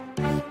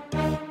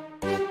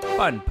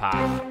Fun Pop.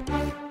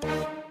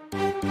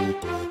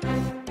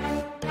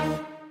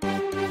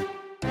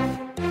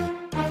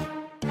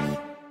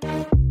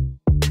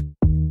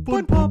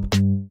 Fun Pop.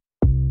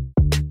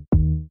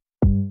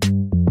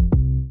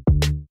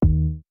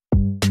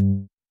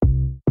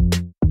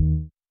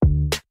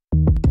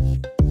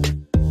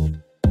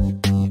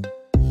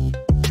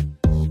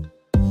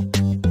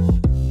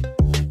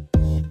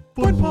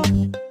 Fun Pop.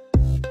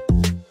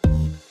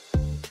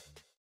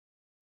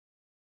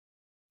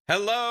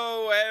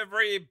 Hello,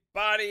 everybody.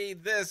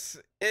 This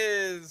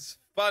is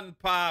Fun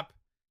Pop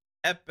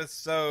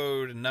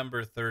episode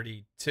number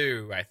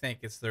 32. I think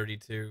it's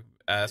 32.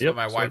 That's what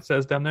my That's wife what it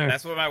says down there.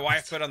 That's what my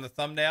wife put on the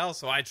thumbnail,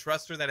 so I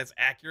trust her that it's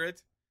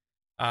accurate.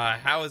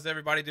 How is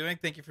everybody doing?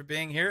 Thank you for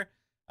being here.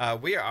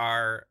 We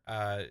are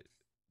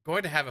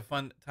going to have a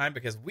fun time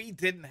because we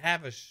didn't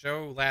have a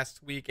show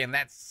last week, and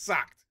that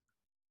sucked.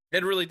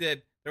 It really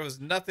did. There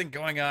was nothing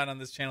going on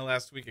this channel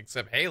last week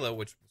except Halo,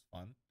 which was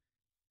fun.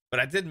 But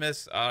I did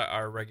miss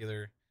our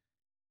regular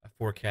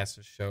forecast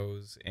of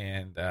shows,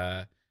 and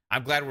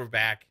I'm glad we're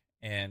back.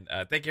 And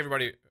thank you,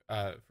 everybody,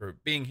 for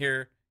being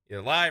here,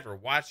 either live or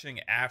watching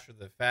after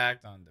the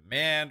fact on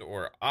demand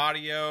or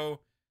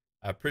audio.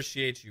 I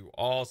appreciate you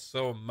all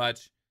so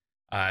much.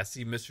 I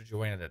see Mr.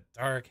 Joanna the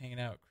Dark hanging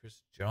out.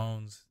 Chris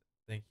Jones,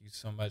 thank you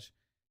so much.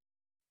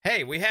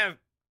 Hey, we have...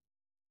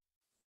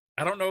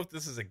 I don't know if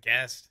this is a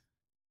guest.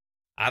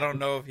 I don't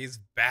know if he's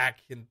back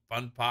in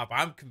Fun Pop.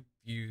 I'm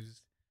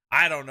confused.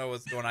 I don't know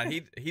what's going on.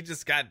 He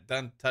just got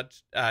done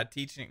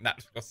teaching.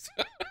 Not I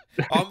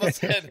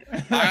almost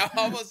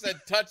said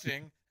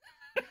touching.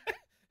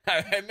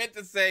 I meant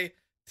to say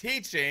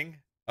teaching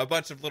a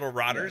bunch of little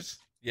rotters.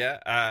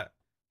 Yes. Yeah.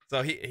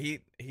 So he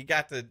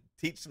got to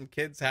teach some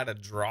kids how to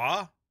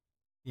draw,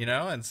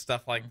 and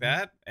stuff like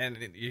that. And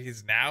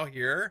he's now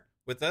here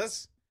with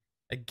us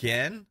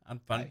again on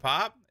Fun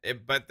Pop.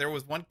 But there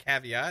was one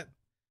caveat: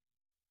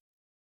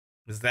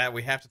 is that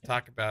we have to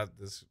talk about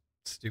this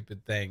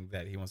stupid thing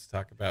that he wants to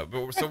talk about.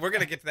 So we're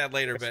gonna get to that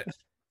later. But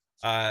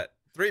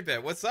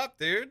 3-Bit, what's up,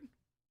 dude?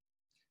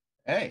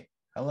 Hey,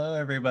 hello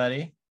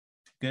everybody.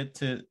 Good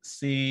to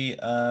see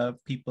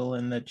people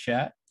in the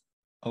chat.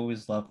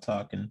 Always love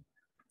talking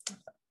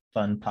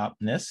Fun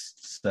Popness.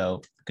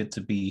 So good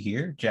to be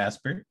here,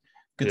 Jasper.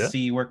 Good to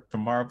see you work for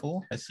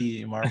Marvel. I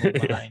see Marvel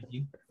behind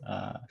you.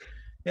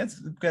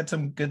 We've got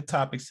some good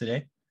topics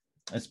today,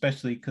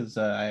 especially because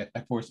I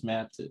forced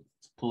Matt to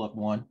pull up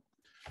one.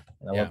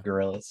 And I love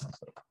gorillas.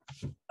 So.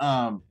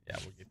 We'll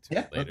get to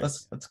it later.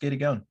 Let's get it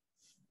going.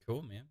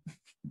 Cool, man.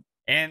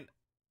 And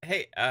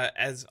hey,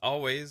 as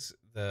always,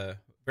 the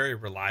very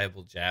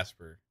reliable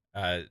Jasper,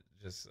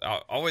 just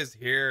always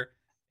here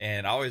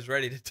and always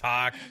ready to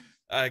talk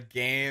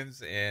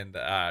games and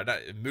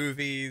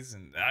movies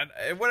and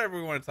whatever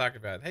we want to talk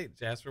about. Hey,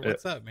 Jasper,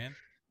 what's up, man?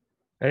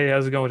 Hey,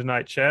 how's it going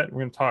tonight, chat? We're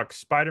going to talk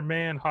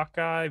Spider-Man,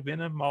 Hawkeye,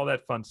 Venom, all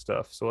that fun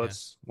stuff. So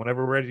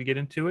whenever we're ready to get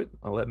into it,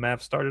 I'll let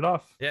Mav start it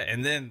off. Yeah,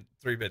 and then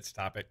 3-Bit's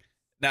topic.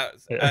 Now,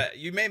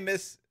 you may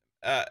notice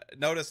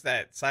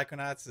that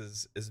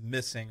Psychonauts is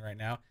missing right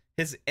now.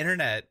 His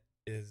internet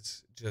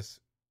is just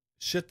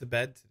shit the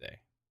bed today.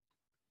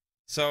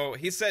 So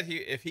he said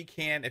if he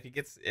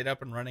gets it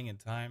up and running in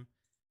time,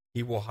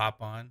 he will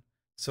hop on.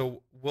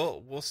 So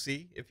we'll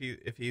see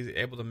if he's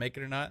able to make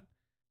it or not.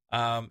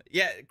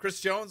 Chris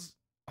Jones.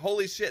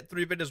 Holy shit,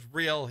 3-Bit is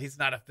real. He's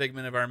not a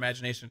figment of our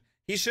imagination.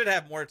 He should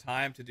have more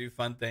time to do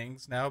fun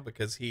things now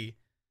because he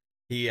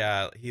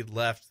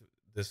left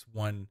this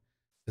one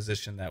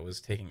position that was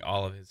taking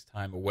all of his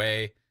time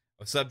away.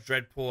 What's up,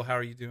 Dreadpool? How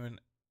are you doing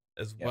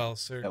as well,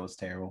 sir? That was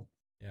terrible.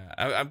 Yeah,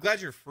 I'm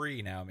glad you're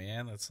free now,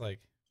 man. That's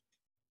like,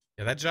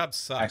 that job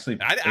sucked. Actually,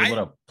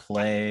 able to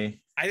play.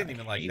 I didn't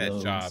even like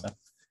that job.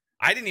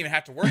 I didn't even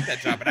have to work that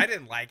job, but I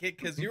didn't like it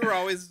because you were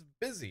always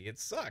busy. It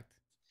sucked.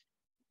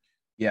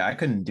 Yeah, I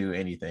couldn't do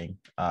anything.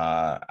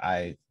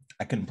 I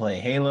couldn't play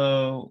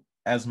Halo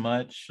as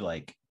much.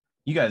 Like,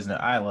 you guys know,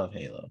 I love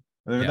Halo.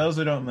 For those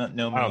who don't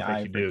know me, I don't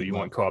think you do. You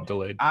want co-op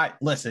delayed. I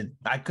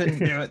couldn't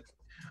do it.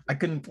 I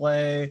couldn't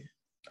play.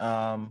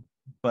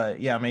 But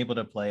yeah, I'm able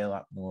to play a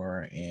lot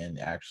more and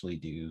actually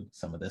do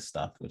some of this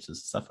stuff, which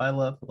is stuff I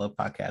love. I love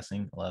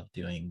podcasting. I love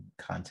doing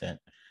content.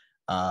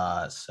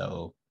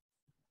 So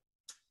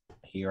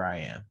here I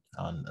am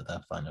on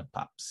the Fun of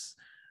Pops.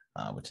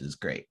 Which is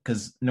great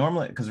because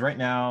right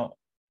now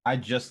I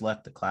just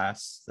left the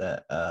class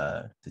that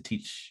to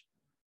teach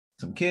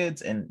some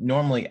kids, and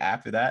normally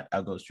after that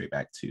I'll go straight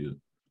back to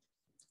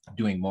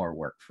doing more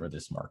work for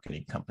this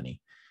marketing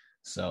company.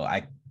 So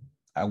I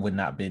would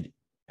not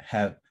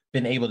have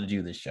been able to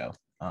do this show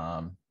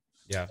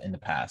in the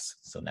past.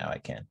 So now I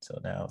can. So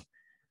now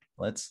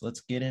let's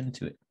get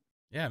into it.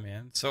 Yeah,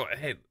 man. So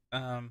hey,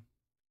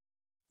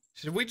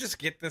 should we just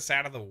get this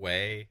out of the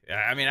way?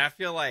 I mean, I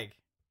feel like.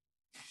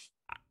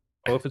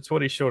 Well, if it's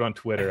what he showed on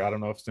Twitter, I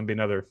don't know if it's going to be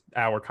another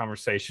hour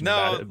conversation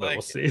about it, but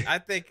we'll see. I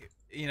think,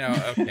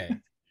 okay.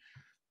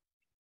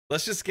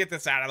 Let's just get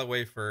this out of the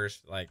way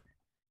first. Like,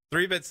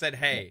 3-Bit said,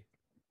 hey,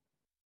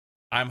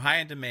 I'm high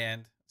in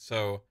demand,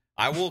 so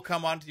I will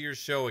come onto your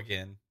show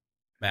again,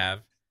 Mav,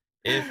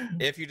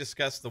 if you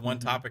discuss the one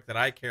Mhm. topic that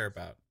I care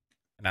about.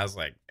 And I was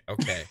like,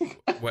 okay,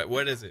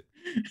 what is it?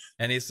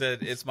 And he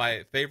said, it's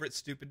my favorite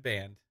stupid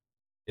band.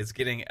 It's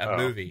getting a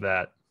movie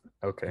That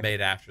okay.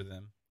 made after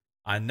them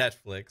on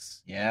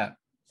Netflix. Yeah.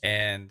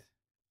 And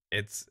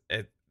it's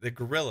the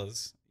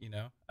Gorillas,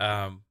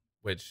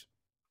 which,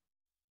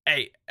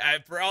 hey,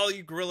 for all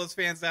you Gorillas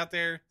fans out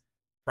there,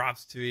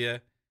 props to you.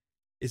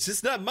 It's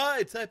just not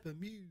my type of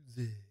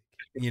music,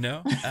 I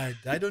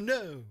don't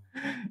know.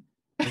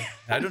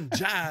 I don't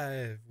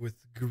jive with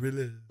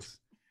Gorillas.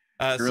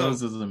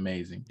 Gorillas is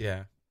amazing.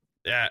 Yeah.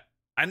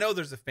 I know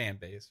there's a fan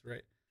base,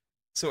 right?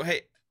 So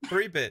hey,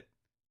 3-Bit,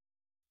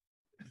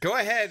 go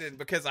ahead, and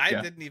because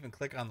I didn't even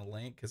click on the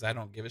link because I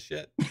don't give a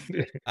shit.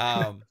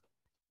 Tell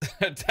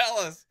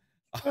us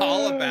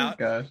all about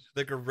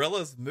the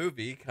Gorillas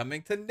movie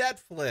coming to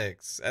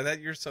Netflix and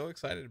that you're so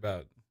excited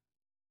about.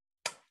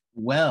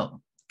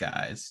 Well,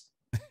 guys,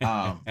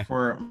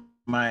 for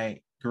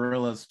my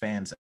Gorillas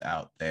fans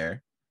out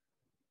there,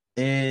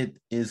 it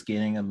is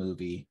getting a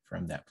movie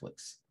from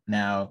Netflix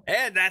now,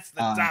 and that's the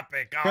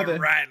topic. All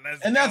right,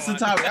 let's. And that's the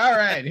topic. All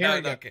right, here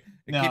we go. Okay.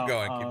 Keep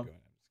going. I'm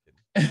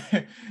just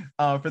kidding.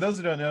 For those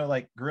who don't know,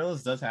 like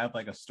Gorillas does have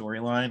like a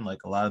storyline,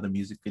 like a lot of the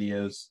music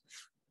videos,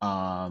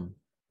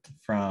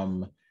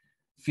 from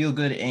Feel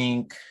Good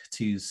Inc.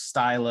 to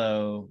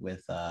Stylo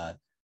with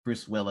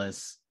Bruce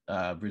Willis.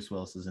 Bruce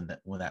Willis is in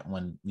that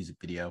one music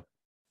video.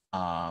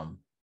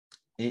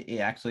 It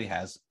actually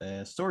has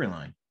a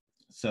storyline.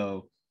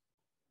 So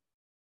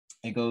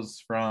it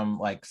goes from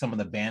like some of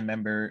the band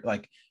member,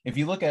 like if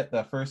you look at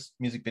the first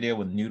music video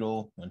with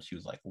Noodle when she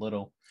was like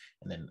little,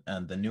 and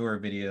then the newer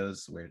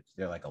videos where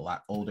they're like a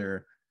lot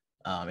older,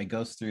 it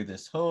goes through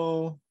this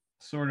whole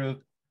sort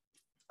of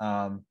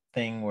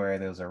thing where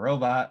there's a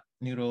robot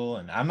Noodle,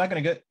 and I'm not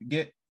gonna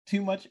get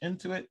too much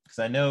into it because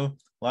I know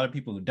a lot of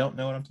people who don't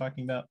know what I'm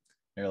talking about.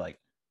 They're like,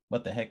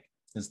 what the heck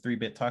is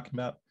 3-Bit talking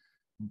about?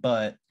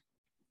 But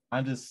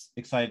I'm just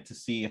excited to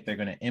see if they're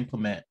going to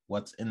implement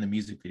what's in the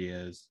music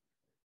videos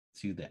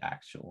to the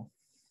actual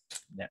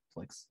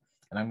Netflix.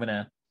 And I'm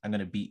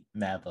gonna beat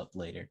Mav up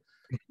later.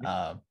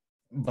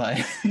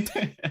 But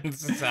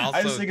this is also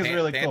I just think it's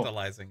really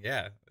tantalizing. Cool.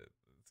 Yeah,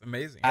 it's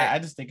amazing. I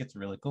just think it's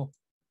really cool.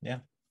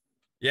 Yeah.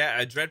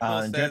 Yeah,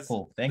 Dreadpool says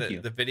thank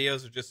you. The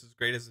videos are just as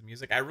great as the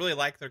music. I really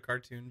like their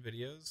cartoon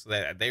videos.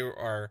 That they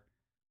are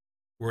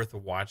worth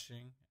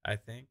watching, I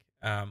think.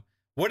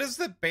 What does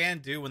the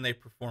band do when they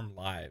perform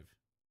live?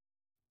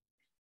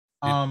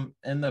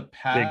 In the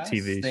past,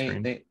 big TV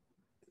screen.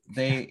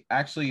 They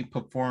actually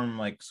perform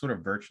like sort of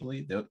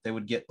virtually. They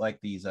would get like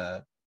these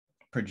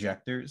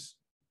projectors,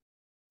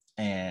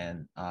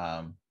 and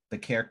the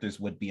characters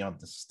would be on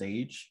the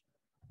stage.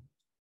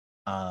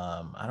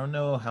 I don't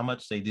know how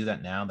much they do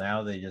that now.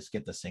 Now they just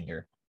get the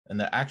singer, and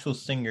the actual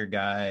singer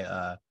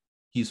guy,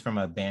 he's from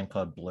a band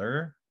called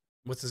Blur.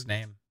 What's his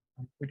name?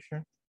 I'm pretty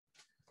sure.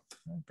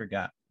 I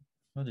forgot.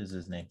 What is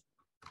his name?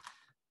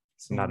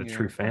 Singer, not a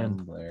true fan.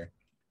 Blur.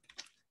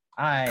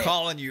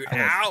 Calling you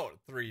out,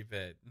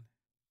 3-Bit.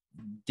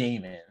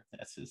 Damon,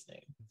 that's his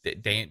name.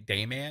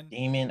 Damon?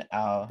 Damon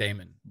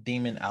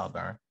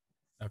Albarn.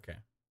 Okay.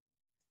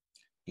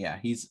 Yeah,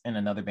 he's in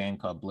another band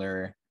called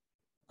Blur.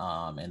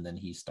 And then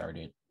he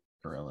started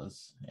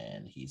Gorillas,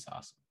 and he's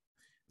awesome.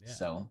 Yeah.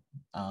 So,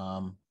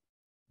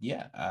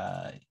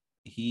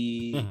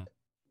 he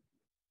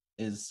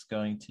is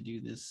going to do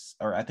this,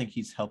 or I think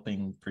he's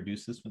helping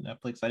produce this with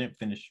Netflix. I didn't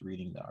finish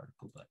reading the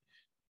article, but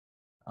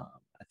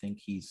I think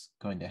he's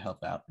going to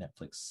help out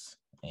Netflix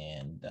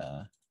and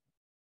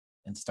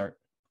start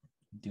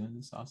doing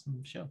this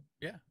awesome show.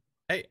 Yeah.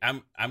 Hey,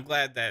 I'm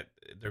glad that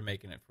they're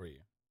making it for you.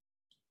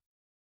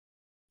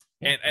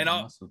 Yeah, and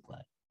I'm also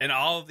glad. And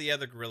all of the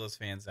other Gorillas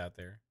fans out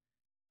there,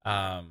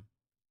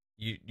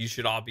 you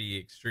should all be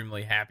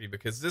extremely happy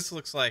because this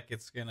looks like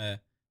it's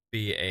gonna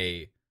be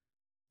a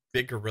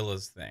big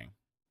Gorillas thing.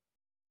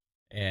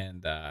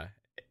 And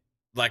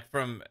like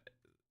from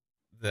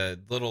the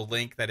little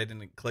link that I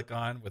didn't click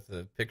on with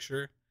the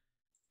picture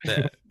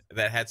that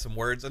had some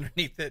words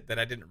underneath it that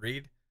I didn't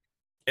read,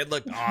 it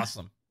looked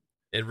awesome.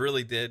 It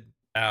really did.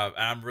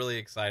 I'm really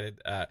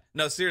excited.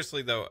 No,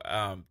 seriously though,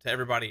 to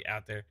everybody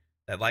out there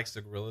that likes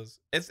the Gorillas,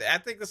 I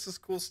think this is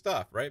cool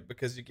stuff, right?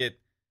 Because you get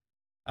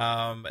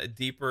a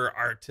deeper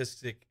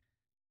artistic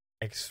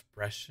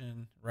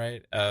expression,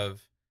 right,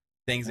 of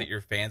things that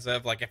you're fans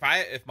of. Like if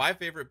my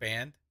favorite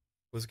band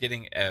was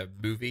getting a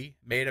movie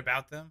made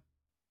about them,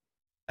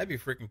 that'd be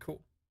freaking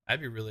cool. I'd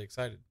be really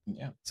excited.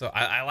 Yeah. So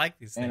I like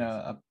these things.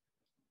 And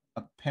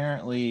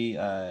apparently,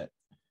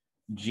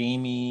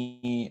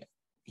 Jamie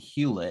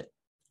Hewlett,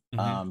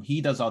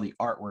 he does all the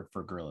artwork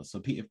for Gorillas.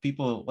 So if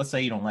people, let's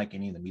say you don't like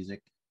any of the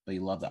music, but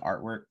you love the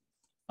artwork,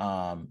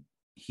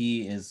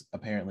 he is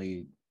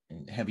apparently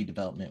in heavy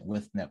development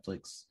with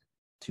Netflix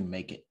to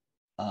make it.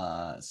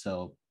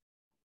 So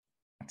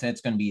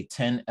it's going to be a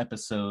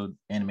 10-episode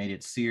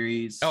animated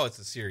series. Oh, it's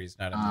a series,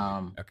 not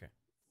a movie. Okay.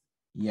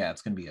 Yeah,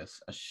 it's going to be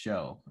a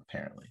show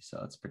apparently. So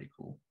that's pretty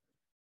cool.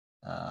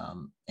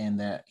 And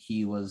that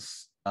he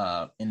was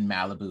in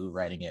Malibu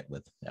writing it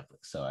with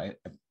Netflix. So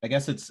I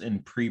guess it's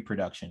in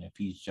pre-production if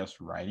he's just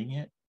writing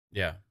it.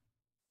 Yeah.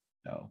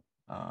 So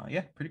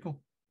yeah, pretty cool.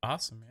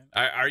 Awesome, man.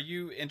 Are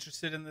you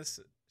interested in this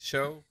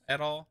show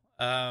at all,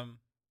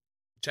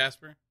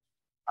 Jasper?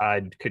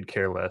 I could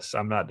care less.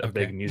 I'm not a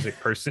Okay. big music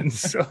person,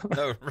 so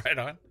No, right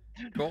on.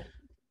 Cool.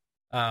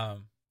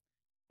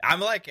 I'm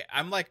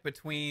like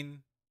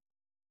between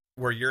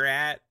where you're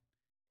at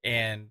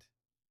and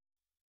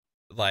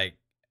like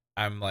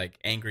I'm like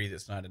angry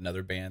that's not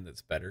another band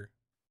that's better.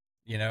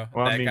 You know,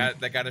 Well, I mean-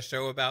 that got a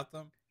show about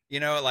them. You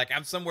know, like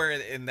I'm somewhere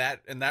in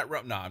that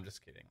realm. No, I'm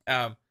just kidding.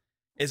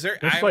 Is there? I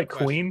there's have a like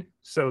question. Queen.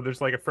 So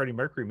there's like a Freddie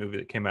Mercury movie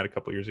that came out a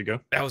couple years ago.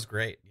 That was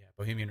great. Yeah,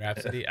 Bohemian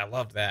Rhapsody. I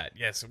loved that.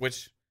 Yes.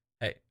 Which,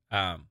 hey,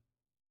 That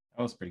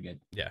was pretty good.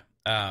 yeah,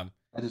 I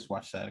just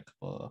watched that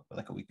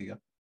a week ago.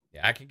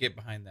 yeah, I could get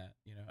behind that.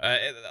 You know,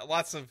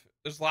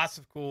 there's lots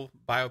of cool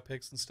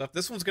biopics and stuff.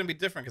 This one's gonna be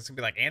different because it's gonna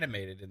be like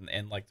animated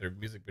and like their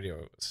music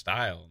video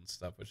style and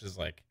stuff, which is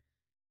like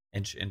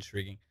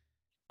intriguing.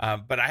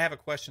 But I have a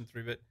question,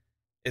 3-Bit.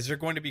 Is there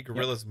going to be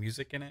Gorillaz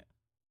music in it?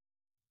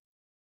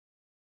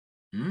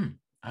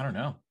 I don't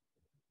know.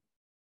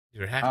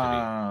 There have to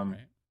be,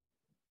 right?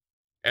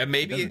 And It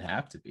maybe doesn't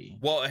have to be.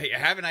 Well, hey, I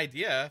have an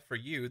idea for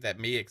you that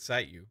may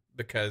excite you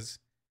because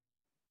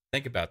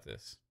think about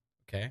this,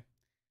 okay?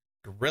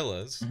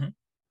 Gorillaz Mhm.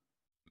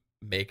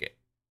 make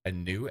a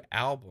new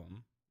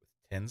album with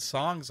 10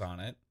 songs on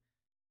it.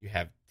 You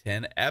have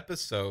 10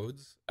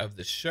 episodes of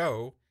the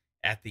show.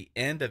 At the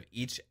end of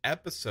each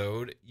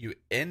episode, you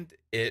end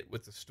it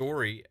with the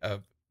story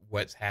of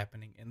what's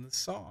happening in the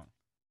song,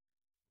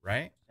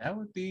 right? That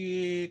would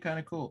be kind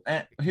of cool.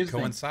 And here's the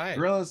thing. Coincide.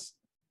 Gorillas,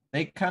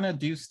 they kind of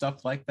do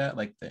stuff like that,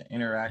 like the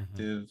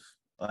interactive.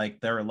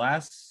 Like their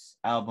last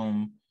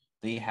album,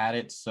 they had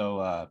it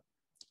so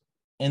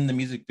in the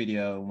music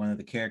video, one of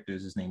the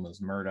characters, his name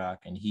was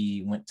Murdoch, and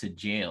he went to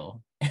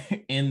jail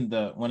in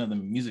one of the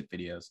music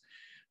videos.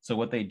 So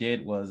what they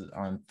did was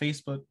on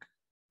Facebook,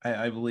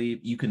 I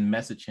believe you can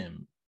message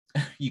him.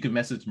 You can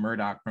message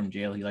Murdoch from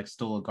jail. He like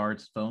stole a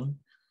guard's phone,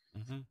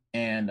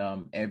 and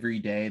every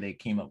day they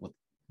came up with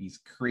these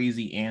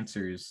crazy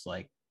answers.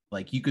 Like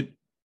you could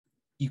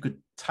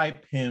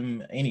type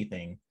him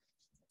anything,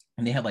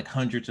 and they had like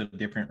hundreds of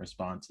different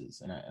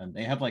responses, and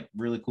they have like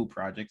really cool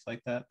projects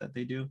like that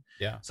they do.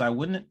 Yeah. So I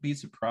wouldn't be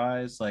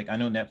surprised. Like I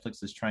know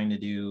Netflix is trying to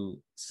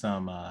do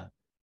some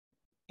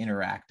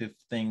interactive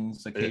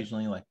things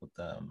occasionally, like with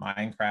the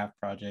Minecraft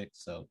project.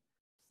 So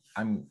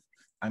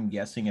I'm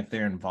guessing if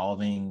they're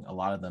involving a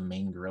lot of the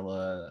main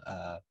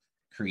Gorilla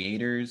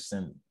creators,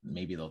 then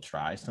maybe they'll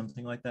try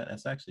something like that.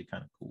 That's actually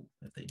kind of cool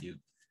if they do.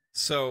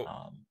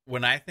 So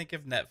when I think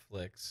of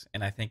Netflix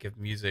and I think of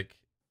music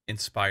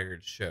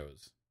inspired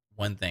shows,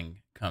 one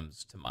thing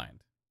comes to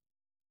mind.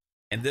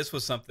 And this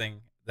was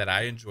something that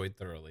I enjoyed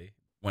thoroughly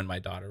when my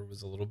daughter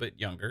was a little bit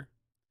younger.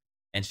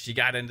 And she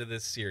got into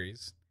this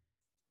series,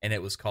 and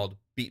it was called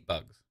Beat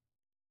Bugs.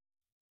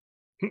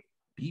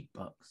 Beat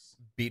Bugs.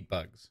 Beat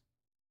Bugs.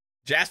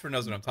 Jasper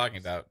knows what I'm talking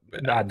about.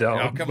 But, I don't.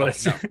 Oh, come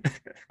but... on. No.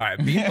 All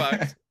right, Beat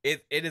Bugs.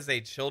 It is a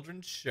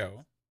children's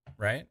show,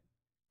 right?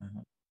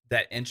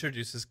 That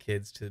introduces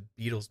kids to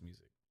Beatles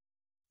music.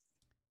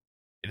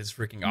 It is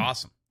freaking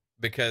awesome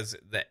because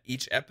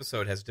each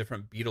episode has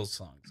different Beatles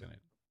songs in it.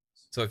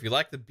 So if you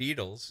like the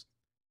Beatles,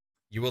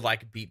 you will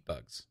like Beat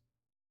Bugs.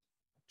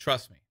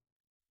 Trust me.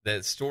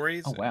 The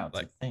stories. Oh wow, it's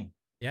like a thing.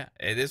 Yeah,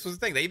 this was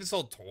the thing. They even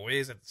sold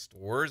toys at the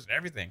stores and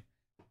everything.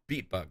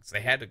 Beat Bugs.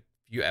 They had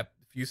a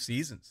few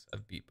seasons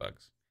of Beat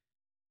Bugs.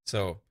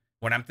 So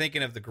when I'm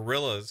thinking of the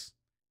Gorillaz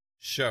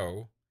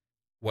show,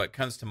 what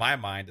comes to my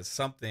mind is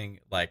something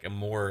like a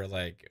more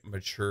like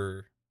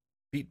mature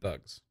Beat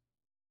Bugs,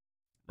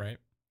 right?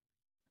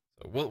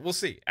 So we'll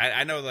see.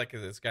 I know like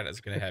it's going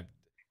to have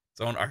its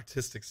own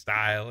artistic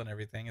style and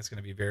everything. It's going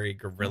to be very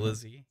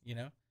Gorillaz-y, you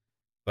know.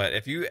 But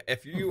if you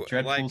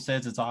Dreadful like,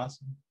 says it's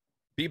awesome.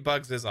 Beat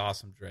Bugs is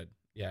awesome, Dread.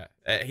 Yeah,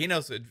 he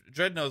knows.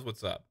 Dread knows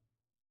what's up,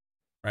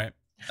 right?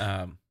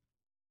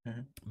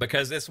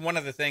 Because it's one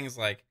of the things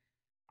like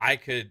I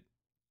could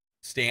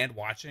stand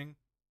watching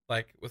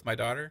like with my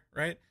daughter,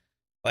 right?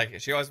 Like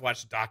she always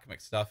watched Doc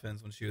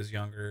McStuffins when she was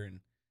younger and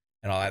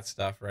all that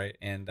stuff, right?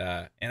 And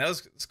that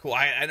was it's cool.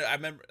 I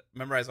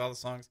memorized all the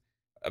songs.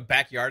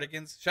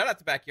 Backyardigans. Shout out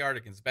to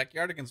Backyardigans.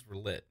 Backyardigans were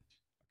lit.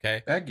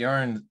 Okay.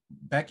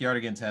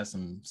 Backyardigans has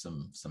some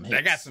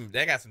hits.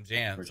 They got some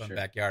jams on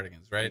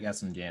Backyardigans, right? They got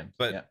some jams.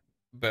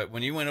 But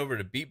when you went over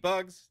to Beat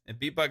Bugs, and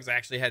Beat Bugs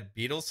actually had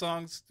Beatles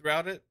songs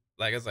throughout it,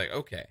 like I was like,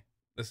 okay,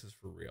 this is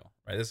for real,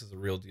 right? This is a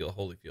real deal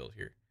Holyfield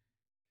here,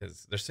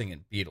 because they're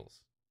singing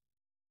Beatles,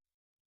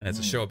 and it's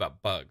a show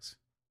about bugs,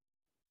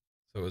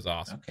 so it was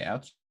awesome. Okay,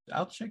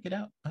 I'll check it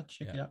out.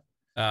 It out.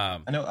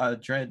 I know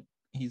Dread.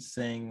 He's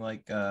saying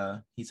like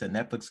he said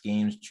Netflix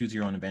games, choose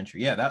your own adventure.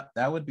 Yeah,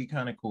 that would be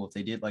kind of cool if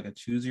they did like a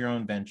choose your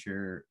own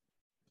adventure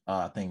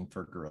thing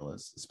for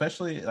Gorillaz,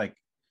 especially like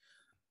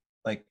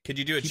could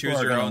you do a choose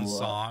your own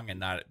song and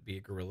not be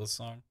a Gorillaz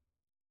song?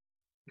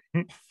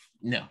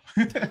 No.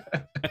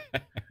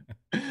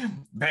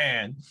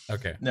 band.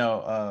 Okay.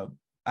 No,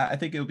 I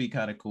think it would be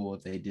kind of cool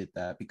if they did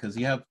that, because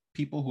you have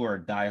people who are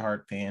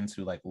diehard fans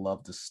who like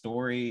love the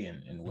story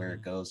and where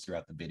it goes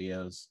throughout the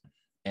videos,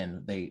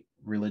 and they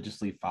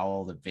religiously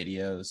follow the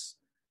videos.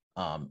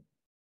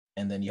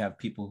 And then you have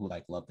people who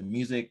like love the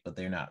music, but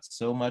they're not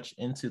so much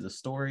into the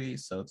story.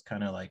 So it's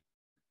kind of like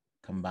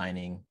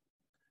combining.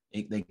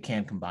 They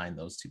can combine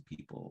those two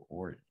people,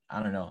 or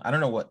I don't know. I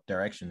don't know what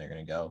direction they're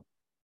gonna go.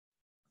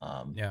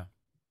 Yeah.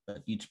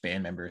 But each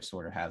band member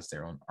sort of has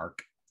their own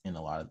arc in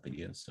a lot of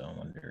videos. So I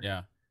wonder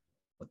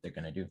what they're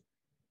gonna do.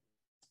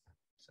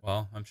 So,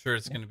 well, I'm sure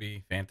it's gonna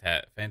be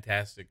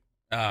fantastic.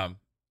 All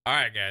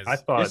right, guys. I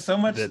thought there's so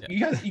much. that-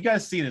 You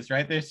guys see this,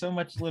 right? There's so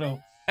much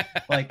little,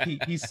 like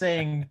he's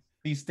saying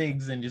these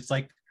things and just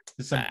like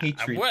there's some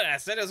hatred. What I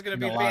said it was gonna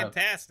be a lot of-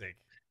 fantastic.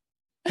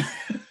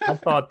 I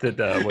thought that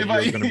what If you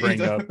I- were going to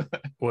bring up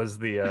was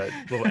the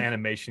little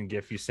animation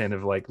gif you sent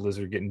of like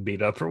Lizard getting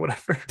beat up or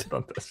whatever. I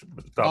thought that's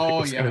what the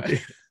topic was going to be.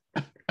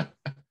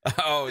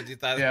 Oh, you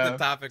thought the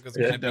topic was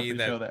Yeah, gonna be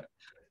Definitely show that that.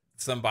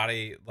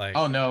 somebody like?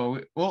 Oh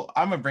no! Well,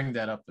 I'm gonna bring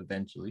that up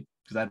eventually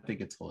because I think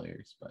it's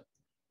hilarious.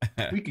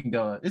 But we can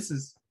go. This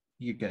is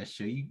you guys'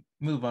 show. You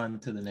move on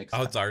to the next.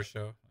 Oh, it's our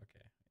show.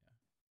 Okay.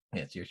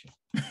 Yeah, it's your show.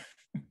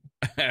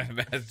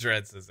 As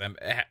Dread says,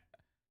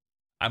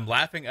 I'm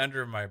laughing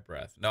under my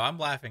breath. No, I'm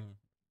laughing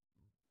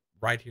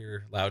right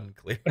here, loud and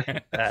clear.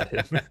 At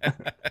him.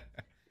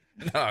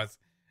 No, it's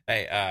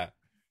hey,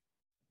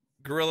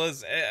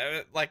 Gorillas.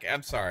 Like,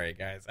 I'm sorry,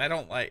 guys. I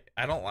don't like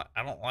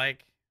the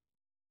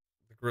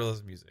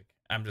Gorillas music.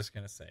 I'm just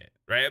gonna say it,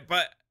 right?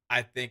 But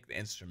I think the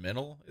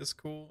instrumental is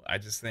cool. I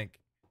just think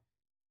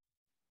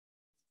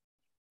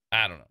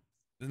I don't know.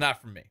 It's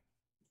not for me.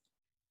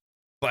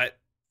 But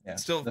Yeah,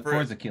 still, the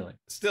Forza killer.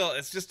 Still,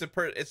 it's just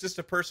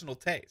a personal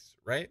taste,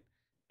 right?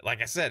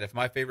 Like I said, if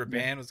my favorite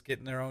band was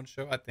getting their own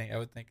show, I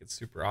would think it's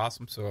super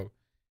awesome. So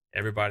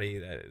everybody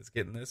that is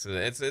getting this,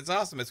 it's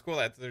awesome. It's cool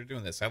that they're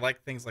doing this. I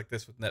like things like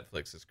this with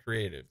Netflix. It's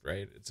creative,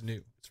 right? It's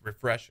new. It's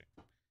refreshing.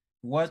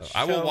 What So show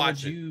I will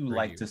watch would it you for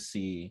like you. to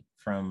see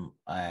from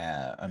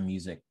a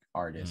music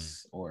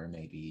artist or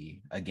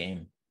maybe a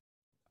game?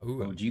 Ooh,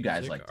 What a would you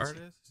guys music like to see?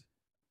 artist?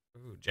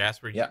 Ooh,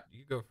 Jasper, Yeah.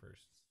 you go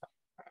first.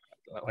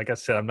 Like I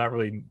said, I'm not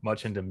really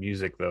much into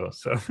music though.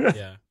 So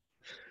Yeah.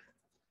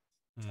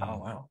 Oh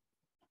wow!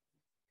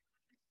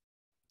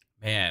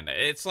 Man,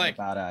 it's like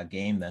What about a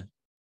game then?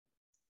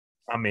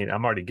 I mean,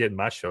 I'm already getting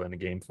my show in the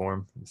game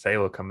form. It's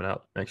Halo coming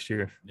out next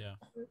year. yeah.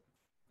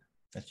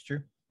 That's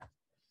true.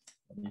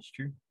 That is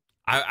true.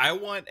 I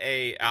want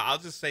I'll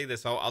just say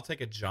this. I'll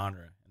take a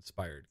genre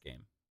inspired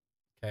game.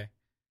 Okay.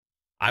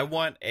 I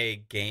want a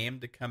game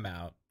to come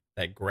out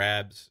that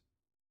grabs,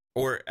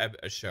 or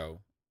a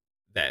show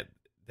that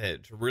to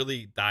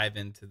really dive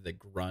into the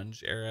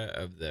grunge era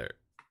of the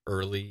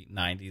early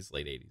 90s,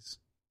 late 80s.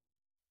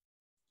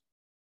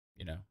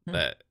 You know,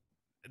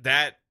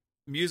 that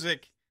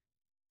music,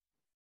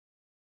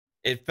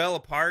 it fell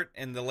apart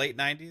in the late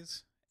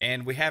 90s,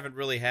 and we haven't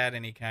really had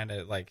any kind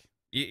of like,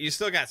 you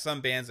still got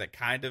some bands that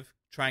kind of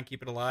try and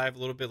keep it alive a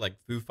little bit, like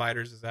Foo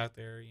Fighters is out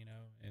there, you know,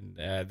 and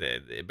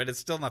but it's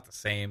still not the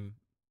same.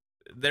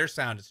 Their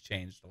sound has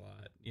changed a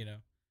lot, you know.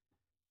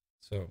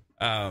 So,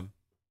 and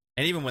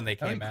even when they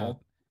That'd came be out,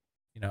 cool.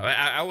 you know,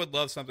 I would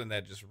love something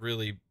that just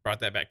really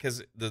brought that back,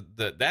 because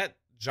that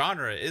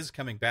genre is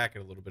coming back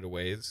in a little bit of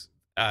ways,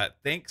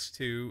 thanks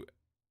to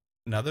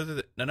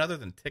none other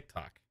than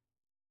TikTok.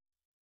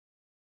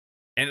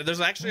 And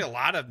there's actually a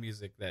lot of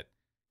music that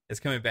is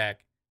coming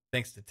back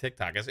thanks to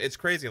TikTok. It's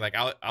crazy. Like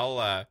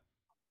I'll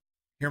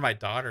hear my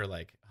daughter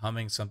like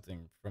humming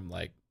something from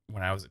like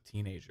when I was a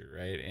teenager,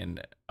 right?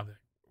 And I'm like,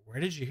 "Where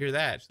did you hear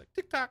that?" She's like,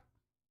 "TikTok."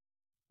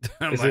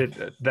 I'm Is like,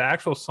 it the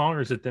actual song,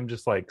 or is it them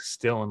just like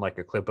stealing like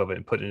a clip of it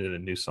and putting it in a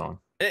new song?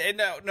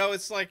 No,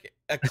 it's like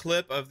a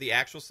clip of the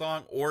actual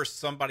song or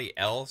somebody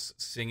else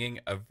singing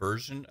a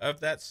version of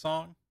that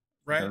song,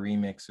 right? A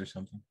remix or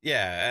something.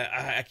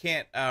 Yeah, I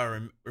can't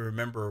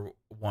remember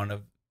one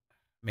of.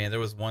 Man, there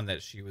was one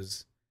that she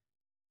was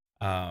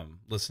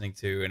listening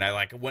to, and I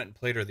like went and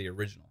played her the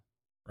original,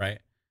 right?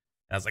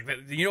 And I was like,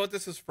 "You know what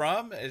this is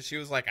from?" And she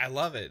was like, "I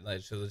love it."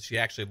 Like, she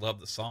actually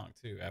loved the song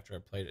too after I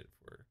played it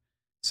for her.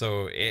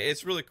 So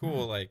it's really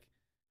cool. Like,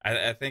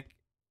 I think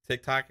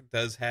TikTok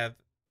does have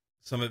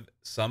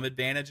some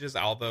advantages,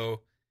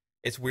 although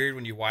it's weird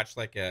when you watch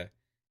like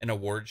an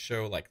award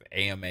show like the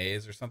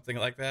AMAs or something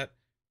like that,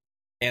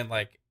 and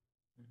like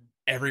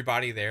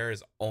everybody there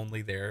is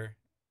only there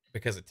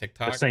because of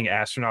TikTok. They're saying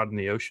astronaut in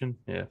the ocean.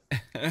 Yeah.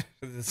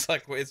 It's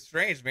like, it's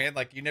strange, man.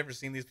 Like, you never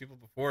seen these people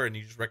before, and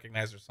you just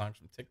recognize their songs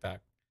from TikTok.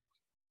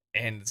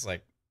 And it's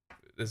like,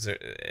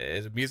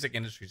 the music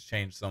industry's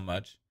changed so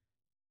much.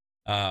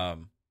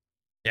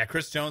 Yeah,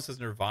 Chris Jones'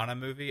 Nirvana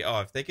movie. Oh,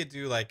 if they could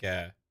do like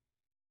a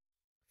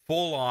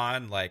full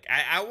on, like,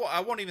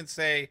 I won't even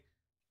say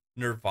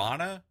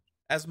Nirvana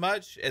as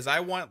much as I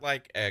want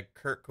like a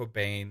Kurt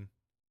Cobain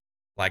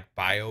like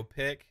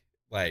biopic,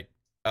 like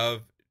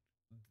of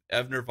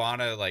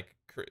Nirvana, like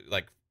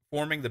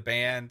forming the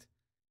band,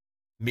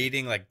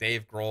 meeting like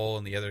Dave Grohl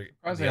and the other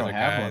They don't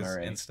have one guys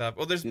already. and stuff.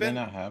 Well, there's Do they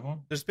not have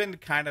one?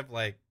 kind of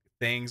like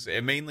things,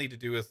 mainly to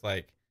do with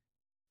like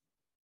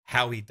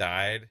how he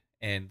died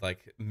and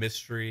like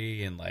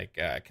mystery and like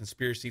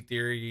conspiracy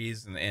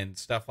theories and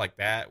stuff like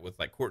that with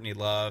like Courtney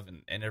Love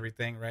and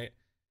everything, right?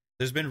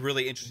 There's been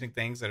really interesting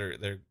things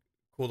they're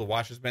cool to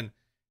watch. There's been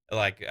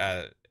like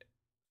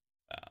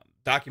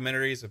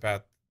documentaries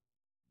about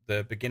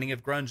the beginning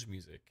of grunge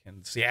music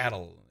in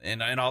Seattle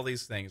and all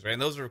these things, right?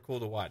 And those are cool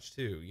to watch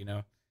too, you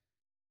know.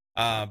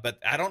 But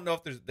I don't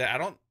know if I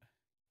don't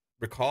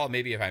recall,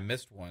 maybe if I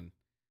missed one,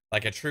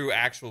 like a true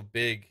actual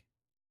big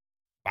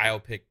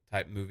biopic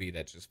type movie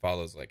that just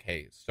follows like,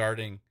 hey,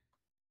 starting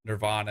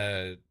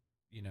Nirvana,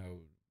 you know,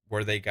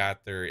 where they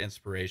got their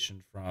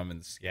inspiration from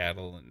in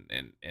Seattle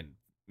and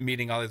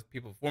meeting all these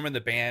people, forming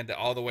the band,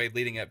 all the way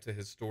leading up to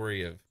his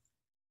story of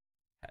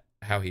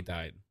how he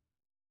died.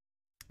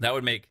 That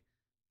would make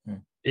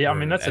Yeah, I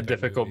mean that's a epic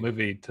difficult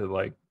movie. movie to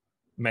like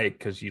make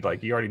because you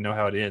already know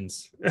how it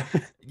ends.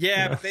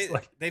 Yeah, You know, but it's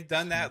like- they've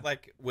done that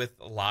like with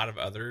a lot of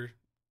other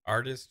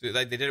artists.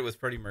 Like they did it with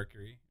Freddie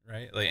Mercury,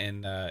 right? Like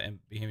in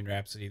Bohemian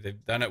Rhapsody.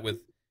 They've done it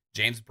with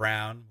James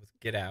Brown with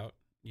Get Out.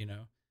 You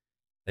know,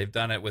 they've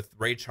done it with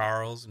Ray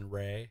Charles and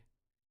Ray.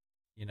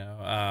 You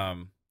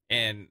know,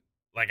 and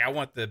like I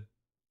want the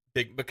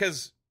big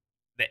because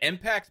the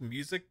impact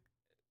music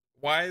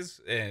wise,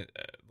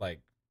 like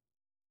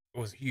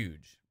was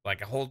huge.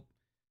 Like a whole.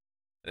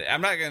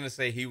 I'm not gonna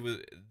say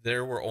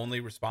there were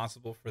only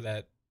responsible for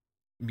that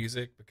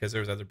music because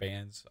there was other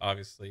bands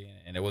obviously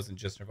and it wasn't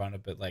just Nirvana,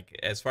 but like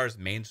as far as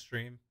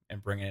mainstream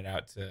and bringing it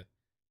out to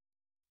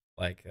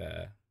like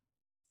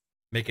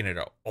making it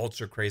a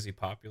ultra crazy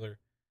popular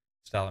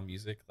style of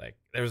music, like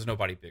there was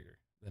nobody bigger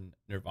than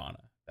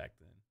Nirvana back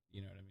then,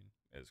 you know what I mean?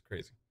 It was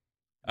crazy.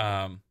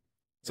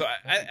 So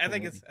I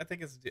think it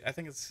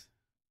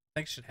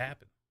should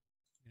happen,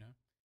 you know.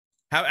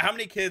 How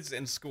many kids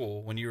in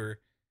school when you were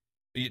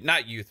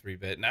not you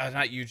 3-bit,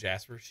 not you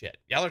Jasper, shit,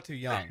 y'all are too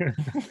young.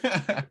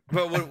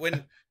 But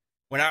when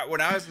I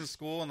was in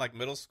school in like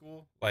middle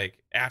school,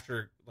 like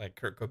after like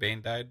Kurt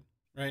Cobain died,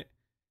 right?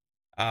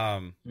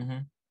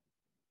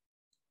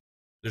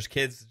 There's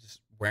kids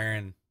just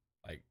wearing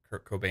like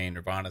Kurt Cobain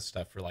Nirvana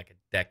stuff for like a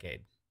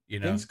decade, you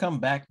know. Things come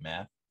back,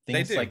 Matt.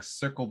 Things do. like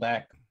circle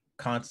back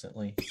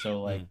constantly.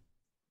 So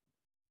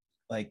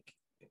like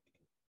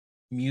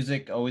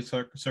music always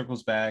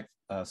circles back.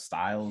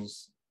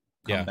 Styles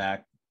come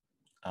back.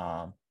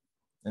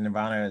 And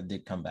Nirvana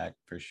did come back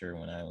for sure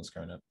when I was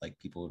growing up. Like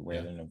people would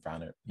wear the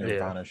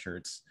Nirvana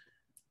shirts.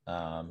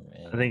 And,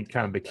 I think it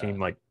kind of became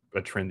like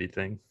a trendy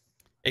thing.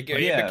 It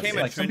became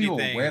a like trendy some people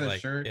thing. wear the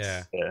like, shirts.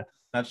 Yeah.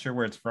 Not sure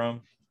where it's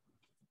from.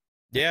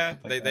 Yeah,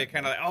 Like they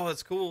kind of like, oh,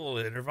 it's cool.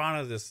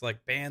 Nirvana, this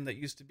like band that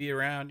used to be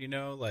around, you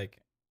know, like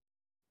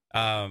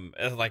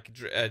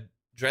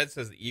Dredd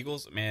says the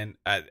Eagles, man.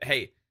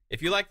 Hey,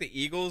 if you like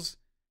the Eagles,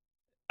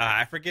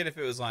 I forget if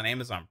it was on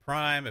Amazon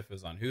Prime, if it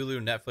was on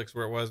Hulu, Netflix,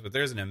 where it was, but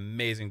there's an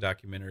amazing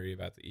documentary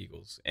about the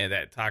Eagles, and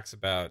that talks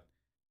about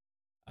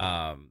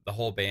the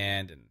whole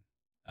band and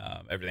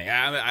everything.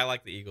 I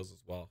like the Eagles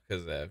as well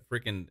because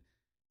freaking,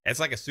 it's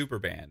like a super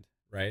band,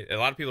 right? A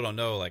lot of people don't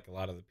know, like a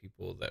lot of the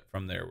people that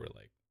from there were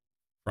like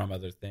from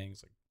other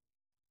things, like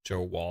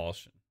Joe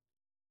Walsh and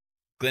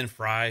Glenn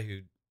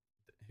Frey,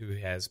 who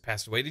has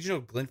passed away. Did you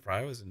know Glenn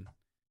Frey was in?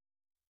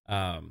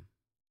 I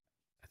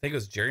think it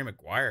was Jerry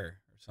Maguire.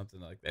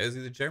 Something like that. It was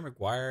either Jerry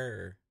Maguire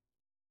or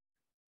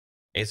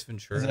Ace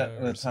Ventura. Is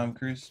that Tom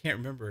Cruise? I can't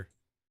remember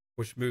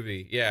which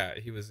movie. Yeah,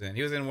 he was in.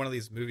 He was in one of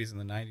these movies in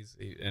the 90s.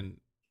 And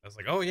I was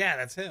like, oh, yeah,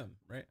 that's him.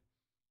 Right.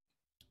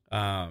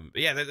 But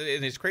yeah,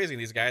 and it's crazy.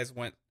 These guys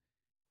went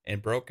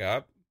and broke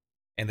up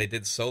and they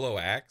did solo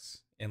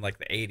acts in like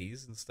the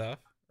 80s and stuff.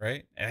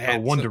 Right.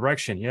 And One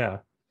Direction.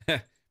 Yeah.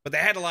 But they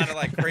had a lot of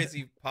like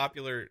crazy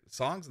popular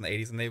songs in the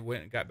 80s and they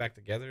went and got back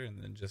together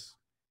and then just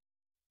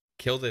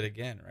killed it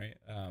again, right?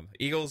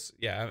 Eagles,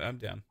 yeah, I'm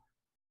down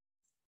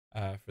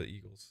for the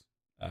Eagles.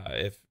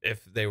 If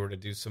they were to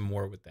do some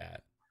more with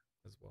that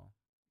as well.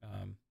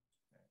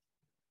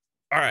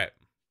 All right,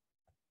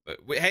 but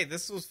hey,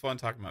 this was fun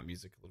talking about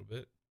music a little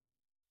bit.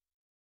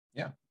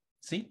 Yeah.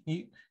 See,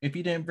 if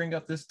you didn't bring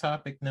up this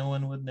topic, no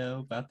one would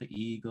know about the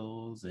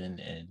Eagles and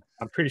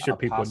I'm pretty sure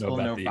people know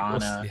about Nirvana.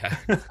 the Eagles.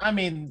 Yeah. I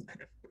mean,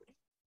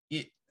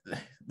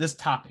 this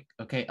topic,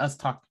 okay, us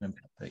talking about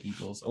the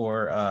Eagles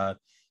or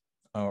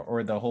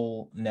the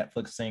whole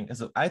Netflix thing.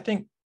 Because I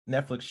think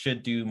Netflix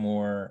should do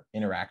more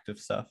interactive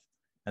stuff.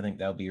 I think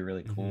that would be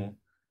really cool.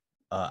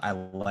 I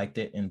liked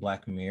it in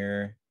Black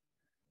Mirror.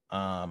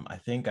 I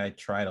think I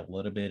tried a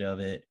little bit of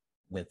it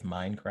with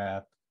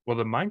Minecraft. Well,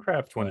 the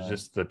Minecraft one is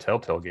just the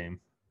Telltale game.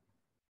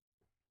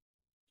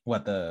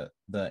 What the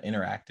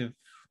interactive?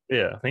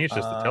 Yeah, I think it's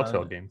just the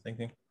Telltale game.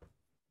 Thinking.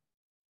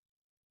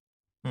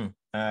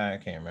 I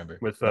can't remember.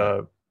 With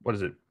what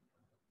is it?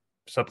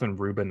 Something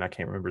Ruben. I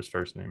can't remember his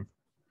first name.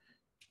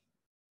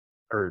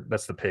 Or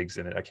that's the pigs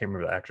in it. I can't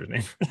remember the actor's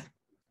name.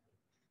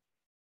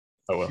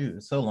 Oh well.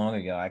 Shoot, so long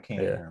ago, I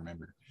can't even Yeah.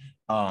 remember.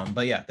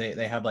 But yeah,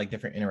 they have like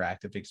different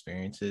interactive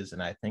experiences,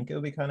 and I think it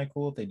would be kind of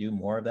cool if they do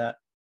more of that.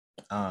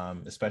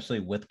 Especially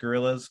with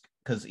Gorillas,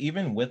 because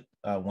even with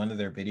one of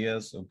their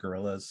videos of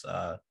Gorillas,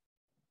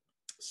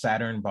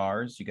 Saturn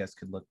Bars, you guys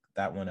could look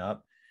that one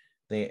up.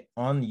 They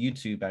on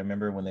YouTube, I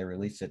remember when they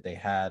released it, they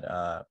had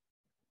a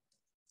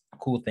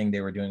cool thing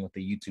they were doing with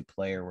the YouTube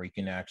player where you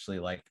can actually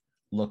like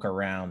look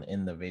around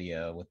in the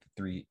video with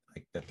the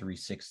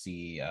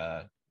 360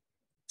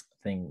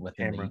 thing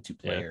within the Camera.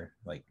 YouTube Yeah. player.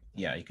 Like,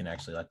 yeah, you can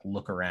actually like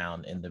look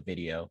around in the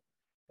video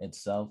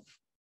itself.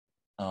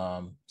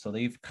 So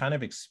they've kind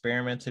of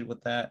experimented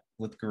with that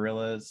with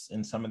Gorillas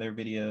in some of their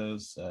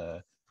videos.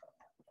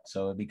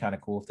 So it'd be kind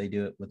of cool if they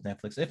do it with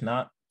Netflix. If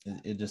not,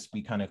 it'd just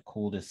be kind of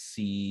cool to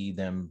see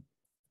them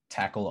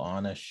tackle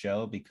on a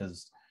show,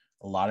 because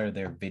a lot of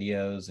their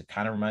videos, it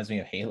kind of reminds me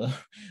of Halo.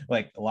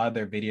 Like a lot of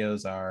their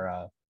videos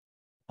are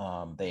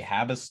they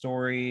have a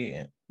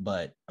story,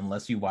 but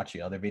unless you watch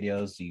the other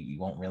videos, you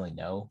won't really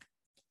know.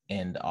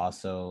 And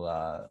also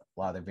a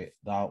lot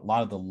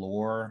of the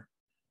lore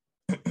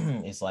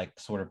is like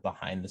sort of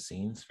behind the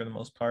scenes for the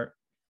most part.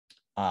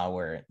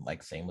 Where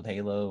like same with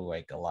Halo,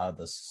 like a lot of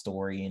the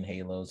story in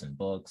Halos and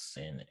books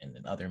and in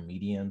other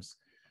mediums.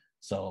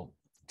 So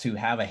to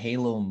have a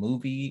Halo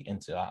movie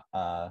into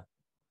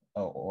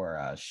or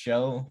a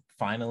show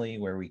finally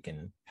where we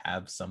can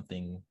have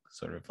something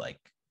sort of like,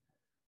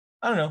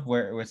 I don't know,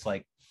 where it's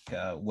like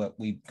what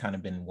we've kind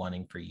of been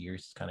wanting for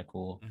years is kind of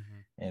cool.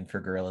 Mm-hmm. And for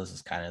Gorillas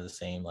is kind of the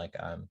same. Like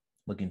I'm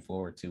looking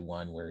forward to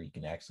one where you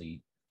can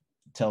actually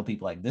tell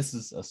people like this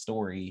is a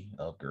story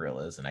of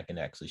Gorillas, and I can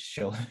actually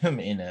show them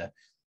in a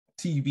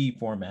TV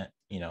format,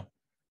 you know.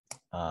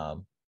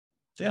 So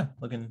yeah,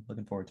 looking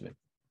forward to it.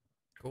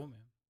 Cool, man.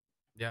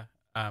 Yeah,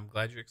 I'm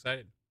glad you're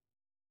excited.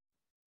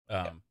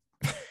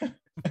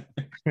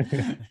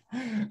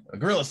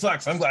 Gorilla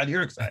sucks. I'm glad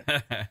you're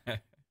excited.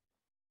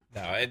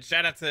 No, and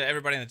shout out to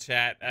everybody in the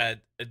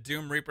chat.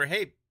 Doom Reaper,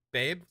 hey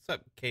babe, what's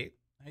up, Kate?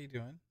 How you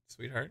doing,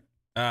 sweetheart?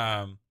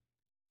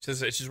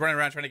 She's running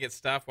around trying to get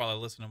stuff while I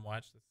listen and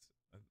watch.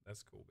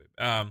 That's cool,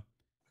 babe.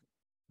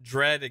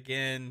 Dread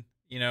again,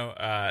 you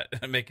know,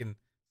 making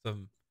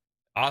some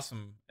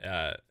awesome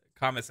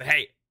comments.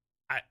 Hey,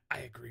 I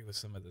agree with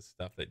some of the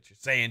stuff that you're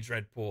saying,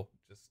 Dreadpool.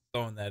 Just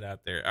throwing that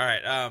out there.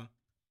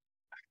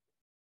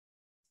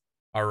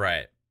 All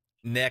right.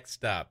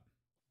 Next up,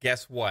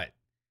 guess what?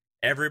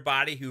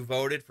 Everybody who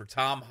voted for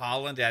Tom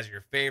Holland as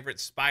your favorite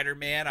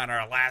Spider-Man on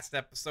our last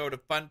episode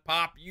of Fun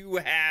Pop, you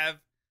have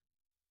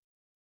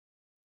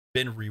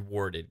been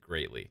rewarded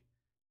greatly.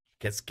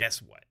 Because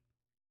guess what?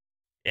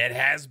 It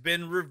has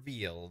been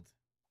revealed.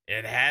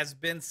 It has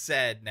been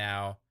said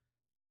now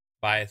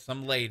by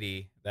some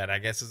lady that I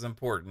guess is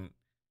important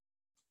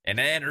in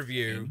an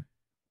interview.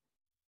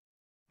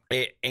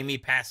 Amy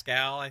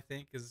Pascal, I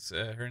think, is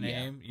her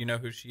name. Yeah. You know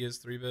who she is,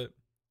 3-Bit?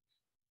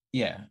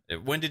 Yeah.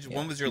 When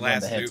was your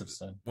last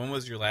Zoom? When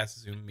was your last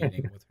Zoom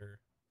meeting with her?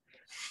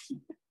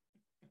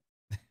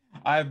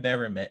 I've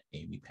never met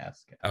Amy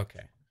Pascal.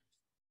 Okay.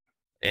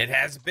 It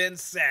has been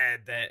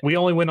said that we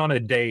only went on a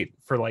date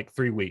for like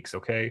 3 weeks,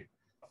 okay?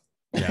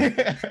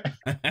 Yeah.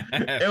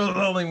 It was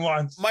only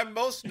once. My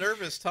most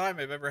nervous time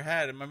I've ever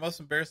had, and my most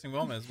embarrassing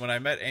moment is when I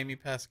met Amy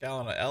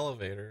Pascal in an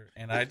elevator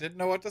and I didn't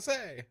know what to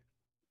say.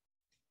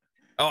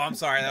 Oh, I'm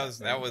sorry.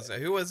 That was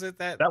who was it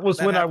that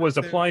was when I was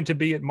applying to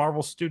be at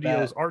Marvel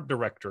Studios art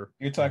director.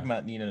 You're talking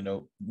about Nina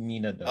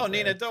Dobrev. Oh,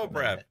 Nina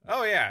Dobrev.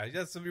 Oh yeah,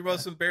 that's your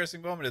most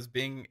embarrassing moment is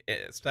being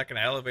stuck in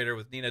an elevator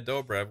with Nina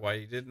Dobrev while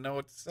you didn't know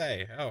what to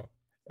say. Oh,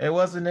 it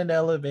wasn't an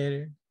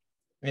elevator.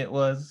 It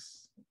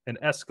was an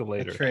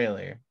escalator. A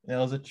trailer. It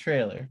was a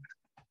trailer.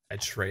 A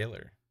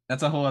trailer.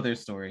 That's a whole other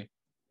story.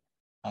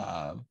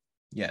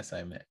 Yes,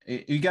 I met.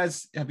 You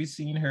guys, have you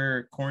seen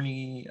her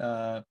corny?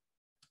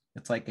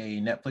 It's like a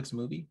Netflix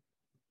movie.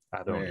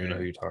 I don't even know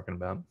who you're talking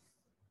about.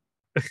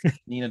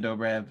 Nina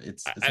Dobrev.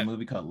 It's a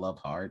movie called Love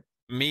Hard.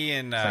 Me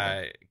and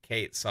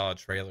Kate saw a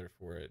trailer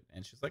for it,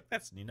 and she's like,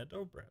 "That's Nina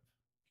Dobrev."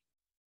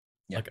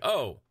 Yeah. Like,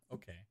 oh,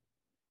 okay.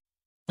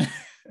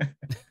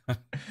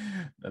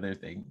 Another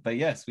thing, but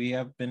yes, we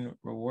have been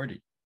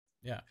rewarded.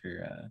 Yeah.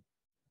 For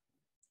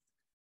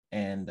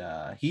and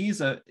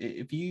he's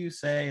if you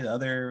say the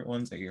other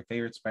ones are your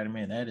favorite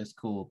Spider-Man, that is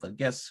cool. But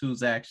guess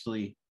who's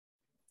actually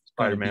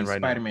Spider-Man right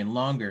Spider-Man now?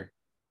 Longer.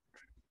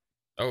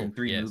 Oh, than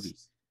 3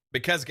 movies.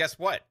 Because guess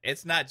what?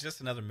 It's not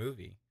just another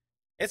movie.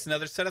 It's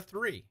another set of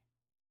 3.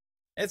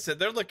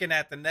 They're looking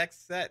at the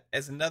next set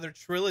as another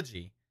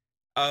trilogy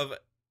of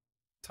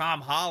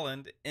Tom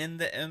Holland in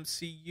the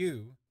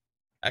MCU,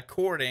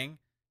 according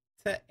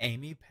to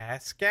Amy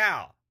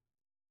Pascal.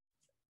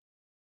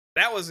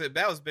 That was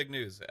big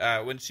news.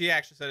 When she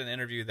actually said in an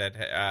interview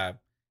that,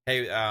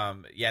 hey,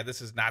 yeah,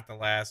 this is not the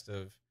last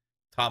of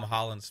Tom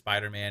Holland's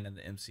Spider-Man in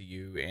the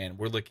MCU, and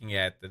we're looking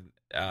at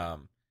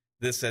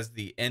this as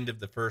the end of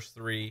the first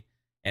 3,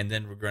 and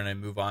then we're going to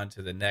move on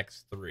to the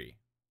next 3,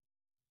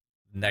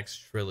 next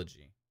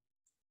trilogy.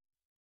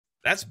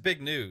 That's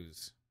big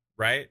news,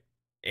 right?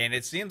 And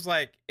it seems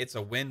like it's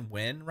a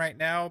win-win right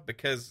now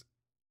because,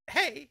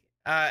 hey,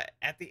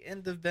 at the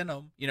end of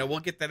Venom, we'll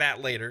get to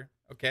that later.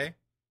 Okay.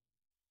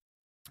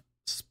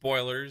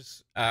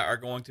 Spoilers are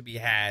going to be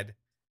had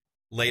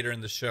later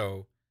in the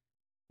show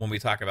when we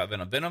talk about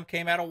Venom. Venom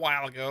came out a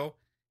while ago.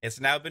 It's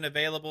now been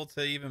available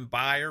to even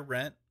buy or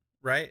rent,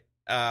 right?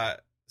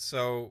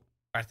 So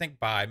I think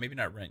buy, maybe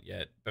not rent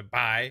yet, but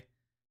buy.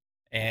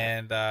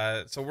 And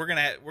so we're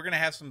gonna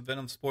have some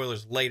Venom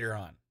spoilers later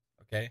on,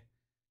 okay?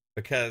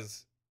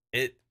 Because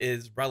it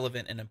is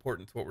relevant and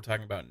important to what we're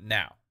talking about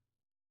now.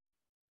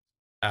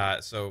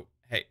 So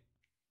hey,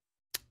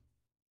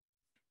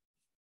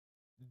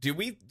 do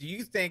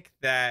you think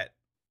that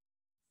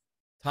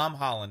Tom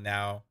Holland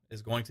now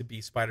is going to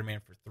be Spider-Man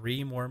for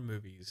 3 more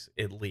movies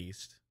at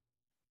least,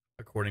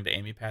 according to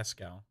Amy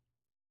Pascal?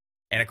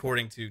 And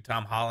according to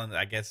Tom Holland,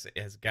 I guess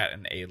has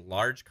gotten a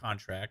large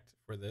contract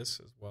for this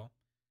as well.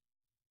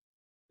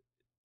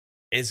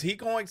 Is he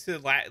going to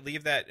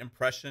leave that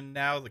impression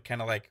now, the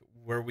kind of like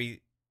what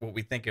we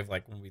think of,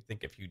 like when we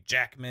think of Hugh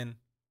Jackman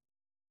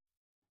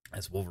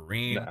as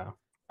Wolverine, No.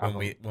 when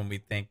we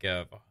think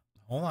of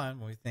when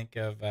we think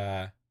of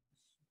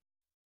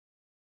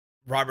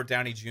Robert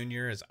Downey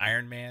Jr. as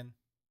Iron Man,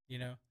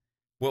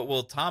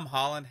 will Tom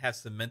Holland have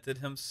cemented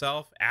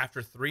himself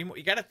after 3 more?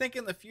 You got to think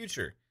in the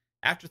future.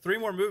 After 3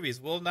 more movies,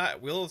 we'll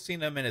have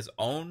seen him in his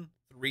own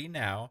 3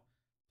 now.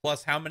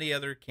 Plus, how many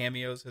other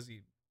cameos has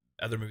he?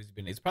 Other movies he's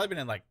been in? He's probably been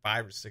in like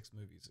 5 or 6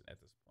 movies at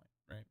this point,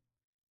 right?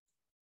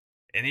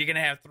 And you're gonna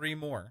have 3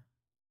 more,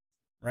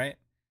 right?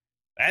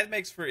 That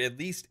makes for at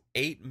least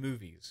 8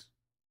 movies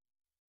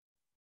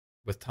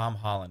with Tom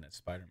Holland as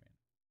Spider-Man.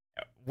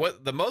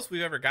 What the most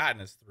we've ever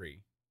gotten is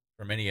 3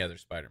 from any other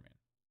Spider-Man,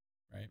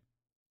 right?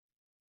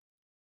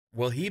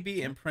 Will he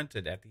be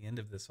imprinted at the end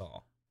of this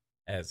all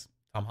as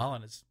Tom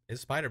Holland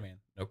is Spider-Man?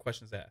 No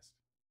questions asked.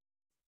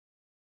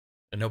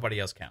 And nobody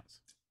else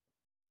counts.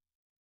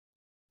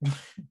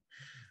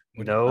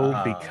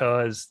 No,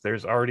 because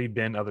there's already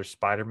been other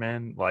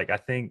Spider-Man. Like I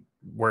think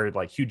where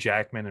like Hugh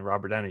Jackman and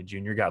Robert Downey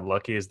Jr. got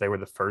lucky is they were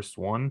the first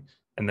one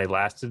and they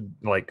lasted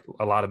like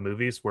a lot of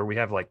movies, where we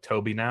have like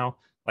Toby now.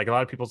 Like a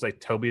lot of people say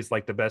Toby's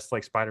like the best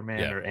like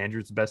Spider-Man, or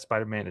Andrew's the best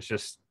Spider-Man. It's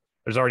just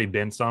there's already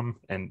been some,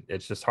 and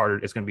it's just harder.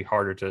 It's going to be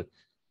harder to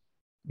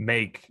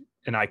make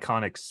an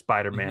iconic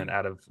Spider-Man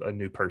out of a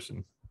new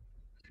person.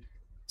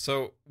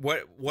 So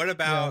what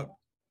about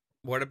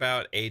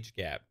age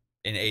gap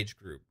in age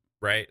group?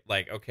 Right?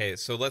 Like, okay,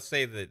 so let's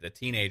say the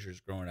teenager's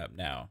growing up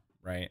now,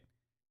 right?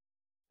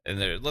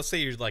 And let's say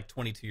you're like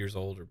 22 years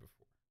old or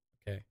before,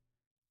 okay?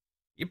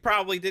 You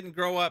probably didn't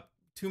grow up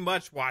too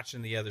much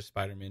watching the other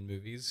Spider-Man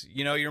movies.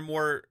 You're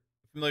more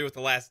familiar with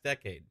the last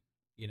decade,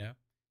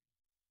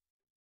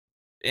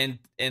 And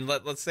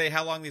let's say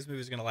how long these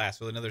movies are going to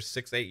last. Well, another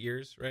 6-8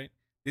 years, right?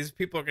 These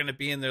people are going to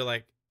be in their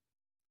like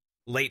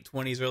late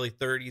 20s, early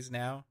 30s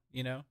now,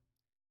 in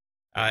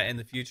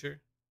the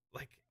future.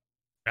 Like,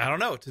 I don't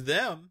know. To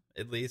them,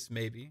 at least,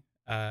 maybe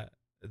that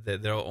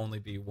there'll only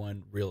be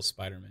one real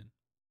Spider-Man.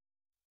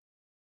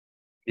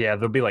 Yeah,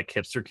 there'll be like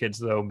hipster kids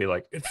though, and be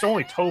like, "It's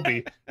only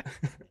Toby."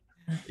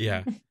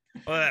 Yeah,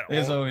 well,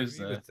 there's always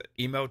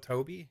emo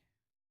Toby.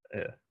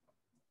 Yeah,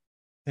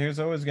 there's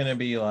always gonna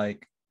be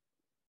like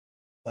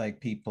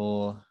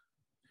people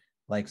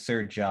like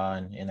Sir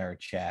John in our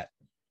chat,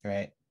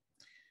 right?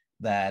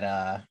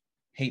 That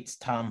hates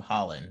Tom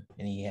Holland,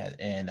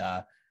 and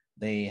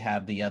they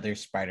have the other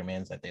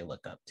Spider-Mans that they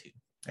look up to,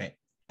 right?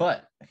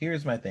 But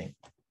here's my thing.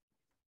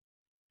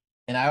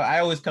 And I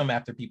always come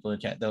after people in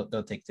chat.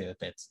 They'll take to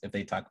if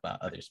they talk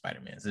about other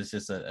Spider-Mans. It's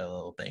just a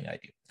little thing I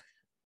do.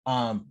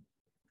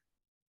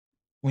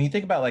 When you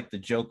think about like the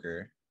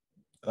Joker,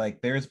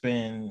 like there's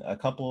been a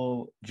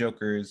couple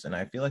Jokers, and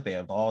I feel like they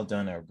have all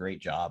done a great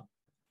job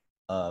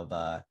of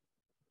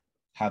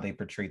how they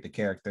portrayed the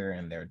character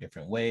in their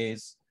different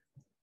ways.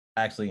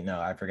 Actually, no,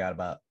 I forgot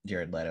about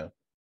Jared Leto.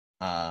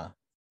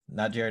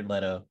 Not Jared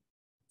Leto,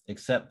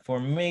 except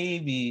for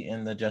maybe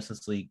in the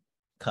Justice League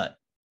cut,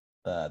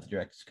 the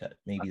director's cut.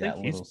 Maybe I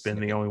think he's been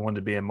the only one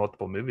to be in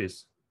multiple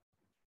movies.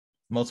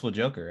 Multiple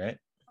Joker,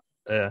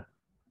 right?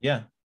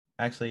 Yeah.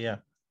 Actually, yeah.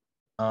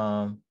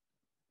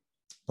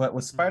 But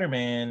with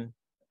Spider-Man,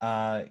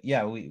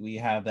 we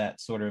have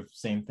that sort of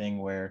same thing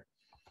where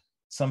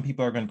some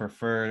people are going to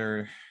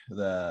prefer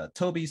the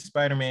Tobey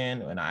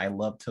Spider-Man, and I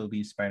love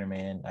Tobey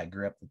Spider-Man. I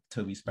grew up with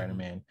Tobey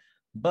Spider-Man,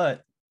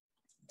 but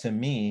to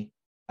me,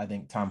 I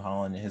think Tom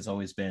Holland has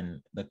always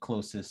been the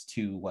closest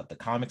to what the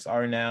comics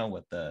are now,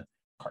 what the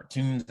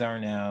cartoons are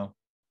now.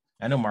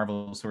 I know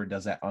Marvel sort of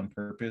does that on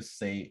purpose.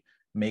 They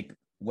make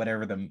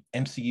whatever the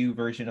MCU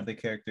version of the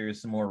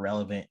characters more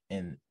relevant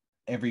in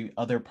every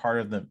other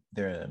part of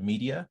their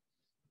media,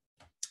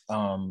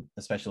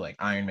 especially like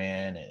Iron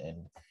Man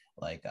and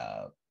like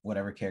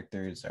whatever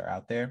characters are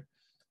out there.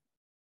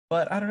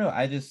 But I don't know.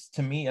 I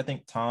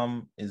think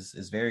Tom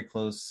is very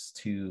close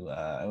to,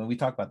 when we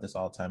talk about this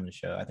all the time in the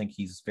show, I think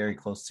he's very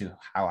close to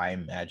how I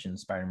imagine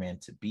Spider-Man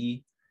to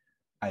be.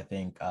 I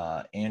think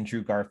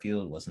Andrew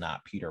Garfield was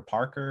not Peter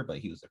Parker, but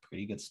he was a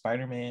pretty good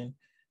Spider-Man.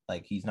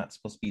 Like, he's not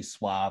supposed to be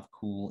suave,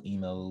 cool,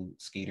 emo,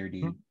 skater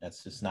dude.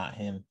 That's just not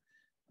him.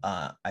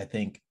 I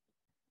think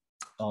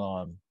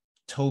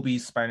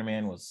Toby's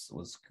Spider-Man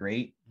was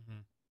great.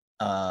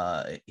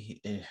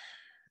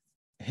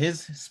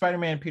 His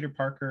Spider-Man Peter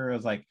Parker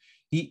was like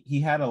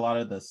he had a lot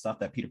of the stuff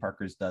that Peter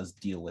Parker's does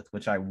deal with,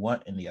 which I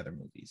want in the other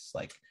movies.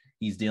 Like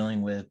he's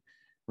dealing with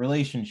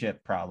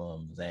relationship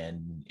problems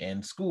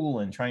and school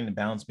and trying to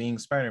balance being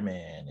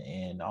Spider-Man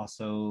and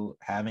also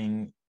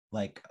having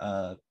like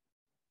a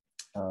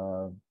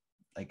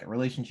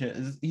relationship.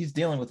 He's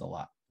dealing with a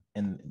lot,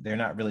 and they're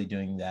not really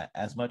doing that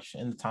as much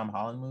in the Tom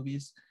Holland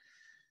movies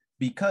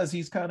because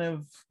he's kind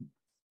of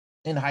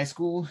in high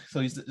school, so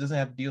he doesn't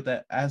have to deal with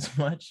that as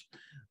much.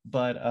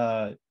 But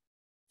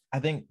I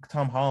think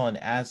Tom Holland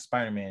as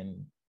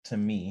Spider-Man to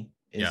me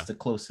is the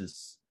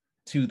closest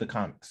to the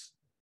comics.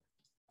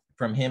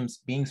 From him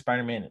being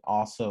Spider-Man and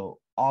also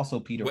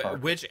Peter Parker.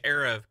 Which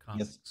era of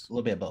comics? Yes, a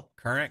little bit of both.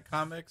 Current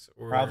comics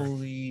or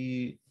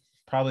probably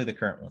the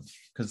current ones,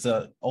 because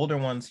the older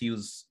ones he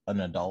was an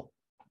adult.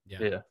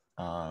 Yeah.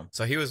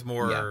 So he was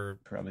more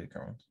probably the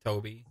current ones.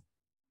 Toby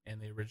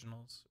in the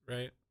originals,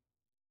 right?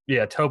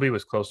 Yeah, Toby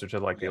was closer to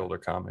like the older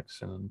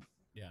comics, and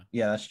yeah,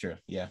 that's true.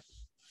 Yeah.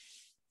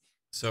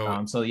 So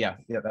that's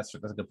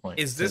a good point.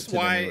 Is this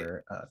why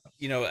newer,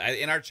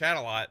 in our chat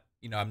a lot?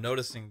 I'm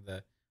noticing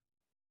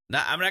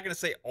I'm not going to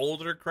say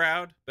older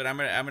crowd, but I'm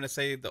going to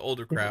say the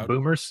older crowd.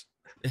 Boomers.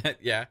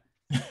 Yeah.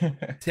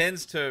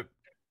 Tends to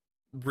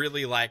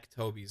really like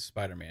Toby's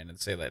Spider-Man and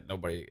say that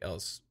nobody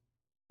else,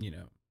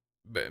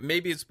 but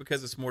maybe it's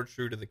because it's more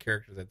true to the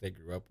character that they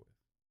grew up with,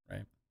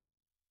 right?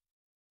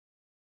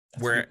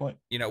 That's a good point.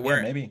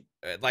 Maybe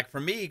like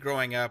for me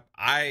growing up,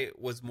 I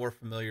was more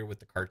familiar with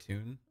the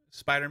cartoon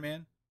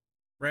Spider-Man,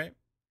 right?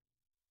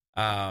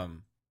 That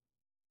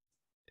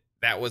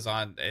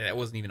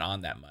wasn't even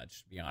on that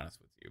much, to be honest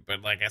with you.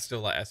 But like I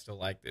still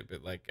liked it.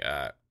 But like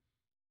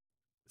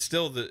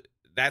still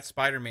that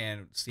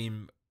Spider-Man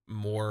seemed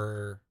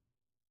more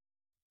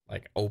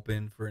like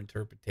open for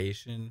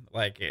interpretation.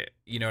 Like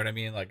you know what I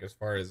mean? Like as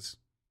far as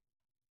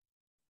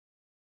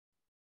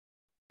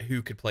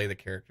who could play the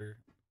character.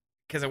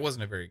 Because it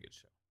wasn't a very good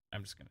show.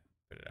 I'm just gonna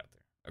put it out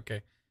there.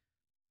 Okay.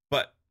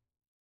 But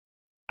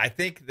I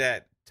think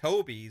that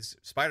Toby's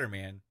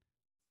Spider-Man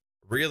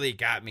really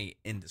got me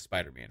into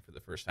Spider-Man for the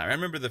first time. I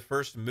remember the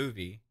first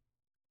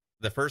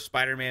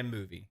Spider-Man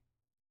movie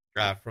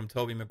from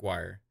Tobey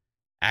Maguire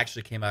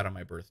actually came out on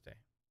my birthday.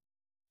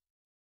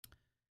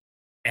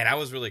 And I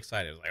was really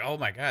excited. I was like, oh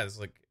my God, it's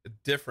like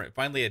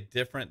finally a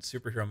different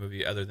superhero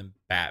movie other than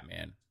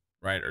Batman,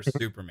 right? Or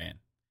Superman.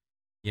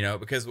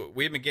 Because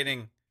we've been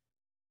getting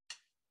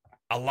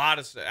a lot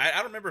of I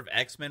don't remember if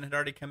X-Men had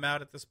already come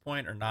out at this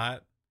point or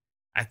not.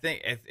 I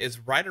think it's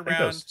right around. I think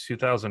that was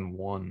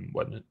 2001,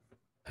 wasn't it?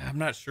 I'm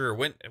not sure.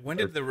 When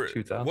did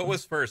what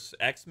was first,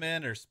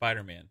 X-Men or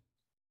Spider-Man?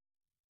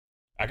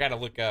 I got to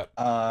look up.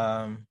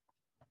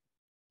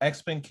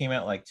 X-Men came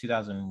out like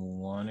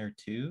 2001 or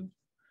 2.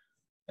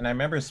 And I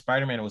remember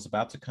Spider-Man was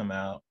about to come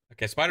out.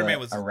 Okay,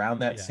 Spider-Man was around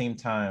that same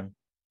time,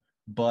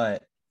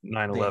 but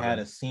 9/11. They had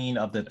a scene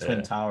of the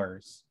Twin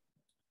Towers,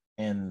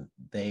 and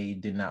they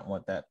did not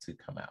want that to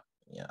come out.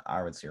 Yeah,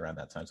 I would say around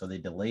that time. So they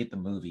delayed the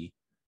movie,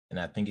 and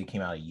I think it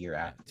came out a year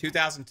after.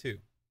 2002.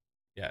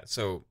 Yeah,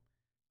 so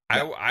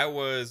I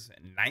was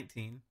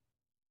 19,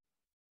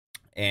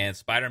 and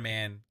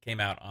Spider-Man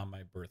came out on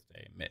my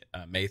birthday,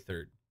 May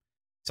 3rd.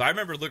 So I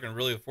remember looking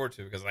really forward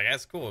to it because, like,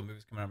 that's cool. The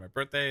movie's coming out on my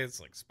birthday. It's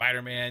like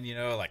Spider-Man,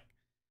 like,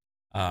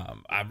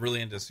 I'm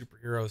really into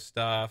superhero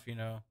stuff,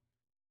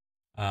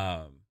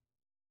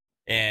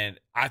 and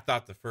I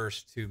thought the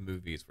first two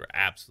movies were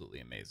absolutely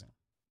amazing.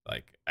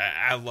 Like,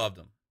 I loved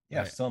them.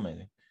 Yeah, right? So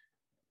amazing.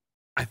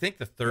 I think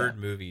the third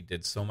movie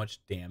did so much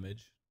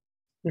damage.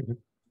 Mm-hmm.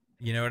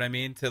 You know what I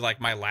mean? To,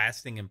 like, my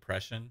lasting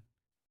impression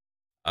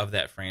of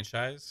that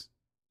franchise,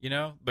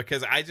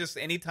 because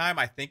anytime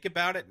I think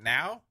about it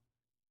now,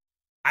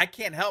 I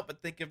can't help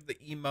but think of the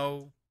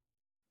emo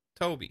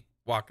Toby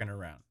walking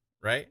around,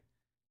 right?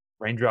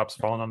 Raindrops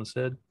falling on his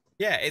head.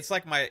 Yeah, it's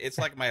like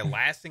my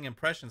lasting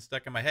impression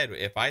stuck in my head.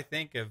 If I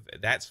think of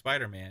that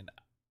Spider-Man,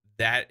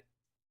 that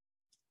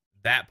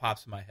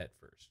pops in my head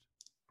first.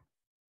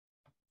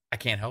 I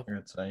can't help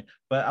it.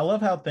 But I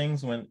love how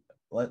things went.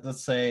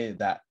 Let's say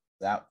that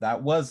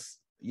was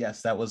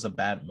a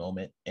bad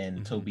moment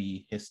in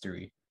Toby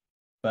history.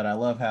 But I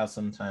love how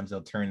sometimes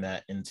they'll turn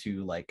that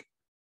into, like,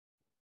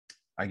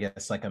 I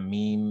guess, like a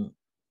meme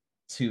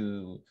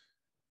to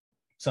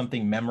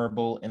something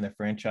memorable in the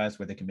franchise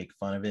where they can make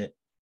fun of it.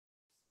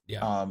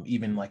 Yeah.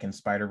 Even like in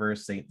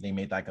Spider-Verse, they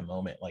made like a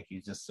moment, like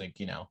he's just like,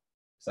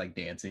 it's like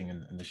dancing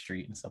in the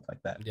street and stuff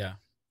like that. Yeah.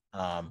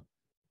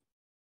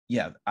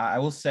 I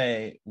will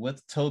say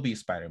with Tobey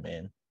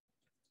Spider-Man,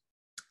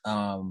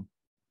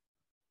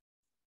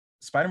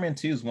 Spider-Man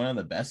 2 is one of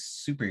the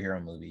best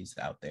superhero movies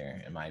out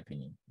there, in my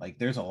opinion. Like,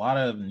 there's a lot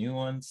of new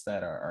ones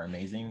that are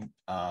amazing,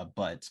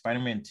 but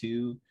Spider-Man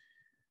 2,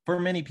 for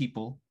many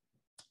people,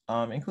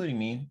 including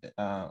me,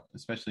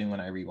 especially when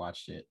I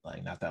rewatched it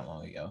like not that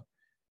long ago,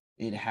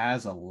 it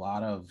has a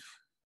lot of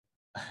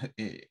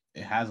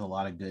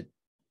good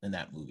in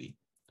that movie,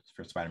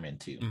 for Spider-Man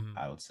 2, Mhm.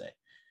 I would say.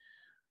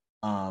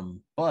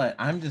 But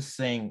I'm just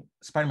saying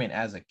Spider-Man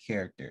as a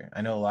character.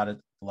 I know a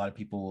lot of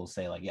people will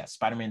say like, yeah,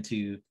 Spider-Man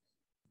 2,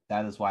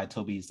 that is why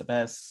Tobey is the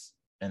best,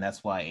 and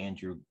that's why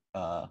Andrew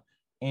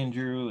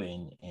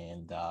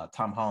and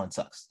Tom Holland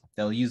sucks.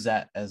 They'll use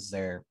that as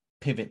their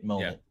pivot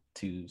moment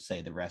to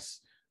say the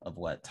rest of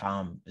what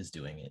Tom is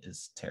doing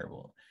is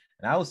terrible.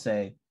 And I would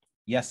say,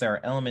 yes, there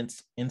are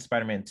elements in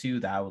Spider-Man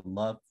 2 that I would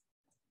love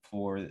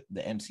for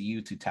the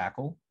MCU to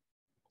tackle.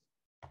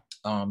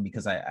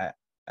 Because I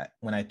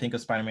when I think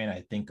of Spider-Man,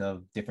 I think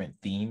of different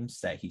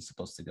themes that he's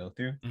supposed to go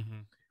through.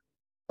 Mm-hmm.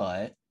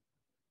 But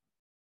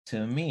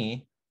to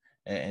me,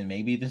 and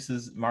maybe this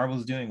is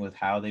Marvel's doing with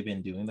how they've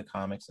been doing the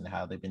comics and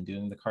how they've been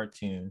doing the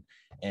cartoon,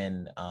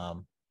 and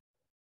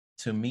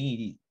to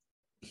me,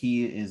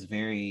 he is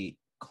very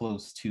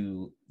close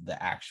to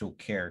the actual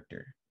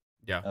character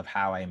of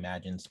how I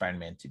imagine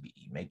Spider-Man to be,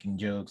 making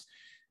jokes.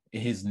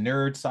 His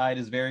nerd side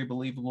is very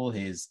believable.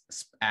 His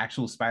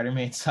actual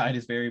Spider-Man side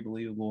is very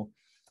believable.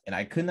 And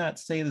I could not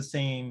say the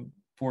same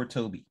for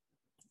Tobey.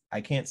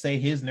 I can't say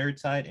his nerd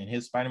side and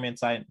his Spider-Man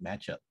side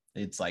match up.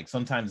 It's like,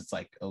 sometimes it's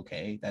like,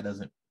 okay, that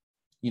doesn't,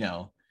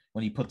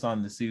 when he puts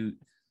on the suit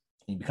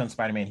and he becomes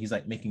Spider-Man, he's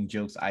like making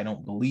jokes. I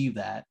don't believe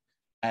that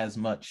as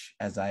much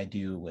as I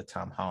do with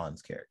Tom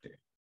Holland's character.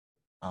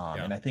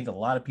 And I think a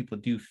lot of people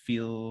do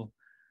feel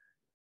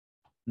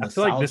I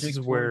feel like this is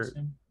where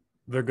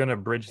they're gonna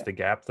bridge the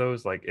gap though.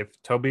 Is like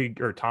if Tobey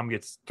or Tom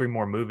gets 3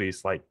 more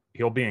movies, like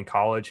he'll be in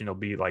college and he'll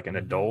be like an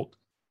adult.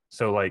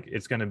 So like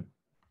it's gonna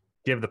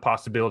give the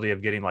possibility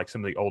of getting like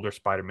some of the older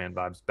Spider-Man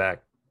vibes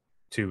back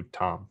to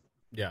Tom.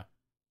 Yeah.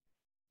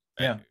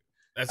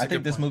 I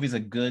think this movie's a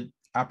good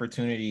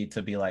opportunity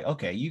to be like,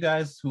 okay, you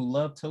guys who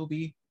love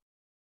Tobey,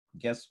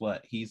 guess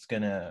what? He's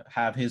gonna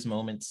have his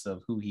moments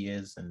of who he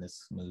is in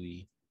this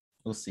movie.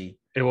 We'll see.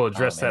 It will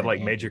address that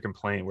like major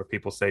complaint where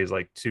people say he's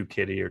like too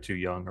kiddie or too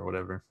young or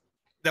whatever.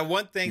 The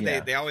one thing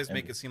they always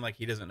make it seem like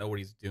he doesn't know what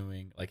he's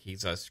doing, like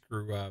he's a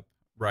screw up,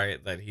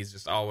 right? That he's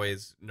just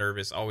always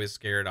nervous, always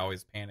scared,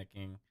 always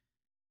panicking.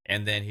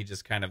 And then he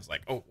just kind of is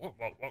like, oh, what?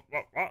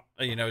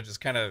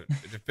 Just kind of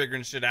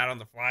figuring shit out on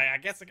the fly. I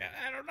guess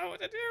I don't know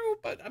what to do,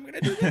 but I'm going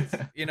to do this,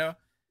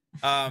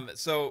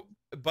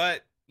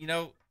 but,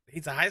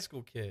 he's a high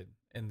school kid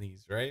in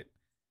these, right?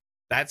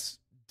 That's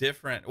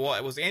different. Well,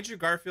 it was Andrew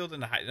Garfield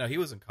he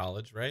was in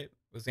college, right?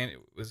 I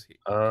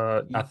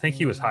think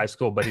he was high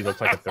school, but he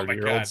looked like a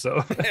 30-year-old.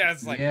 So yeah,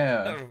 it's like,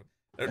 I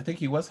think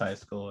he was high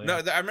school.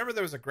 Yeah. No, I remember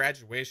there was a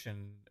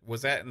graduation.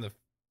 Was that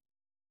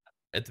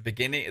at the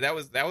beginning? That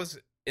was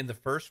in the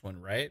first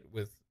one, right?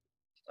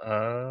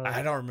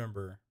 I don't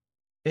remember.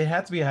 It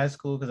had to be high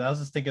school because I was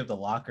just thinking of the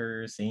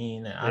locker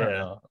scene. I don't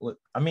know.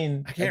 I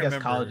mean, I guess remember.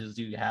 Colleges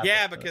do have.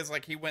 Yeah, because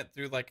like he went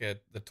through like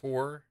the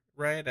tour,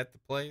 right, at the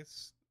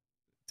place.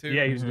 Too.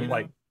 Yeah, he was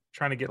like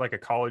trying to get like a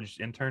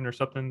college intern or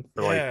something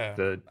for like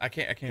the I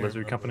can't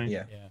Lizard company.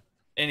 Yeah.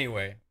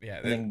 Anyway,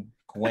 And then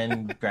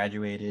Gwen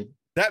graduated.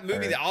 That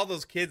movie, all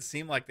those kids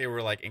seemed like they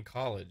were like in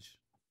college.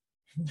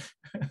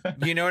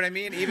 You know what I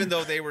mean? Even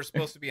though they were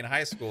supposed to be in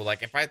high school.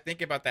 Like if I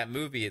think about that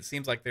movie, it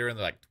seems like they were in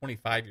like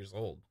 25 years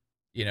old.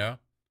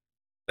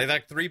 They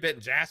like 3-Bit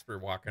and Jasper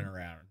walking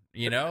around.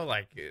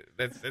 Like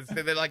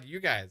they're like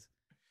you guys.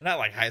 They're not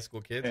like high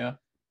school kids. Yeah.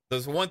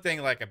 There's one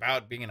thing like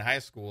about being in high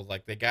school,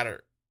 like they got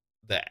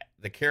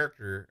the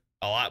character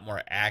a lot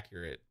more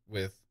accurate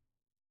with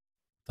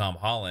Tom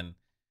Holland.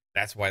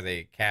 That's why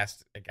they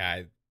cast a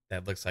guy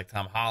that looks like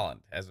Tom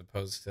Holland as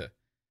opposed to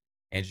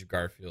Andrew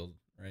Garfield,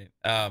 right?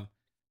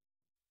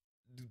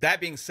 That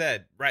being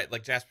said, right,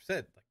 like Jasper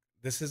said, like,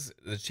 this is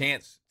the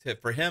chance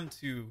for him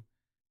to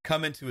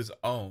come into his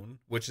own,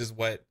 which is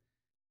what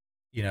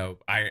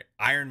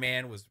Iron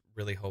Man was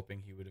really hoping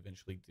he would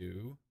eventually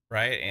do,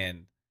 right?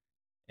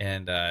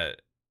 And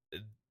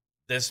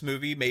this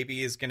movie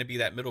maybe is going to be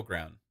that middle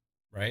ground,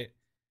 right?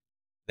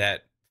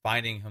 That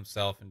finding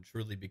himself and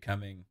truly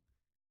becoming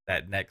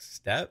that next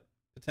step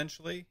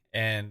potentially.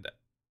 And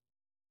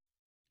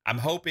I'm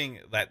hoping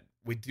that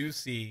we do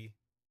see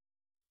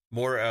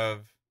more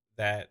of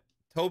that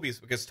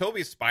because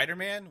Tobey's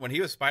Spider-Man, when he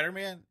was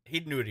Spider-Man, he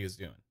knew what he was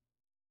doing.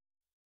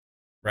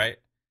 Right?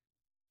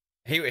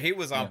 He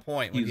was on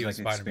point when he was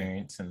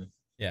Spider-Man.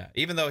 Yeah,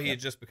 even though he had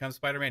just become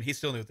Spider-Man, he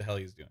still knew what the hell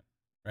he was doing.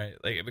 Right?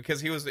 Like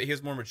because he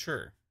was more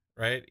mature,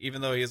 right?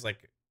 Even though he's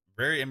like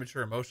very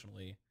immature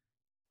emotionally,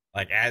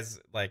 like as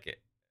like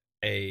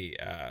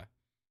a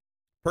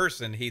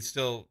person, he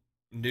still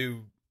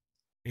knew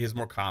he was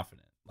more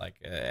confident,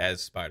 like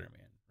as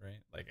Spider-Man,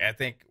 right? Like I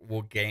think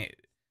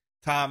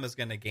Tom is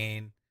going to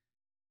gain.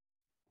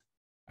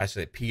 I should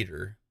say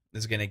Peter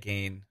is going to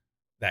gain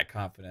that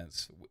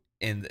confidence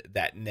in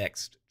that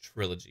next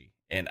trilogy,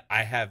 and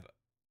I have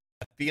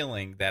a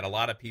feeling that a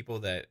lot of people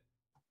that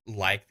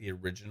like the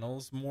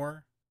originals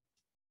more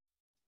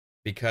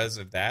because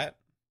of that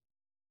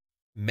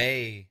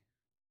may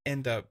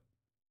end up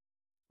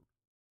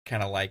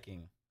kind of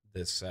liking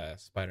this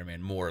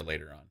Spider-Man more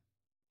later on.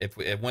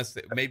 Once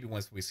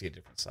we see a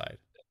different side.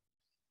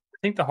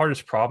 think the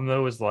hardest problem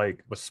though is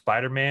like with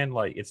Spider-Man,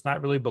 like it's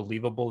not really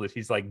believable that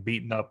he's like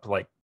beating up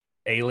like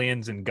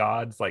aliens and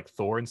gods like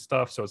Thor and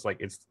stuff. So it's like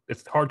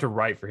it's hard to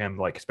write for him,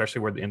 like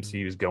especially where the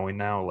MCU is going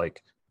now,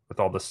 like with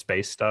all the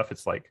space stuff.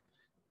 It's like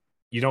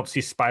you don't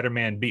see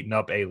Spider-Man beating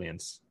up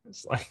aliens.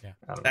 It's like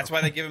I don't That's know.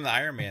 why they give him the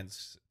Iron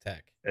Man's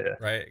tech, Yeah.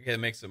 right? It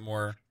makes it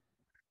more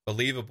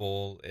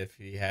believable if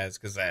he has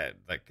because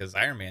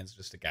Iron Man's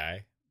just a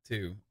guy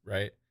too,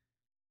 right?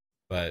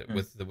 But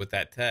with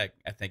that tech,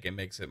 I think it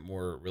makes it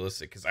more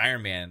realistic because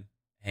Iron Man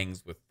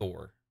hangs with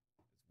Thor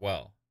as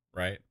well,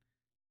 right?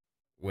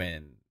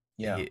 When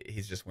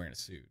he's just wearing a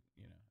suit,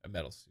 a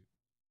metal suit.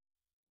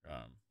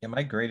 Yeah,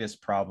 my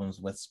greatest problems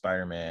with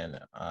Spider-Man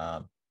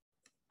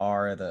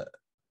are the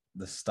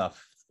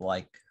stuff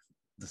like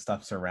the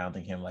stuff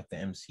surrounding him, like the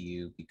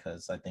MCU,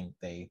 because I think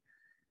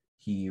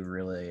he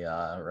really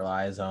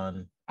relies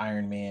on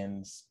Iron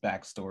Man's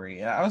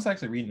backstory. I was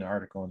actually reading an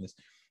article on this.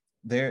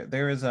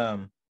 There is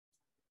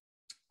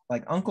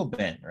like Uncle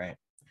Ben, right?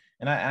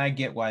 And I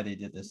get why they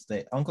did this.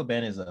 Uncle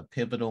Ben is a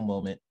pivotal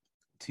moment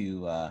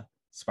to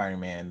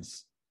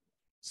Spider-Man's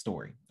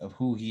story of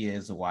who he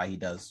is and why he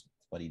does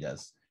what he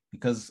does.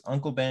 Because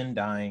Uncle Ben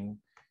dying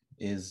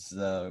is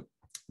the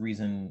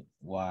reason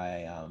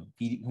why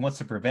he wants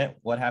to prevent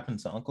what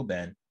happens to Uncle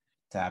Ben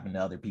to happen to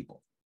other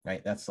people,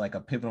 right? That's like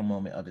a pivotal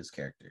moment of his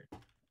character.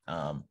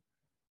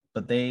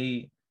 But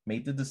they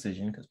made the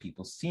decision because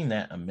people seen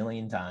that a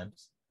million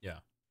times. Yeah.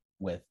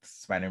 With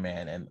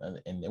Spider-Man,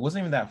 and it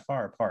wasn't even that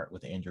far apart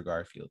with Andrew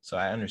Garfield. So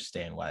I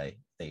understand why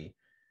they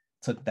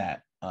took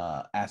that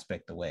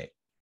aspect away.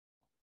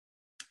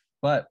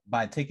 But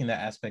by taking that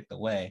aspect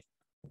away,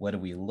 what do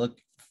we look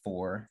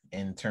for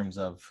in terms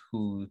of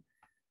who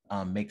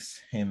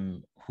makes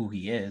him who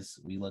he is?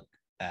 We look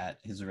at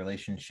his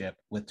relationship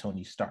with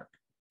Tony Stark.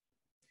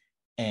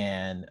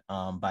 And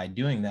by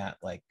doing that,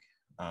 like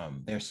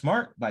they're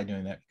smart by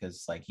doing that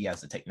because like he has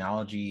the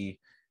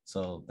technology.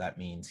 So that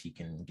means he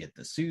can get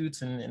the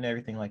suits and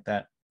everything like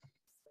that.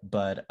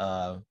 But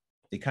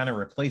they kind of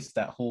replaced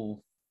that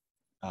whole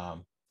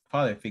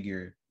father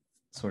figure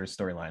sort of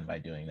storyline by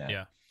doing that.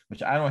 Yeah.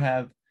 Which I don't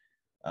have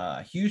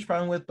a huge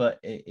problem with, but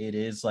it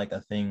is like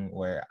a thing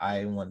where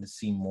I want to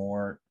see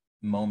more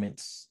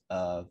moments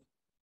of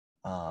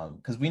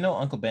because we know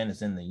Uncle Ben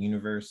is in the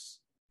universe.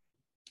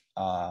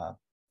 But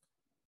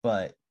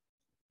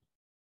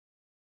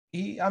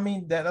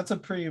that's a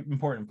pretty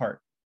important part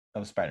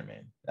of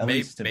Spider-Man.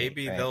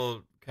 Maybe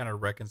they'll kind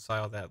of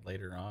reconcile that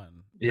later on.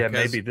 Yeah,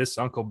 maybe this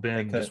Uncle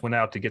Ben just went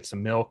out to get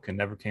some milk and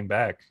never came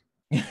back.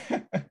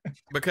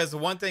 Because the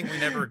one thing we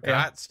never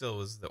got still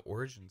was the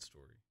origin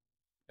story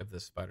of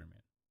this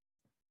Spider-Man.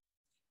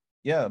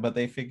 Yeah, but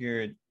they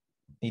figured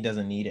he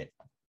doesn't need it.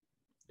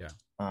 Yeah.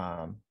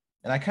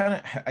 And I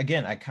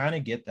kind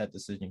of get that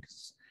decision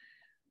because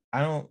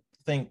I don't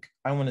think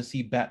I want to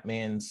see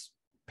Batman's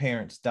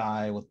parents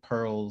die with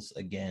pearls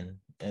again.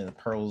 And the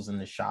pearls in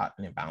the shot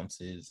and it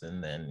bounces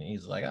and then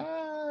he's like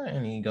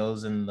and he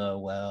goes in the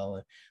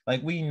well.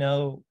 Like we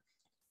know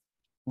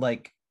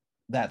like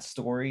that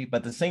story, but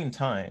at the same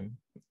time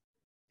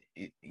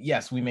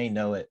yes, we may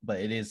know it, but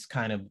it is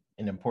kind of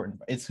an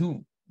important it's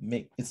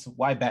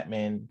why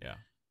Batman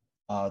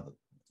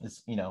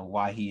it's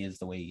why he is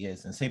the way he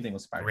is. And same thing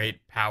with Spider-Man.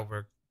 Great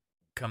power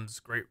comes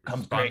great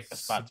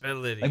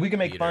responsibility. Like we can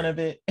make fun of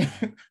it.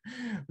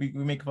 we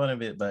make fun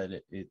of it, but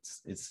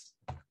it's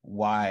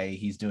why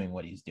he's doing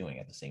what he's doing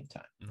at the same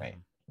time, right?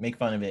 Make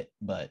fun of it,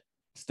 but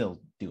still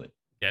do it.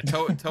 Yeah,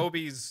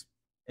 Toby's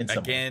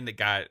again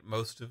got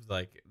most of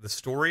like the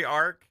story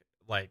arc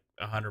like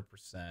 100%.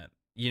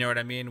 You know what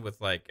I mean? With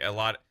like a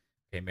lot.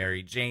 Okay,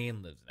 Mary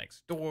Jane lives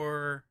next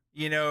door.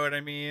 You know what I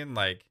mean?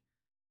 Like,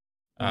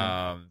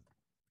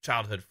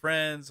 childhood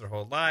friends their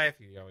whole life.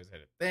 You always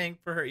had a thing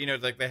for her.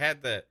 Like they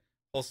had the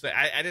whole story.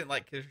 I didn't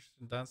like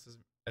Kirsten Dunst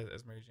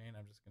as Mary Jane.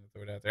 I'm just gonna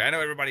throw it out there. I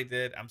know everybody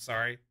did. I'm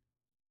sorry.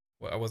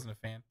 Well, I wasn't a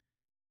fan.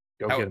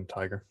 Go get him,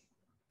 Tiger.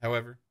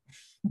 However,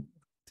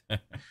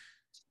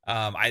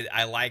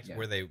 I liked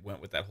where they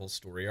went with that whole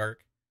story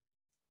arc,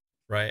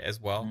 right? As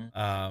well.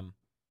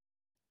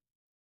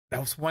 That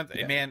was one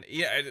thing, man.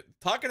 Yeah,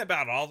 talking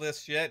about all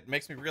this shit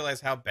makes me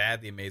realize how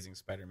bad the Amazing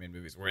Spider-Man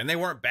movies were, and they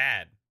weren't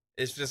bad.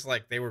 It's just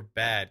like they were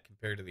bad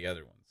compared to the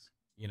other ones,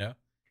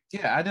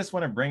 Yeah, I just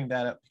want to bring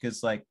that up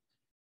because, like,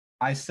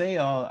 I'm saying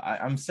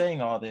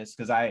all this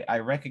because I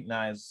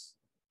recognize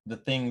the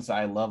things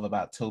I love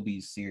about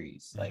Tobey's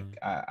series. Like,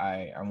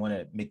 I want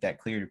to make that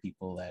clear to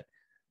people that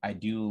I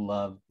do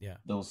love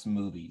those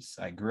movies.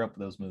 I grew up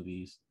with those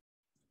movies.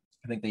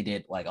 I think they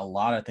did like a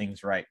lot of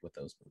things right with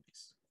those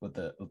movies. With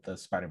the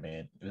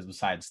Spider-Man,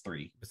 besides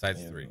three.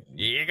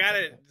 You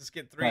gotta just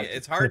get three.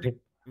 It's hard to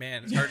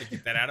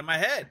get that out of my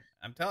head.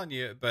 I'm telling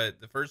you, but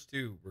the first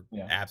two were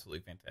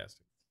absolutely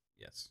fantastic.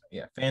 Yes.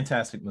 Yeah,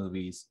 fantastic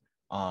movies.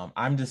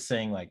 I'm just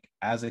saying, like,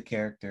 as a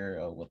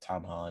character with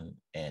Tom Holland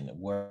and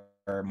where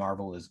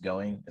Marvel is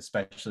going,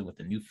 especially with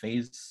the new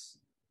phases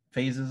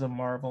of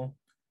Marvel,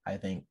 I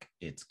think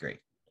it's great.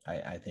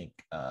 I think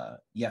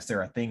yes,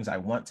 there are things I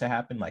want to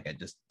happen, like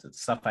the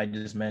stuff I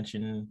just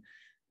mentioned,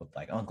 with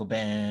like Uncle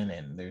Ben,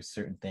 and there's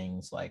certain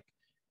things like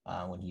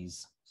when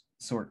he's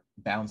sort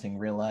bouncing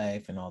real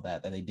life and all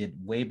that they did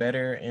way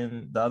better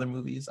in the other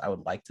movies. I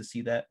would like to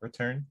see that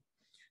return,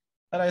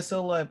 but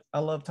I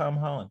love Tom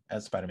Holland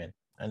as Spider-Man.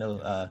 I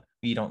know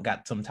we don't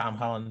got some Tom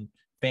Holland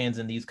fans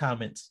in these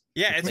comments.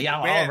 Yeah, it's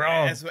y'all all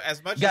wrong. As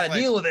much you gotta as, like,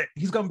 deal with it.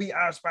 He's gonna be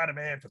our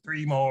Spider-Man for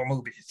 3 more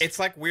movies. It's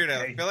like weird.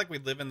 I feel like we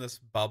live in this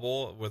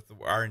bubble with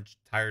our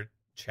entire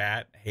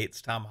chat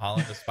hates Tom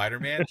Holland as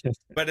Spider-Man,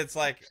 but it's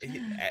like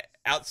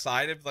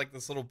outside of like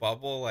this little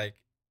bubble, like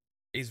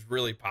he's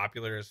really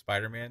popular as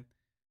Spider-Man.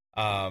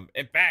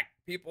 In fact,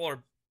 people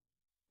are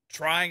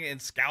trying and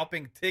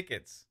scalping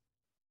tickets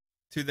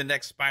to the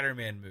next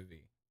Spider-Man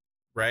movie,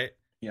 right?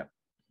 Yep.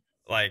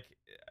 Like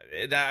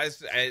it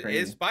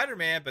is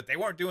Spider-Man, but they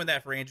weren't doing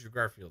that for Andrew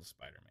Garfield's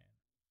Spider-Man.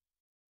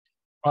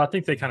 Well, I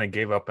think they kind of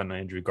gave up on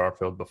Andrew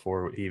Garfield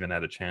before he even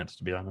had a chance,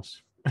 to be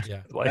honest.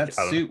 Yeah. Like, that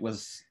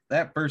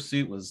first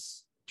suit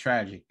was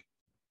tragic.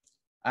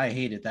 I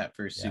hated that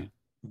first suit,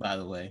 by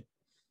the way.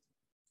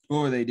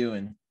 What were they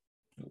doing?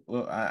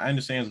 Well, I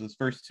understand it was his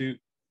first suit.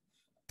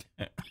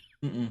 That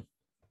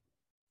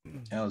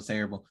was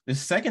terrible. The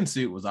second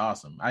suit was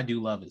awesome. I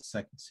do love his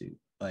second suit.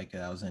 Like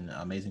I was in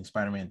Amazing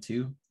Spider-Man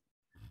 2.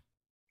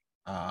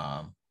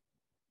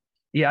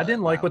 Yeah, I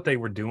didn't like what they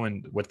were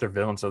doing with their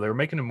villains. So they were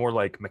making it more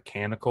like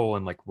mechanical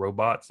and like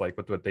robots, like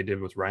with what they did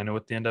with Rhino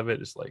at the end of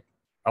it. It's like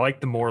I like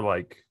the more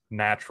like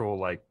natural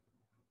like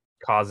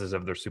causes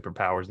of their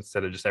superpowers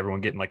instead of just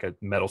everyone getting like a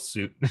metal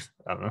suit.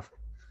 I don't know.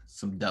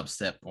 Some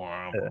dubstep.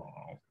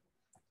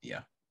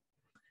 Yeah.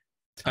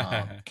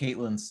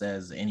 Caitlin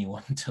says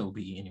anyone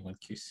Toby, anyone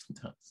Kirsten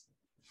Dunst.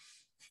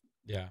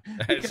 Yeah.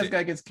 This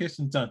guy gets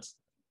Kirsten Dunst.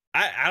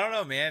 I don't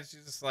know, man.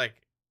 She's just like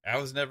I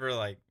was never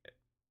like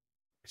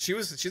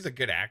she's a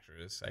good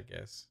actress, I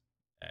guess.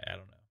 I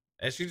don't know.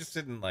 And she just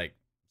didn't like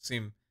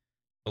seem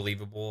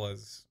believable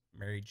as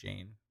Mary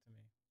Jane to me.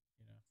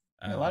 You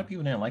know. A lot of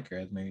people didn't like her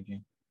as Mary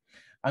Jane.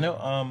 I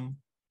know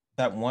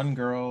that one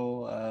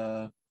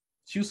girl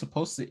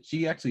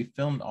she actually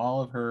filmed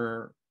all of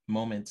her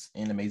moments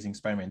in Amazing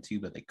Spider-Man 2,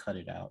 but they cut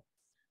it out.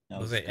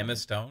 Was it Emma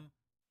Stone?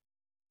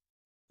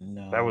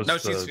 No.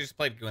 She's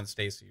played Gwen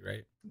Stacy,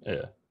 right?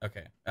 Yeah.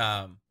 Okay.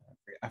 I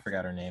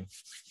forgot her name,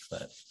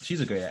 but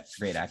she's a great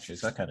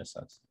actress. That kind of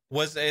sucks.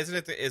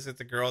 Is it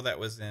the girl that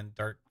was in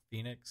Dark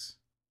Phoenix?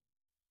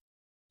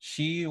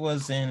 She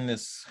was in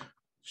this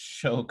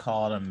show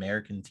called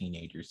American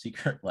Teenager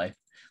Secret Life,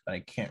 but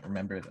I can't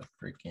remember the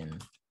freaking.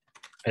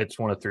 It's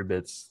one of 3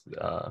 Bits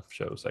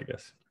shows, I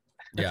guess.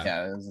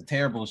 Yeah, it was a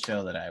terrible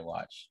show that I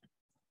watched.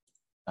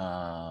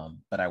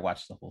 But I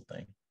watched the whole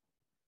thing.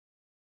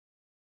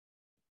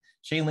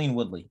 Shailene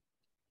Woodley.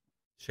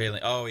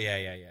 Oh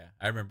yeah.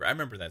 I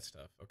remember that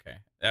stuff. Okay.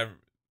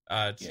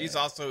 She's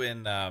also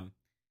in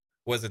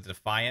was it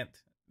Defiant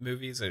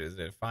movies, or is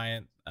it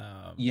Defiant?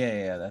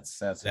 Yeah, that's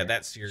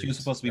that series. She was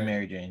supposed to be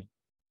Mary Jane.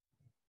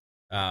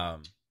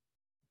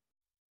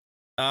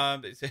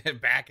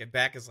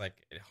 Back is like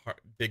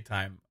big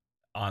time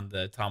on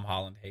the Tom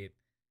Holland hate.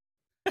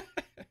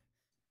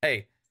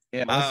 Hey,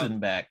 yeah, listen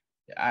back.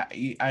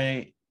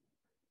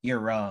 You're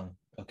wrong.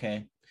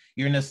 Okay,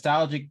 your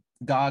nostalgic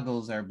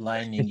goggles are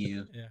blinding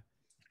you. Yeah,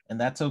 and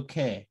that's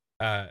okay.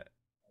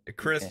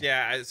 Chris, okay.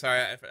 Yeah,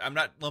 sorry, I'm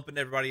not lumping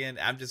everybody in.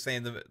 I'm just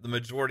saying the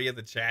majority of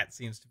the chat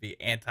seems to be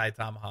anti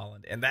Tom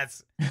Holland, and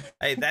that's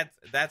hey,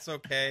 that's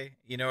okay.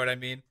 You know what I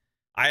mean?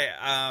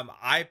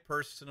 I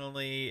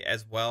personally,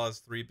 as well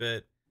as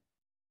 3-Bit,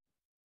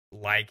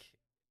 like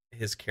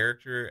his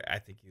character. I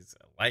think he's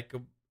a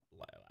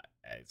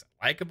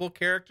likable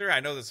character.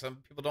 I know that some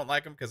people don't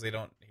like him because he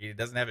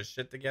doesn't have his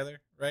shit together,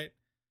 right?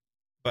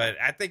 But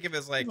I think of it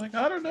as like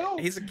I don't know.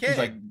 He's a kid, he's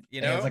like,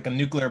 you know, it's like a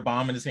nuclear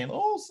bomb in his hand.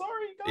 Oh,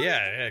 sorry, guys.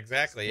 Yeah,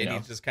 exactly. And he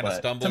just kind of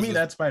stumbles. To me,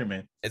 that's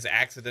Spider-Man. It's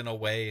accidental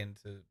way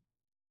into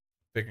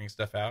figuring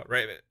stuff out,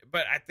 right?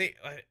 But I think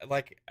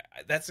like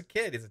that's a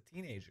kid. He's a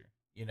teenager,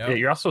 you know. Yeah,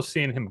 you're also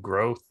seeing him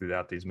grow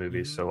throughout these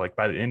movies. Mm-hmm. So like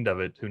by the end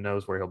of it, who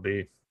knows where he'll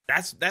be?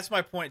 That's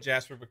my point,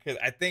 Jasper. Because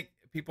I think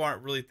people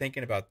aren't really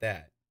thinking about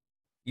that.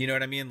 You know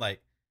what I mean?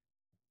 Like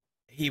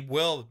he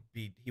will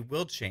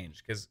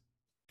change because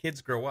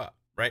kids grow up,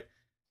 right?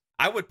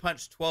 I would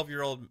punch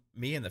 12-year-old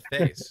me in the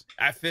face.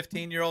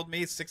 15-year-old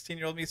me,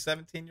 16-year-old me,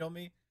 17-year-old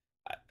me.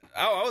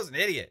 I was an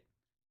idiot.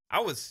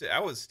 I was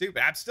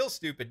stupid. I'm still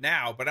stupid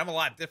now, but I'm a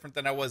lot different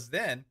than I was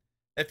then.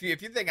 If you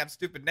think I'm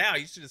stupid now,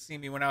 you should have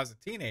seen me when I was a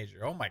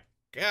teenager. Oh my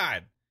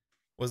God,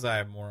 was I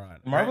a moron?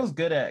 Marvel's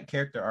good at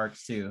character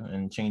arcs too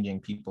and changing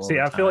people. See,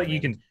 I feel like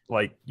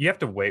you have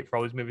to wait for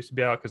all these movies to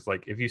be out because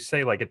like if you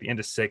say like at the end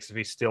of 6, if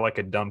he's still like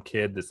a dumb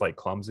kid that's like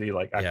clumsy,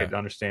 like I could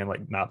understand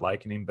like not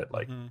liking him, but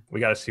like we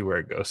got to see where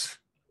it goes.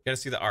 Got to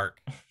see the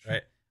arc,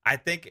 right? I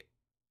think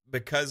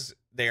because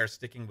they are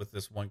sticking with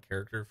this one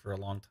character for a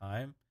long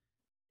time,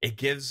 it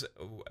gives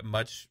a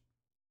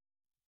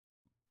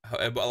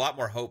lot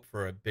more hope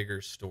for a bigger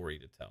story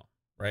to tell,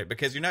 right?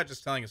 Because you're not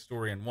just telling a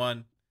story in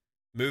one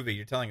movie,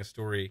 you're telling a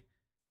story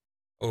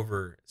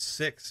over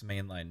 6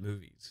 mainline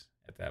movies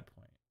at that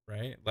point,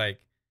 right?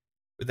 Like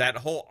that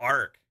whole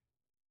arc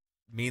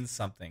means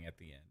something at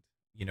the end.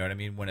 You know what I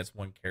mean? When it's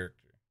one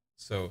character.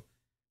 So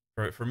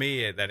for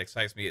me, that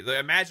excites me.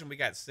 Imagine we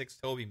got 6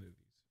 Tobey movies,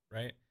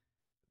 right?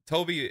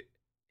 Tobey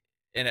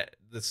in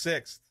the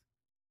 6th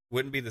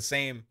wouldn't be the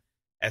same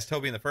as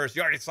Tobey in the first.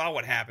 You already saw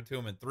what happened to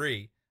him in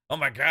 3. Oh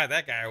my God,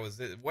 that guy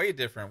was way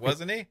different,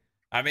 wasn't he?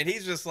 I mean,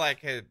 he's just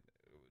like had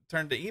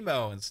turned to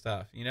emo and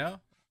stuff, you know?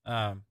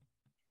 I'm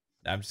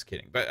just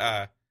kidding.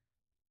 But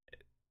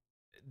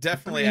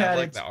definitely I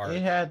like the art.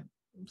 It had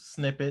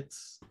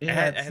snippets. It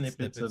had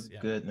snippets of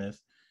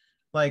goodness.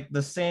 Like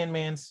the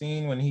Sandman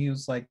scene when he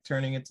was like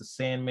turning into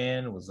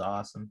Sandman was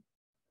awesome.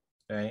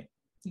 Right?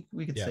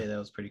 We could say that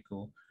was pretty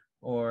cool.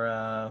 Or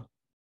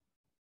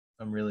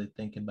I'm really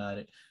thinking about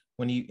it.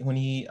 When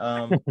he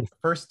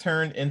first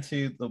turned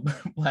into the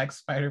Black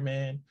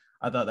Spider-Man,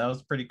 I thought that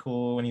was pretty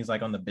cool. When he's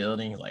like on the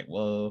building, like,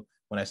 whoa.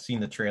 When I seen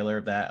the trailer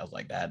of that, I was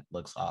like, that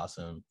looks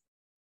awesome.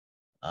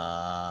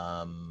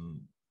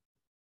 Someone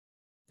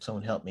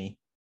help me.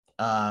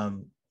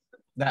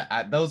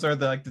 Those are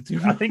the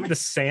 2. I think the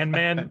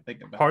Sandman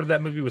part of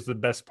that movie was the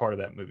best part of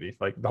that movie.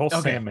 Like the whole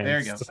Sandman. There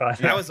you go.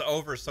 That was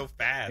over so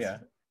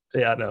fast.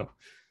 Yeah, I know.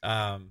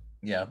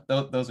 Yeah,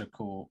 those are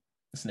cool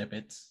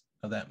snippets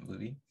of that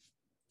movie.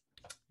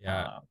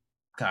 Yeah.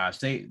 Gosh,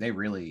 they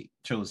really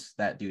chose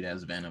that dude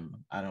as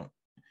Venom. I don't.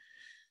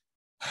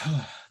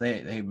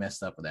 They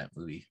messed up with that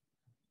movie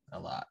a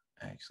lot,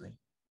 actually.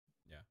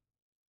 Yeah.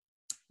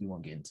 We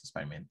won't get into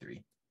Spider-Man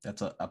 3.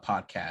 That's a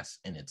podcast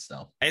in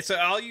itself. Hey, so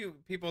all you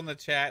people in the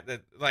chat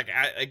that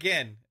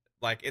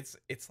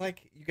it's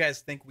like you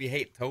guys think we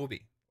hate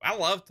Tobey. I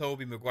love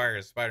Tobey Maguire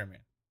as Spider-Man.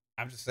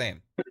 I'm just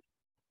saying,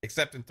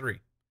 except in 3.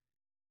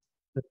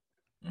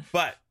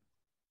 But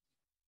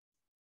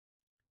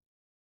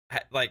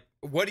like,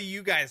 what do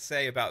you guys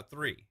say about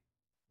 3?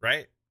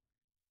 Right?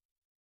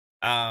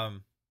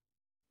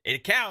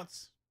 It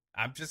counts.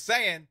 I'm just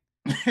saying.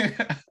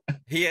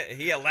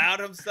 He allowed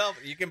himself.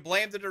 You can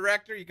blame the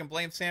director, you can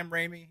blame Sam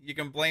Raimi, you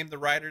can blame the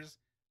writers,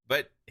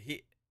 but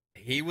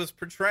he was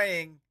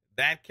portraying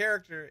that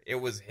character. It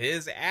was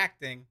his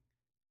acting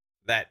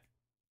that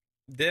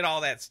did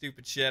all that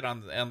stupid shit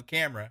on the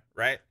camera,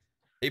 right?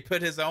 He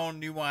put his own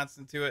nuance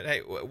into it. Hey,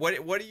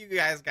 what do you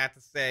guys got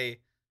to say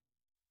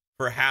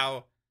for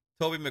how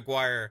Tobey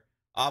Maguire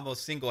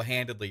almost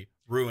single-handedly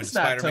ruined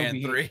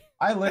Spider-Man 3?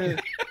 I went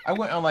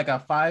on like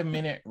a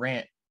 5-minute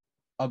rant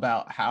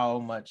about how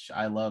much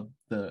I love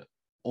the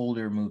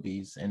older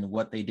movies and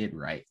what they did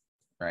right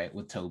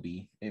with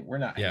Tobey. We're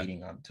not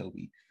hating on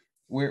Tobey.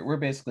 We're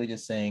basically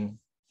just saying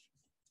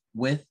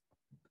with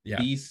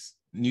these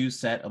new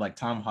set of like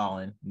Tom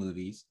Holland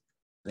movies,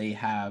 they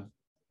have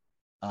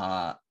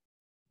an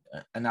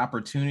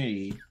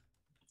opportunity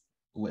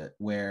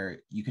where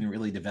you can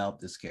really develop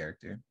this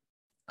character.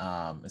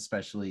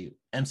 Especially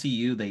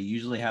MCU, they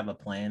usually have a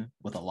plan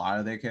with a lot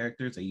of their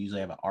characters. They usually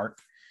have an arc.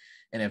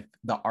 And if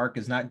the arc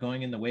is not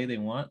going in the way they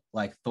want,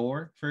 like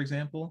Thor, for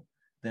example,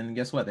 then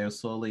guess what? They'll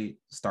slowly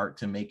start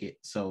to make it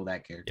so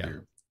that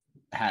character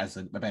has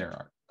a better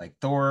arc. Like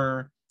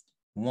Thor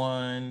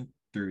 1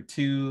 through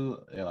 2,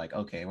 they're like,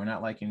 okay, we're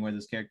not liking where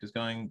this character's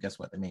going. Guess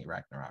what? They made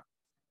Ragnarok.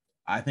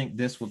 I think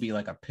this will be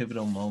like a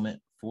pivotal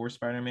moment for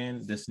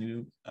Spider-Man, this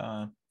new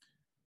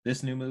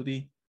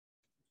movie,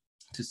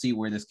 to see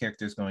where this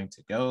character is going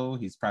to go.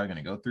 He's probably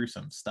going to go through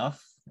some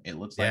stuff. It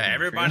looks like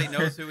everybody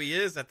knows who he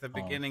is at the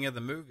beginning of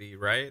the movie,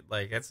 right?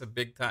 Like that's a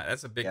big time.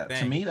 That's a big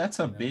thing. To me, that is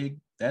a big.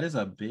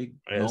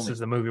 This is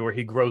the movie where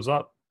he grows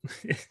up.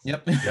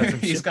 Yep,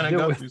 he's going to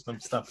go through some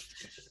stuff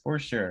for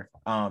sure.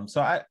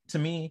 To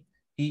me,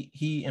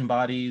 he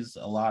embodies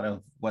a lot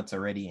of what's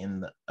already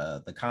in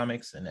the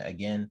comics, and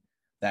again,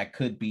 that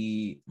could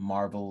be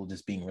Marvel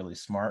just being really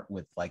smart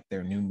with like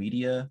their new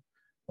media,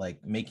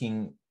 like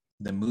making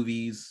the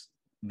movies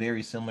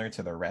very similar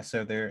to the rest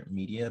of their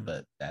media,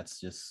 but that's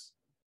just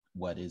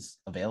what is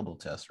available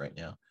to us right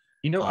now.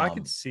 You know, I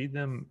could see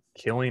them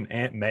killing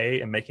Aunt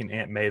May and making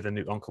Aunt May the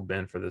new Uncle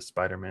Ben for this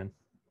Spider-Man.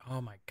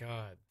 Oh my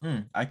God.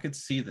 I could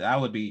see that.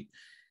 That would be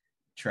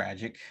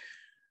tragic.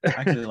 I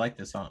actually like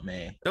this Aunt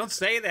May. Don't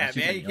say that,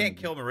 man. You can't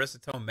kill Marissa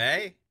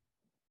Tomei.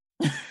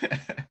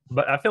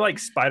 But I feel like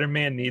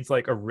Spider-Man needs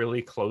like a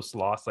really close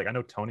loss. Like I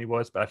know Tony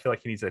was, but I feel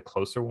like he needs a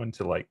closer one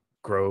to like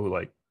grow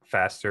like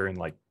faster and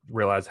like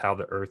realize how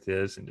the Earth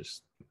is, and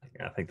just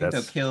I think that's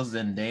they'll kill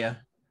Zendaya.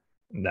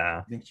 Nah,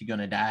 I think you're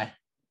gonna die.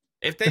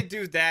 If they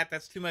do that,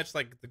 that's too much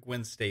like the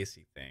Gwen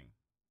Stacy thing,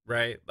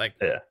 right? Like,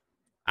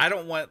 I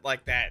don't want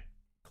like that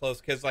close,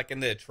 because like in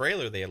the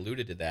trailer they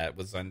alluded to that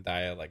with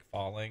Zendaya like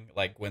falling,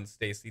 like Gwen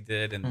Stacy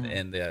did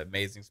in the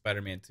Amazing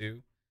Spider-Man 2,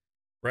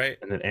 right?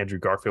 And then Andrew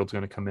Garfield's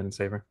gonna come in and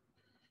save her.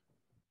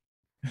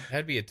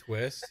 That'd be a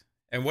twist.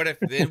 And what if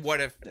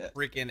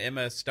freaking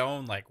Emma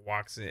Stone like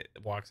walks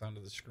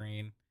onto the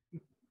screen?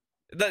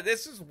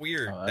 This is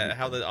weird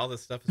how all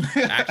this stuff is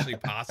actually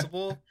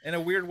possible in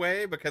a weird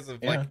way because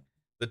of like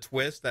the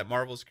twist that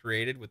Marvel's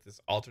created with this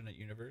alternate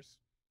universe.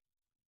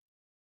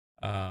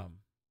 I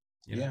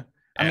mean,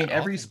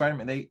 every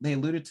Spider-Man, they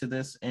alluded to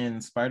this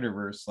in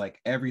Spider-Verse, like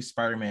every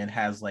Spider-Man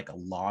has like a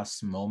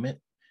lost moment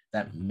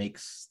that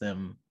makes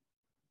them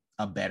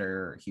a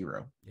better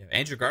hero. Yeah,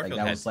 Andrew Like Garfield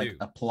that had was like two.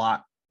 a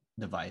plot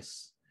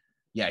device.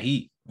 Yeah,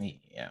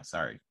 yeah,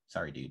 sorry,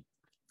 dude.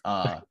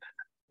 Yeah.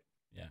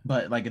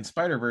 But like in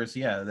Spider-Verse,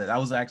 yeah, that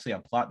was actually a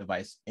plot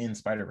device in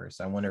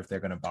Spider-Verse. I wonder if they're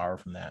gonna borrow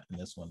from that in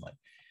this one. Like,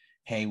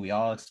 hey, we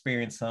all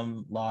experienced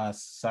some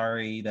loss.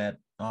 Sorry that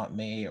Aunt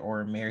May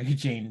or Mary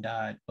Jane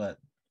died, but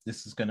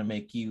this is gonna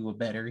make you a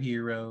better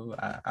hero.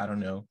 I don't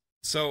know.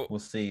 So We'll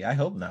see. I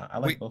hope not. I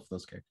like both of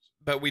those characters.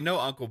 but we know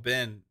Uncle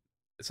Ben,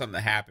 something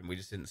that happened. We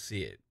just didn't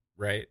see it,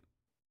 right?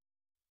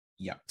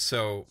 Yeah.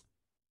 So,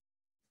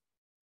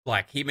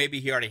 like, he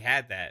already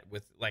had that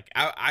with like.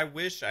 I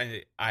wish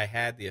I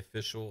had the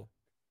official.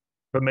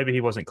 But maybe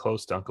he wasn't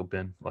close to Uncle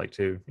Ben, like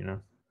too, you know.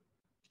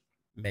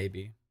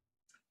 Maybe.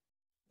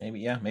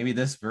 Yeah. Maybe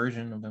this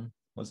version of him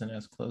wasn't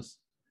as close,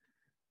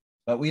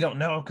 but we don't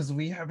know because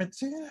we haven't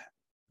seen it.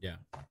 Yeah.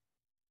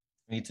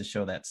 We need to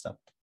show that stuff.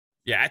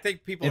 Yeah, I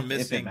think people are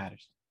missing. If it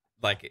matters.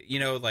 Like, you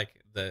know, like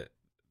the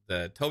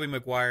Tobey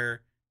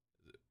Maguire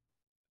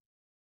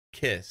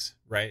kiss,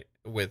 right?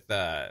 With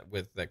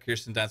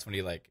Kirsten Dunst when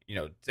he, like, you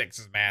know, takes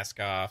his mask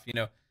off, you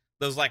know,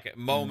 those like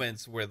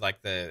moments where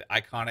like the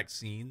iconic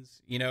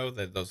scenes, you know,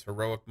 those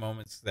heroic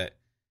moments that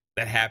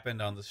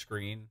happened on the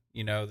screen,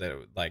 you know, that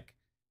like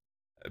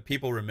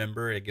people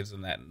remember. It gives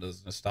them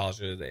those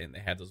nostalgia and they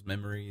had those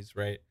memories,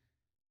 right?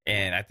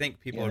 And I think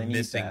people are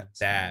missing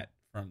that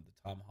from the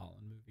Tom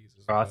Holland movies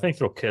as well. I think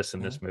they'll kiss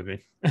in this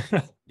movie.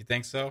 You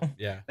think so?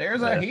 Yeah.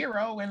 There's a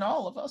hero in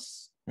all of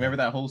us. Remember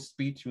that whole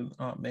speech with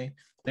Aunt May?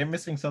 They're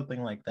missing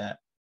something like that,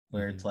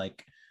 where it's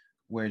like,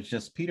 where it's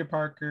just Peter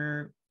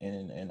Parker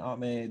and Aunt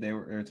May. They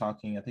were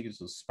talking. I think it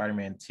was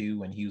Spider-Man 2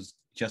 when he was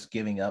just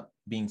giving up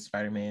being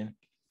Spider-Man,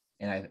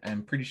 and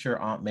I'm pretty sure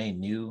Aunt May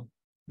knew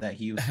that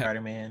he was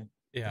Spider-Man.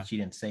 Yeah, she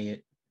didn't say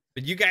it.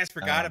 But you guys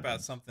forgot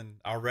about something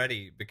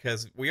already,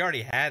 because we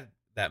already had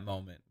that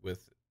moment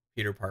with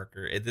Peter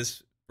Parker.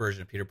 This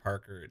version of Peter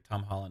Parker,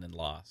 Tom Holland, and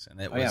Lost,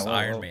 and it was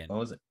Iron Man. What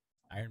was it?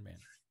 Iron Man.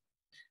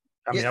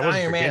 I mean, I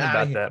wasn't forgetting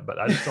about that, but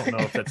I just don't know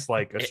if it's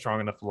like a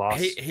strong enough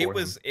loss.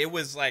 It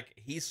was like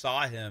he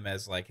saw him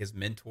as like his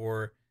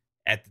mentor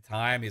at the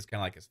time. He's kind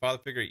of like his father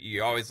figure.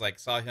 You always like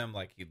saw him,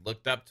 like he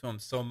looked up to him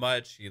so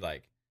much. He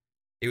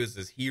was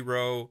his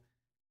hero.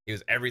 He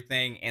was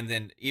everything. And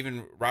then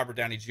even Robert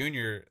Downey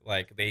Jr.,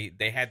 like they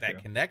had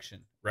that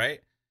connection,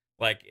 right?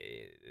 Like,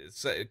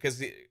 so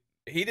because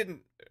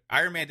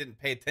Iron Man didn't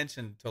pay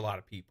attention to a lot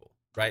of people,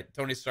 right?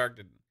 Tony Stark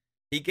didn't.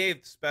 He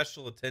gave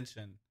special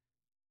attention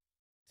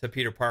to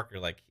Peter Parker,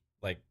 like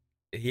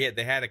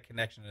they had a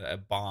connection, a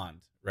bond,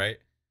 right?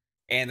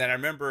 And then I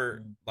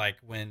remember like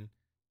when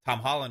Tom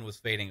Holland was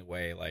fading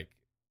away, like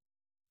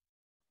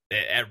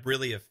it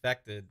really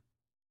affected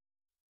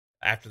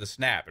after the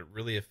snap. It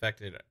really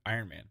affected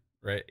Iron Man,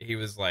 right? He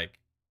was like,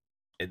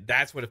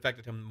 that's what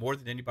affected him more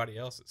than anybody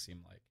else. It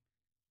seemed like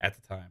at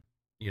the time,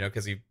 you know,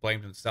 because he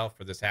blamed himself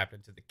for this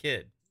happening to the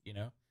kid, you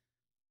know.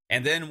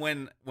 And then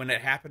when it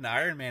happened to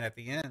Iron Man at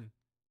the end,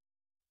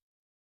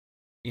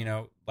 you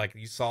know, like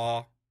you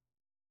saw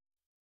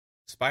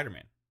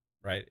Spider-Man,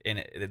 right?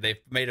 And they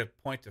made a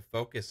point to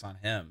focus on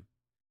him.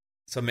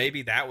 So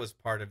maybe that was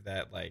part of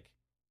that, like,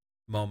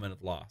 moment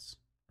of loss,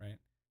 right?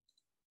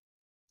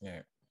 Yeah.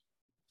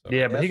 So,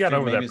 yeah, but he got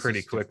over that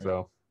pretty quick,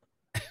 though.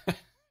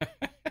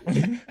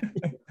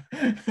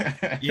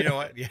 You know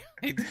what? Yeah,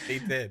 he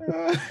did.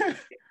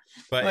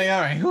 But like,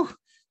 all right, whew,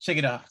 shake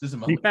it off. This is a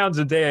moment. He found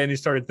Zendaya and he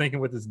started thinking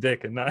with his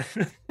dick and not.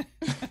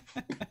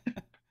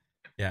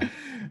 Yeah,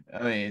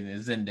 I mean,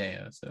 it's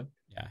Zendaya, so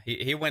yeah,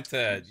 he went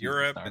to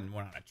Europe and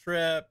went on a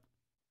trip,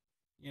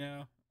 you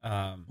know,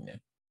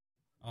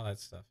 all that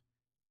stuff.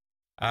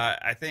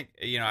 I think,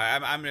 you know,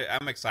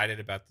 I'm excited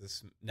about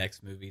this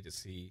next movie to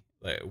see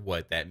like,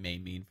 what that may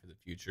mean for the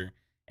future,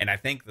 and I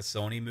think the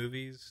Sony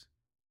movies,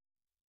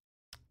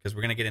 because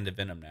we're gonna get into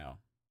Venom now,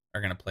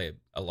 are gonna play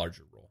a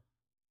larger role.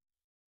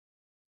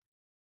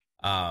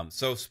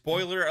 So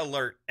spoiler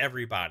alert,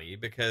 everybody,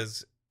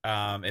 because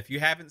if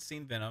you haven't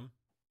seen Venom.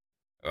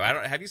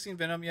 Have you seen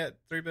Venom yet,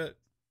 3-Bit?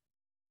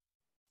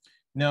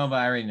 No, but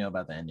I already know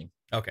about the ending.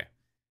 Okay.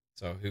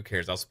 So who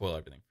cares? I'll spoil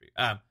everything for you.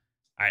 All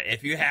right,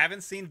 if you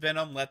haven't seen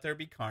Venom, Let There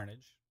Be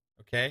Carnage,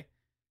 okay?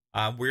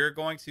 We're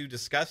going to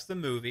discuss the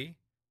movie,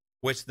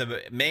 which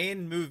the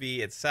main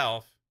movie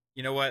itself,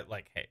 you know what?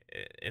 Like, hey,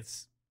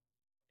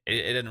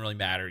 it doesn't really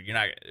matter.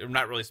 I'm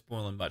not really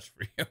spoiling much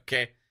for you,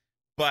 okay?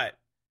 But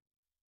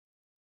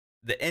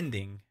the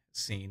ending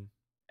scene,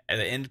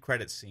 the end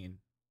credit scene,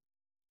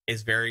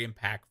 is very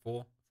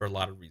impactful for a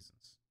lot of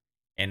reasons.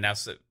 And now,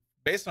 so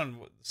based on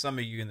some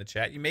of you in the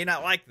chat, you may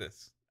not like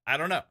this. I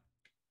don't know.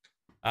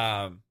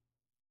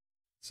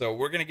 So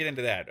we're going to get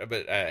into that.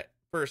 But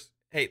first,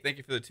 hey, thank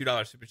you for the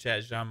 $2 super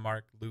chat.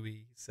 Jean-Marc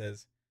Louis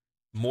says,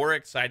 more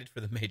excited for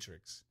The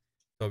Matrix.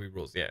 Toby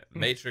rules. Yeah, The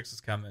Matrix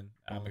is coming.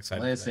 I'm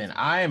excited. Listen, for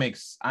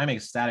that. I'm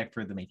ecstatic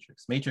for The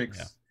Matrix.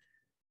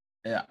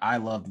 Yeah, I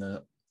love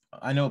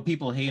I know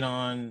people hate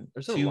on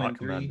There's a lot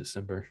coming out in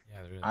December.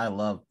 Yeah, there is. I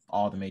love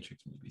all the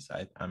Matrix movies.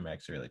 I'm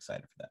actually really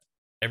excited for that.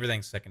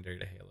 Everything's secondary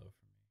to Halo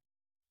for me.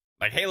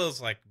 Like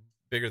Halo's like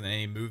bigger than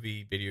any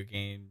movie, video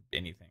game,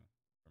 anything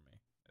for me.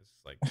 It's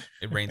like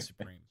it reigns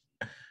supreme.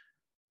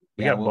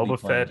 We Yeah, got we'll be Boba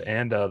playing Fett it.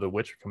 and The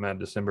Witcher coming out in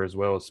December as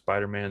well as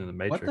Spider-Man and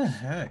The What Matrix. the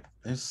heck?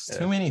 There's Yeah.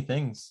 too many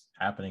things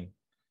happening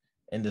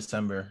in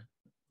December.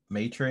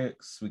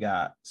 Matrix, we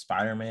got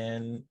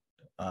Spider-Man,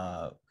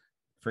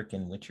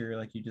 freaking Witcher,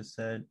 like you just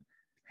said,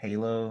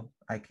 Halo.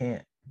 I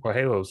can't. Well,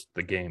 Halo's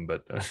the game,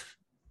 but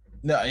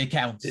No, it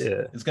counts.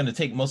 Yeah. It's gonna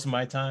take most of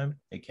my time.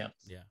 It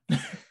counts. Yeah.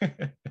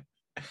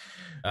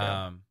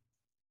 Yeah.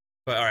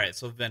 But all right,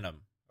 so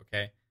Venom.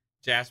 Okay,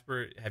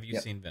 Jasper, have you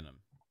Yep. seen Venom?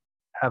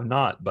 have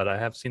not, but I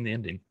have seen the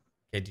ending.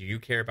 Okay, do you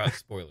care about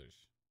spoilers?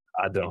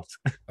 I don't.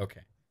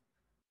 Okay.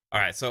 All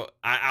right, so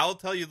I'll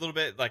tell you a little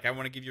bit. Like, I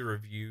want to give you a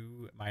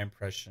review, my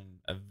impression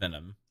of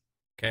Venom.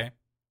 Okay.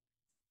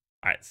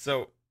 All right,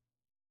 so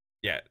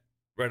yeah,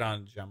 right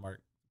on,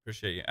 Jean-Marc.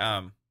 Appreciate you.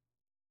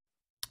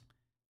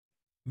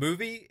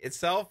 Movie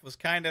itself was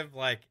kind of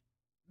like,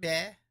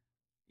 meh.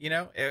 You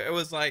know, it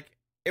was like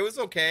it was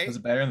okay. Was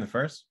it better than the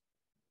first?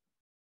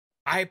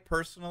 I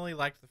personally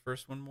liked the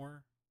first one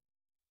more,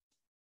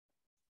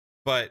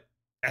 but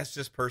that's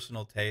just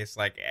personal taste.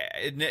 Like,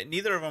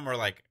 neither of them are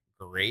like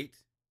great.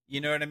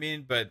 You know what I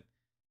mean? But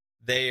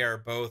they are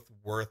both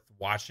worth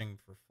watching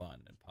for fun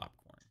and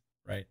popcorn,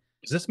 right?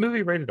 Is this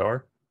movie rated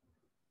R?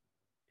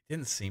 It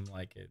didn't seem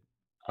like it.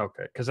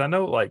 Okay, because I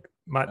know like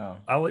Oh.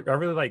 I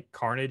really like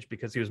Carnage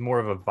because he was more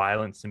of a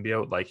violent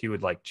symbiote. Like he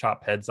would like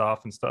chop heads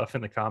off and stuff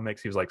in the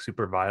comics. He was like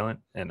super violent,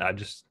 and I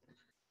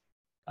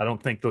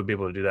don't think they'll be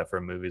able to do that for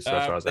a movie. So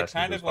that's why I was They asking.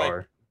 kind If of it was like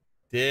R.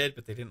 did,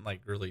 but they didn't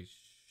like really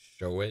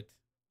show it.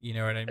 You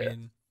know what I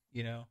mean?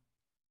 You know,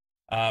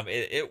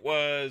 it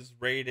was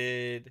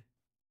rated.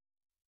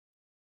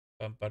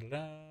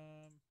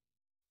 Bum-ba-da-dum.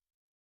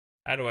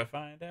 How do I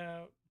find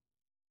out?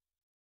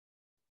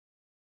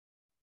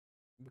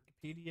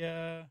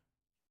 Wikipedia.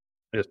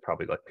 It was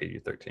probably like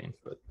PG-13,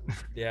 but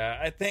Yeah,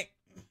 I think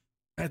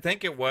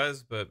it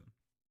was, but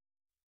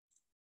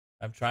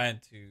I'm trying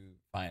to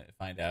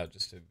find out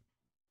just to,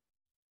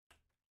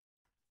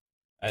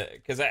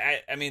 because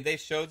I mean they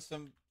showed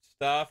some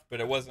stuff,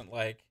 but it wasn't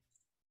like,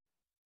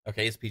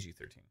 okay, it's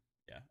PG-13,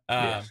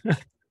 yeah,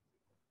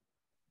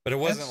 but it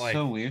wasn't That's like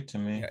so weird to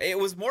me. it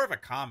was more of a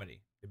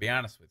comedy, to be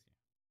honest with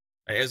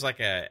you. It was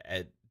like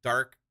a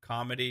dark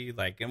comedy,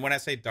 like, and when I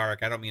say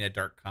dark, I don't mean a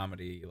dark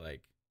comedy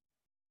like,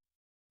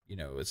 you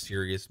know, a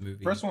serious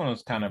movie. First one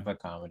was kind of a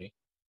comedy.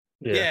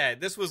 Yeah,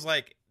 this was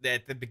like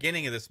at the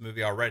beginning of this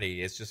movie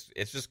already. It's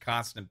just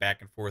constant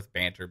back and forth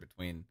banter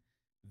between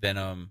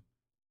Venom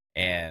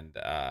and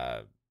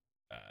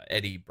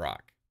Eddie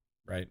Brock,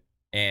 right?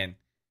 And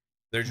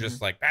they're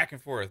just like back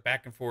and forth,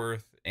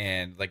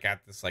 and like got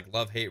this like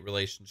love-hate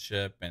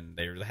relationship, and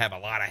they have a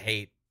lot of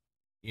hate,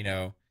 you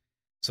know.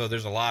 So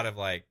there's a lot of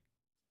like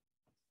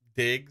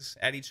digs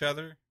at each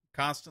other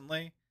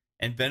constantly,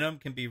 and Venom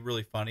can be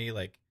really funny.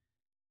 Like,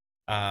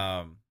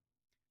 I'm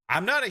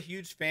not a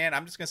huge fan.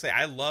 I'm just gonna say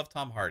I love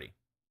Tom Hardy.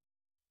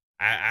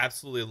 I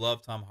absolutely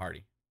love Tom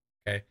Hardy.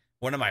 Okay,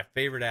 one of my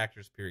favorite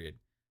actors. Period.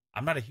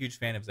 I'm not a huge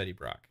fan of Eddie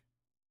Brock.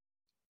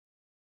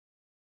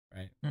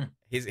 Right?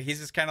 He's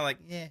just kind of like,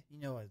 yeah, you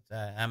know what?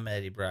 I'm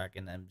Eddie Brock,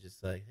 and I'm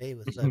just like, hey,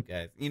 what's up,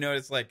 guys? You know,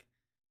 it's like,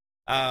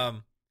 I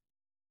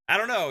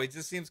don't know. It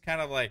just seems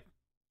kind of like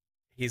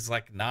he's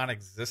like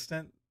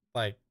non-existent.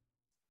 Like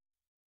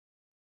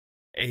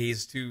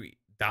he's too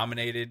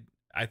dominated,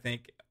 I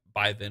think,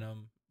 by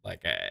Venom.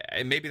 Like,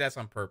 maybe that's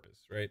on purpose,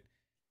 right?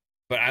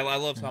 But I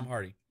love Tom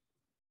Hardy.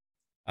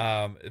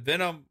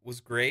 Venom was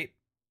great,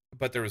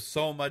 but there was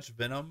so much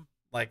Venom,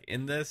 like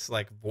in this,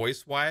 like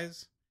voice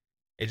wise,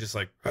 it just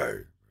like,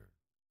 hey,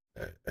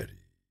 Eddie,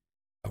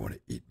 I want to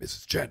eat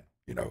Mrs. Chen.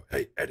 You know,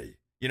 hey Eddie.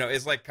 You know,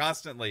 it's like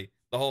constantly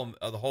the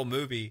whole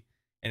movie,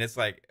 and it's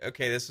like,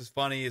 okay, this is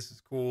funny, this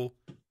is cool,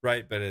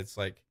 right? But it's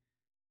like,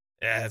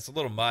 yeah, it's a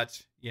little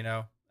much, you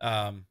know.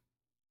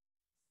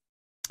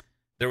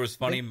 There was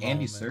funny Andy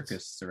moments.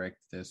 Serkis directed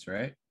this,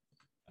 right?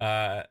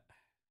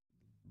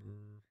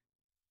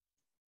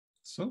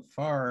 So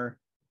far,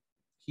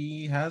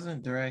 he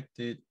hasn't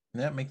directed,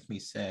 and that makes me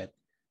sad.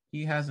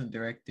 He hasn't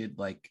directed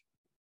like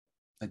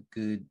a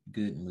good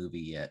movie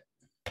yet.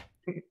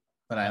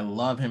 But I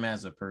love him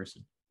as a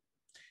person.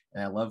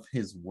 And I love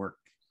his work,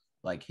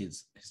 like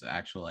his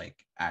actual like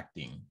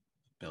acting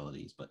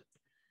abilities. But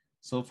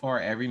so far,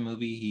 every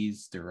movie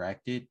he's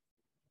directed,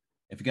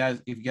 if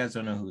you guys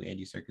don't know who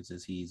Andy Serkis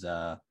is,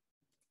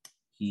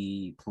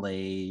 he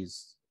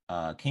plays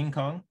King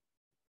Kong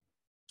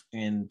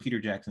in Peter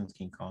Jackson's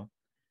King Kong.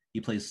 He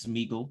plays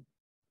Smeagol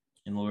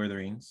in Lord of the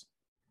Rings.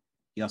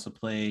 He also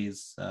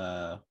plays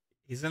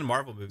he's in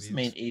Marvel movies. the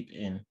main ape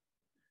in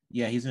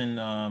he's in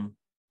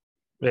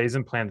yeah, he's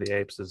in Planet of the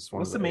Apes. Is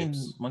one what's of the main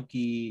apes.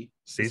 monkey?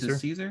 Caesar? Is it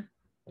Caesar?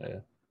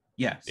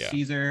 Yeah.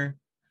 Caesar.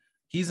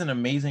 He's an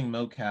amazing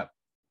mocap,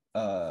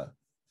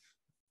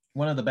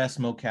 one of the best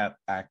mocap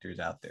actors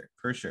out there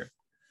for sure.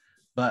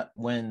 But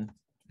when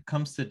it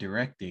comes to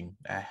directing,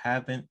 I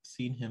haven't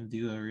seen him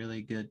do a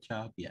really good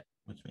job yet,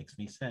 which makes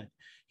me sad.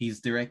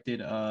 He's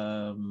directed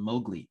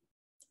Mowgli,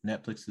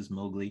 Netflix's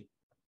Mowgli.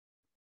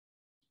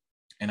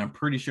 and I'm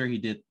pretty sure he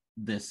did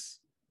this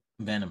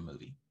Venom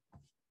movie.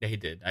 Yeah, he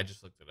did. I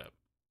just looked it up.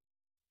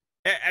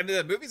 I mean,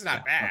 the movie's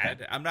not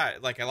bad. Okay. I'm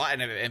not like a lot.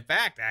 And in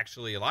fact,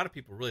 actually, a lot of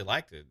people really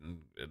liked it and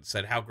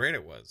said how great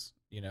it was.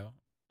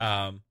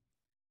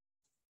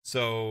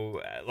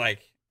 So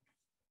like,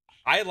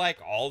 I like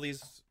all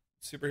these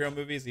superhero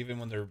movies, even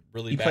when they're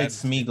really He bad. played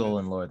Smeagol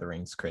in Lord of the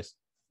Rings, Chris.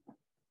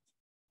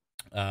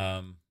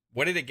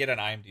 What did it get on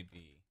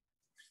IMDb?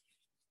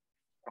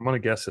 I'm gonna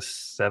guess a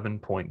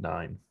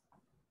 7.9.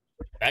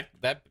 That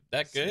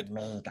good?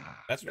 Smeagol.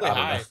 That's really I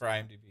don't high know. for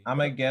IMDb. I'm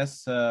gonna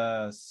guess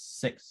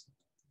 6.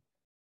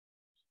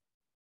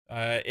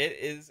 It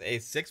is a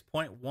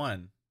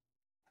 6.1,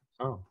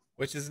 Oh,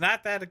 which is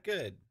not that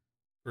good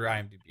for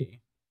IMDb.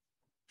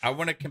 I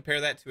want to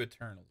compare that to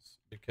Eternals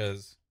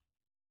because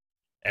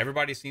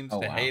everybody seems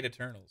to hate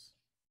Eternals.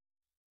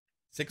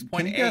 6.8.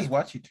 Can you guys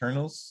watch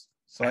Eternals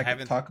so I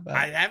can talk about it?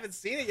 I haven't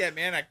seen it yet,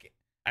 man. I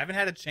haven't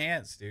had a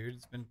chance, dude.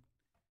 It's been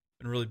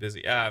really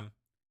busy.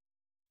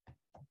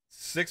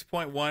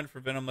 6.1 for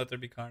Venom: Let There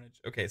Be Carnage.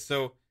 Okay,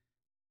 so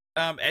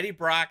Eddie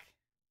Brock,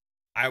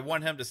 I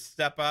want him to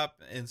step up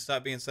and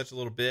stop being such a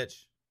little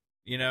bitch,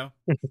 you know.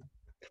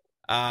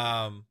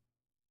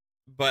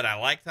 But I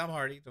like Tom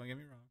Hardy. Don't get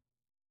me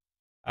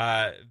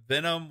wrong.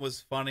 Venom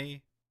was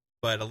funny,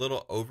 but a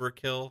little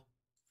overkill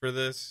for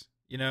this,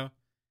 you know.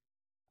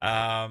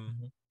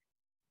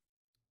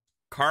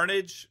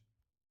 Carnage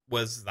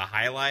was the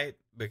highlight,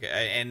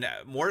 and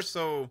more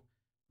so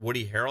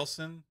Woody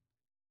Harrelson,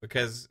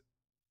 because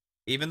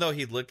even though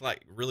he looked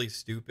like really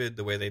stupid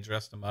the way they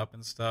dressed him up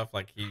and stuff,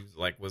 like he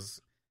like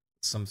was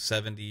some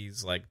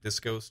 70s like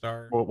disco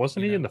star. well,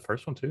 wasn't he in the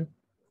first one too?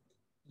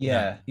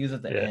 Yeah, he was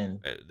at the Yeah. end.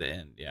 At the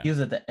end, yeah. He was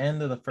at the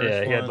end of the first Yeah,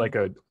 one. he had like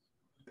a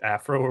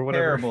afro or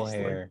whatever. terrible It's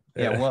like- hair.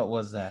 Yeah, what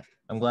was that?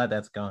 I'm glad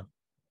that's gone.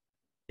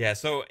 Yeah,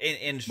 so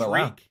in Shriek, But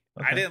wow,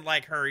 I okay. didn't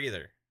like her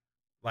either.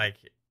 Like,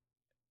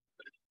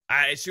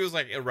 she was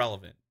like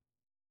irrelevant.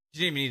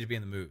 She didn't even need to be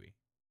in the movie,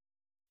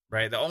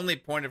 right? The only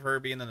point of her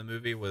being in the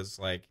movie was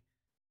like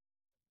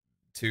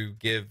to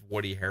give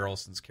Woody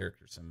Harrelson's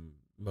character some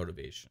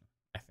motivation,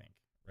 I think,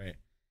 right?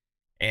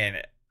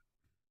 And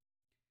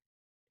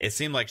it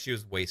seemed like she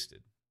was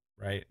wasted,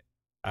 right?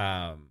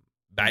 But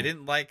I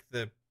didn't like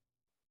the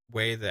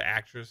way the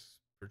actress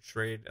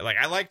portrayed. Like,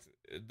 I liked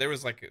there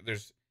was like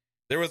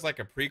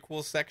a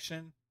prequel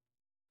section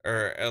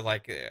or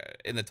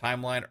in the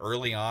timeline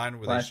early on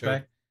where they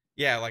showed,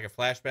 like a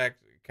flashback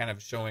kind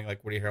of showing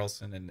like Woody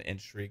Harrelson and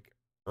Shriek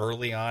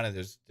early on, and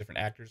there's different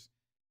actors.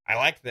 I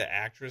liked the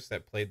actress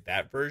that played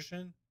that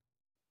version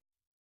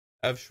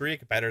of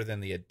Shriek better than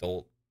the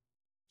adult,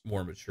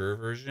 more mature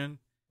version.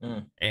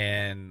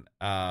 And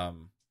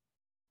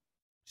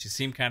she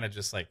seemed kind of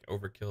just like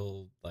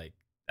overkill. Like,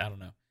 I don't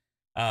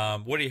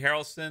know. Woody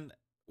Harrelson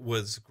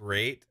was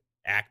great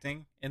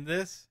acting in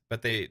this,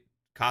 but the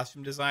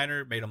costume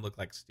designer made him look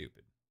like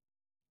stupid.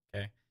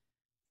 Okay.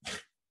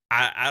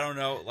 I don't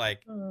know,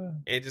 like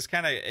it just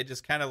kind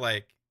of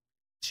like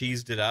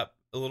cheesed it up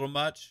a little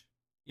much,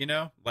 you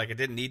know? Like, it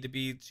didn't need to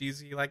be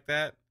cheesy like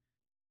that.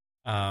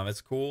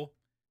 It's cool.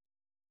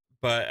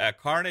 But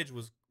Carnage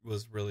was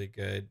really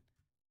good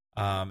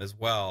as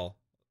well.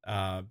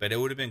 But it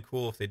would have been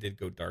cool if they did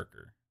go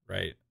darker,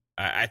 right?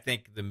 I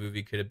think the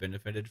movie could have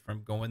benefited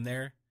from going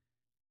there,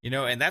 you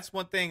know? And that's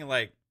one thing,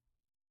 like,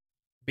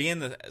 being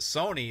the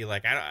Sony,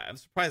 like, I'm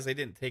surprised they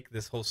didn't take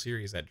this whole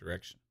series that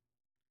direction.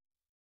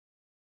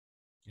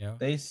 You know,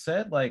 they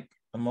said like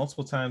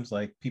multiple times,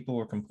 like people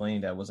were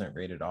complaining that wasn't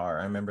rated R.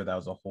 I remember that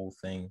was a whole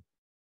thing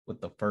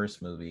with the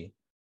first movie,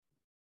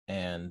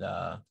 and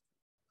I'm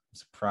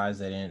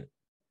surprised they didn't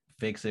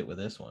fix it with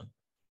this one.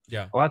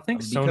 Yeah. Well, I think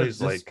Because Sony's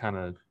this- like kind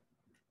of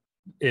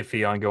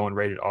iffy on going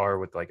rated R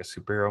with like a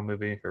superhero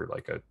movie or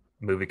like a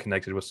movie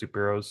connected with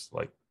superheroes.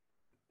 Like,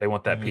 they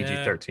want that Yeah.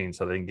 PG-13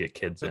 so they can get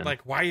kids But in.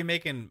 like, why are you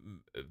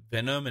making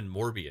Venom and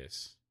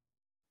Morbius?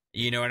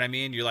 You know what I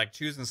mean? You're like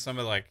choosing some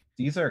of like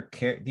these are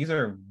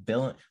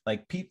villain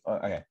like people.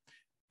 Okay,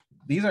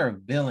 these are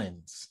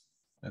villains.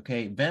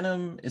 Okay,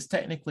 Venom is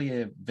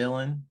technically a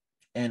villain,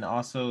 and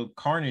also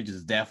Carnage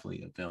is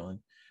definitely a villain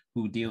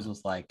who deals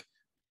with like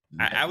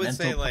I would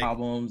say, mental like,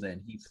 problems,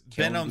 and he's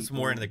killing Venom's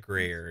more in people. the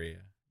gray area,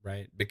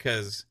 right?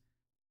 Because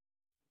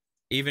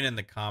even in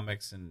the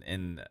comics and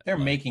They're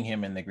like, making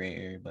him in the gray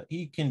area, but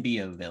he can be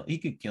a villain. He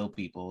could kill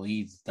people.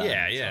 He's done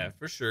yeah, some-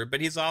 for sure.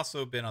 But he's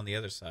also been on the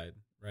other side,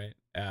 right?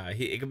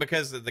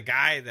 Because the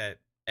guy that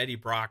Eddie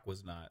Brock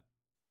was not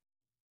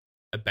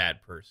a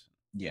bad person,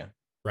 yeah,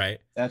 right?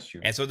 that's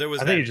true. And so there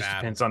was I that think it just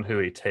battle. depends on who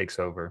he takes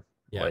over.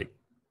 Yeah. Like,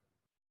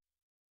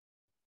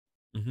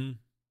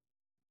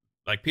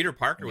 Like Peter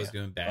Parker was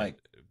Yeah, doing like-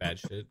 bad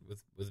shit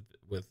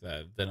with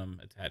Venom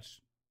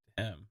attached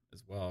to him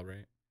as well,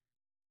 right?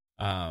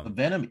 But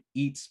Venom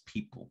eats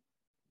people.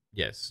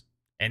 Yes,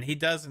 and he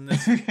does in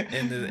this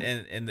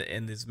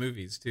in these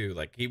movies too.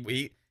 Like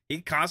he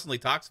constantly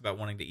talks about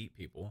wanting to eat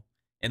people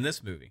in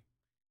this movie.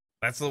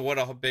 That's what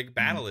a big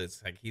battle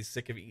is. Like, he's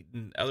sick of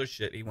eating other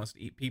shit. He wants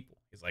to eat people.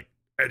 He's like,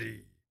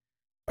 Eddie,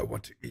 I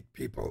want to eat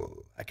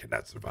people. I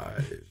cannot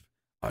survive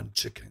on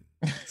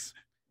chickens.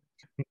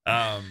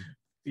 um,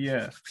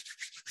 Yeah.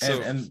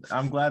 so And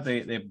I'm glad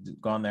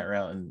they've gone that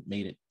route and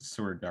made it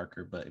sort of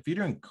darker. But if you're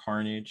doing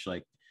Carnage,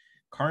 like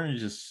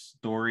Carnage's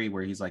story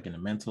where he's like in a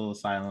mental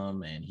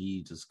asylum and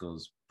he just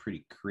goes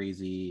pretty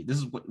crazy. This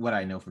is what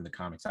I know from the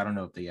comics. I don't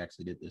know if they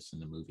actually did this in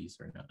the movies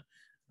or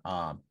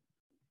not.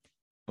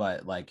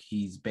 But like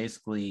he's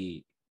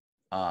basically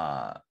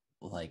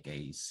like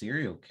a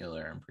serial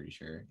killer, I'm pretty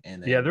sure.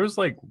 And then, yeah, there was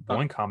like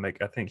one comic,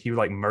 I think he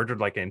like murdered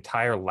like an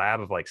entire lab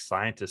of like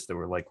scientists that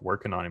were like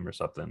working on him or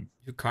something.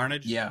 who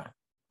Carnage? yeah.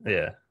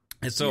 Yeah.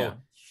 And so Yeah.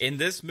 in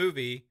this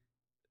movie,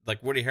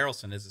 like Woody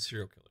Harrelson is a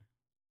serial killer,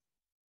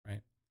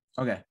 right?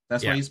 Okay,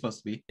 that's Yeah. what he's supposed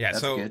to be. Yeah,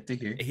 That's so good to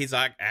hear. he's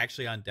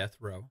actually on death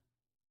row.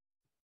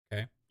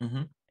 Okay.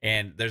 Mm-hmm.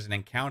 And there's an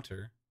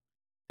encounter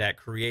that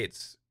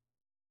creates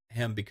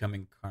him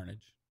becoming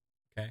Carnage.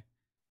 Okay.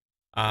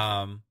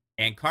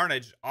 And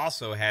Carnage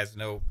also has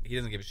he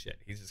doesn't give a shit.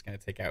 He's just gonna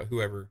take out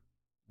whoever,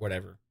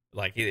 whatever.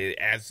 Like he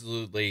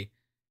absolutely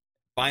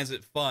finds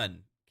it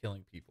fun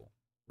killing people,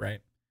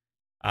 right?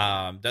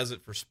 Does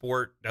it for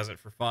sport, does it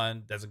for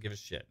fun, doesn't give a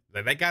shit.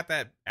 They got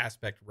that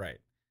aspect right.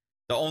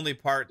 The only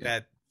part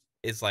that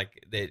is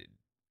like they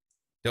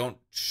don't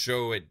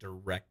show it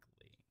directly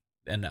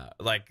enough.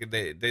 Like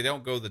they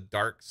don't go the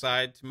dark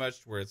side too much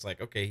where it's like,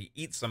 okay, he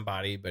eats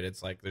somebody, but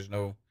it's like there's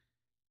no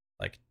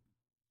like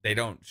they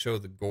don't show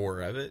the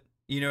gore of it.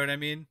 You know what I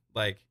mean?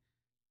 Like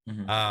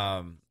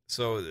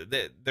so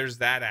there's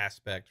that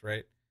aspect,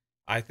 right?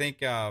 I think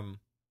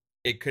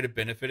it could have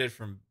benefited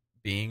from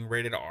being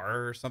rated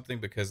R or something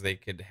because they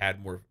could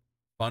had more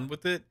fun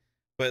with it.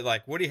 But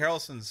like Woody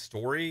Harrelson's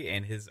story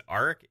and his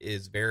arc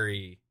is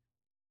very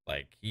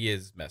like he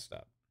is messed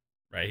up,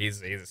 right?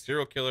 He's a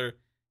serial killer.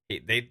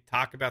 They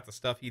talk about the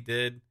stuff he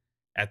did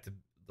at the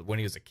when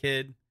he was a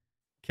kid,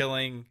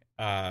 killing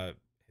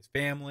his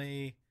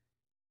family,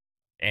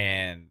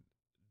 and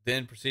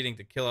then proceeding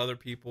to kill other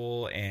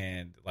people.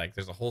 And like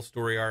there's a whole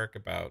story arc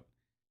about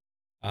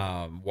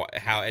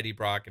how Eddie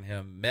Brock and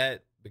him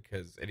met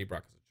because Eddie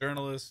Brock is a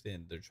journalist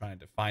and they're trying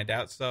to find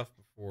out stuff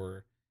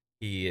before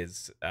he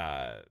is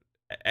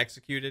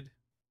executed,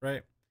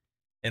 right?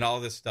 And all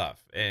this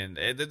stuff, and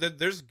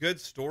there's good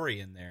story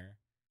in there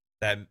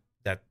that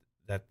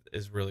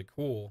is really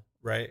cool,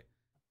 right?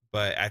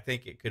 But I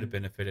think it could have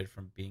benefited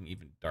from being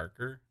even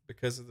darker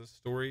because of the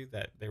story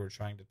that they were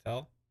trying to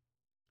tell.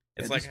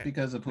 It's like just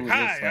because of who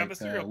hi, it is, I'm like a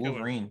serial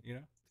Wolverine,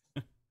 killer, you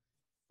know?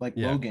 like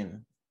Yeah.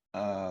 Logan.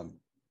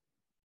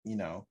 You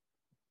know,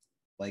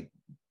 like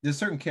there's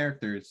certain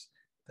characters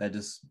that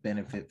just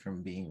benefit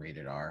from being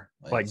rated R,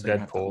 Like so you don't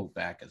have to Deadpool. hold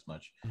back as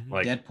much.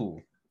 Like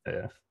Deadpool.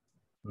 yeah.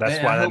 That's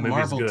And why I that hope movie's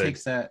Marvel good.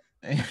 takes that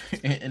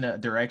in a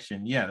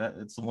direction. Yeah,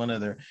 it's one of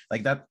their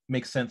like that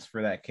makes sense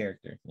for that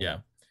character. you Yeah.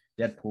 know?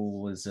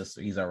 Deadpool is just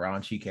he's a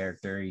raunchy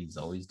character. He's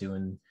always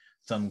doing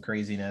some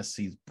craziness.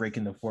 He's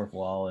breaking the fourth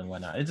wall and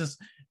whatnot. It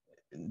just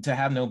to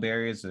have no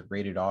barriers of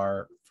rated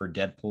R for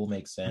Deadpool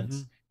makes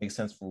sense. Makes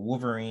sense for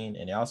Wolverine,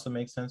 and it also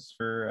makes sense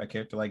for a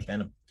character like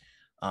Venom.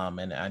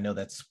 And I know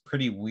that's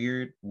pretty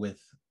weird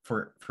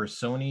for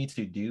Sony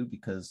to do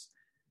because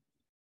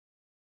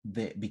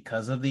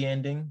of the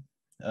ending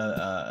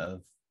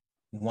of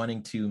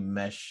wanting to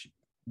mesh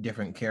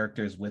different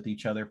characters with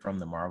each other from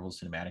the Marvel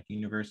Cinematic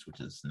Universe, which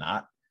is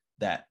not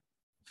that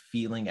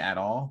feeling at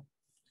all.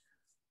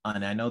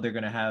 And I know they're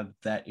going to have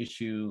that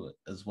issue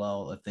as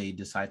well if they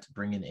decide to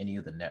bring in any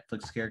of the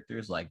Netflix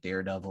characters like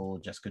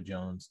Daredevil, Jessica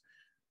Jones,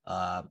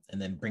 and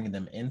then bringing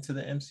them into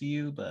the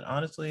MCU. But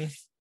honestly,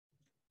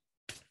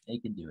 they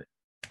can do it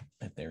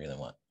if they really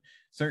want.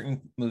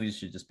 Certain movies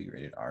should just be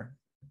rated R.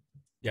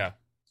 Yeah.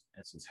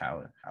 That's just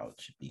how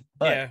it should be.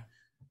 But yeah.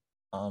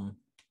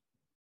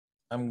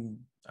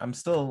 I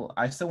still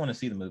want to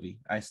see the movie.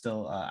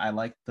 I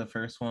liked the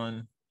first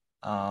one.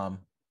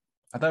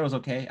 I thought it was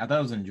okay. I thought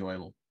it was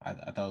enjoyable. I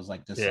thought it was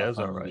like just a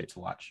fun movie to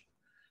watch.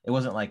 It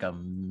wasn't like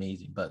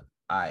amazing, but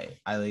I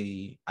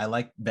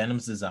like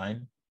Venom's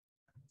design.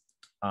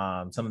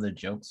 Some of the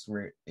jokes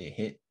where it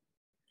hit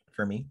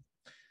for me.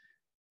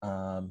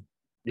 Yeah,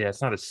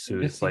 it's not a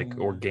suit. It's like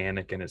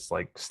organic and it's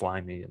like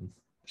slimy and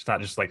it's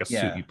not just like a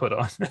suit you put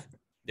on.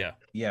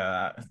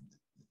 Yeah.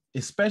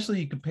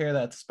 Especially you compare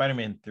that to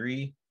Spider-Man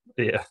 3.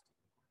 Yeah.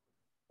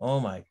 Oh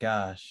my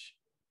gosh.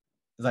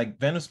 Like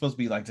Venom's supposed to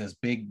be like this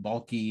big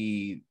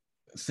bulky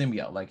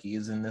symbiote like he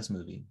is in this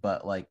movie,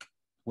 but like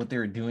what they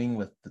were doing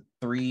with the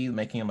 3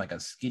 making him like a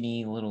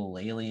skinny little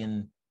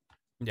alien,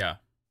 that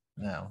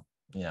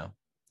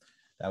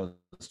was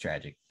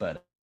tragic.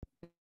 But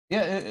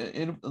yeah,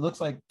 it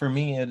looks like for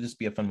me it'll just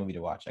be a fun movie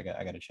to watch. I got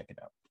to check it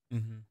out.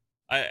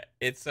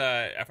 If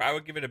I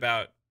would give it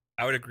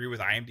I would agree with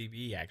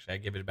IMDb. Actually, I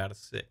give it about a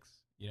 6,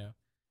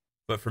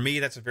 but for me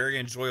that's a very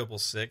enjoyable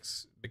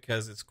 6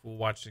 because it's cool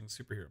watching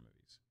superhero movies.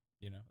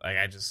 Like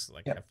I just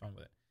like have fun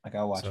with it. Like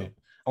I'll watch it.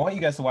 I want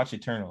you guys to watch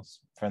Eternals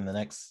from the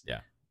next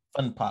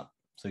Fun Pop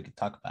so we can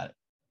talk about it.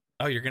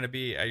 Oh, you're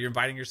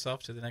inviting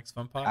yourself to the next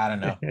Fun Pop? I don't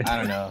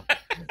know.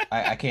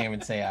 I can't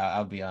even say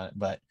I'll be on it,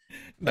 but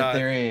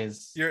there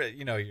is. You're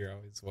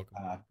always welcome,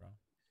 bro.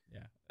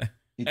 Yeah.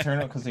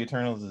 Eternal, because the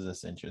Eternals is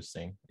just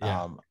interesting.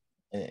 Yeah.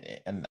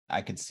 And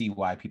I could see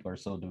why people are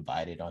so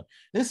divided on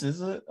this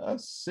is a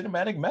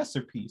cinematic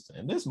masterpiece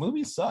and this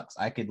movie sucks.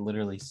 I could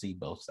literally see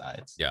both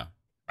sides. Yeah.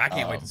 I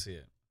can't wait to see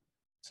it.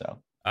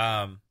 So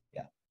yeah.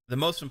 The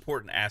most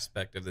important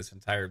aspect of this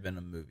entire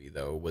Venom movie,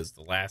 though, was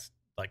the last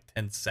like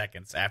 10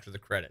 seconds after the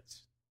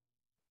credits.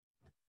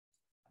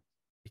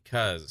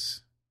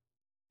 Because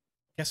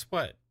guess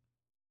what?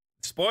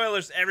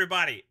 Spoilers,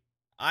 everybody.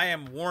 I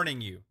am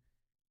warning you.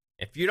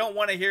 If you don't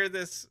want to hear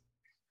this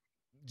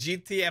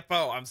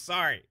GTFO, I'm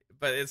sorry,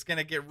 but it's going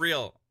to get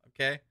real,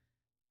 okay?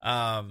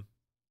 I'm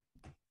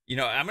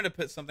going to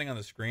put something on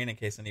the screen in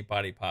case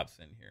anybody pops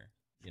in here,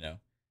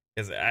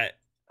 because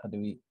how do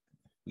we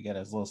got a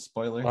little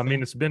spoiler? Well, I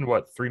mean, it's been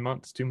what, 3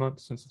 months, 2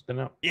 months since it's been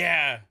out?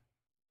 Yeah.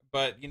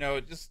 But,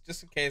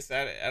 just in case,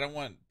 I don't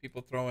want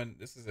people throwing,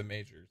 this is a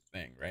major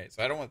thing, right?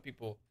 So I don't want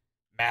people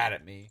mad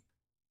at me.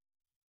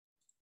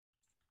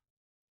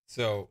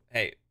 So,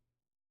 hey,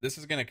 this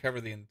is going to cover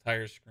the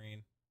entire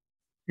screen.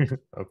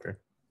 Okay.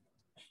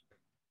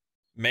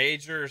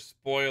 Major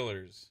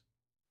spoilers.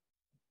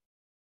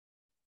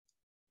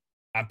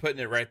 I'm putting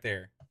it right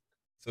there.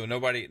 So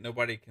nobody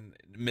can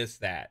miss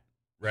that,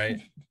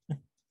 right?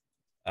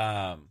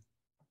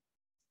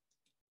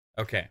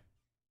 Okay.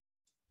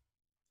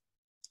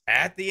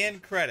 At the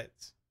end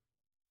credits,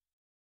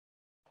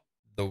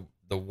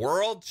 the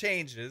world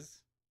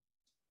changes,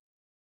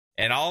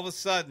 and all of a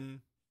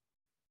sudden,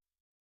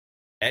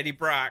 Eddie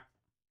Brock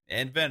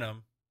and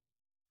Venom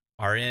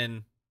are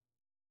in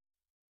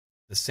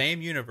the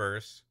same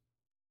universe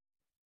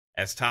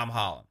as Tom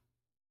Holland.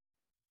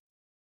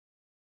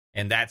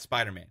 And that's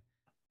Spider-Man.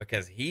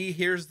 Because he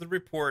hears the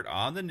report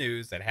on the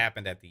news that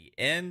happened at the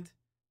end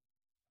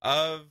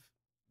of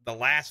the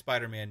last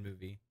Spider-Man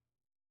movie,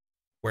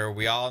 where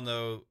we all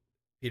know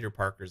Peter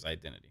Parker's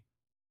identity.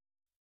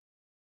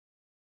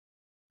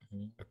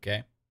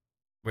 Okay?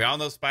 We all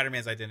know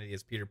Spider-Man's identity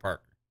is Peter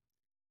Parker.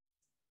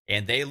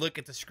 And they look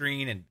at the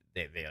screen and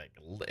they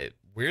like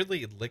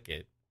weirdly lick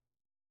it.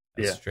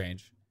 That's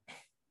strange.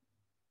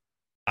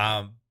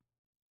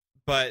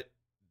 But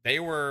they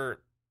were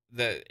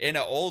in an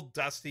old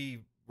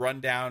dusty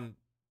rundown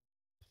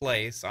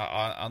place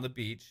on the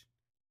beach,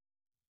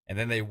 and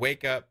then they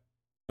wake up.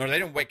 No, they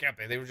didn't wake up.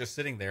 They were just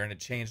sitting there, and it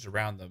changed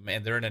around them,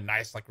 and they're in a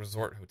nice like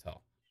resort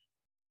hotel.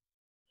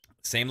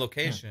 Same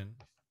location,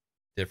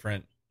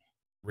 different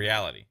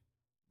reality,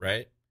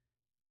 right?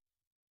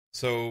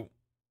 So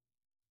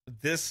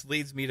this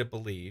leads me to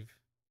believe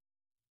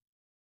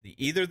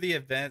either the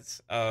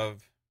events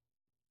of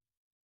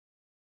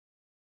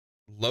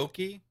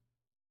Loki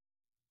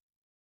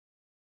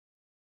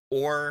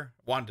or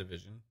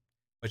WandaVision,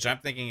 which I'm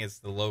thinking is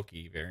the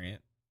Loki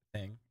variant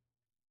thing,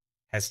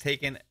 has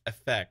taken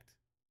effect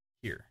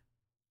here.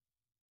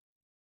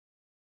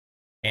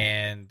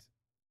 And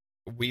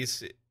we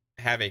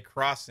have a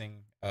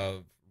crossing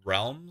of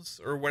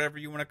realms, or whatever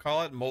you want to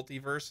call it,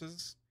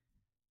 multiverses.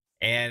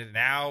 And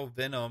now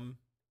Venom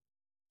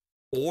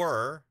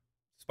or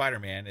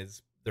Spider-Man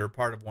they're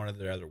part of one of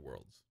their other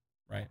worlds,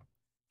 right?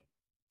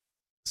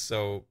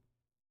 So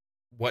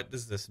what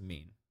does this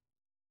mean?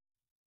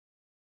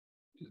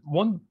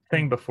 One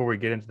thing before we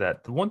get into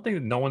that, the one thing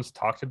that no one's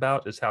talked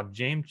about is how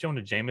James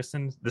Jonah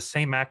Jameson, the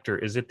same actor,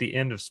 is at the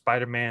end of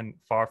Spider-Man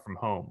Far From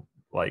Home.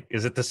 Like,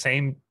 is it the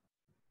same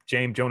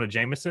James Jonah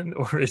Jameson,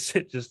 or is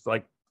it just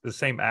like the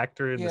same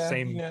actor in the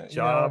same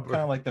job?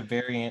 Kind of like the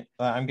variant.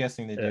 I'm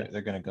guessing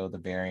they're going to go the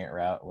variant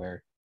route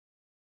where,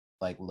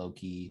 like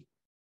Loki,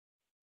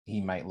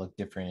 he might look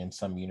different in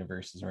some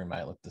universes, or he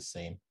might look the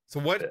same.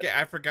 So what?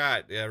 I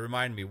forgot.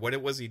 Remind me. What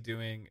was he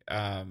doing?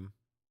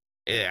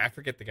 I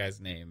forget the guy's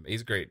name.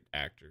 He's a great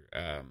actor.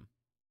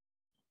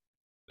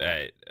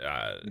 The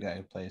guy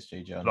who plays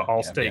J. Jonah, the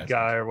Allstate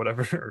guy or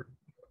whatever,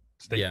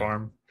 State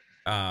Farm.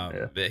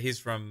 He's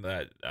from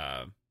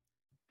the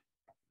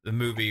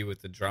movie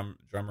with the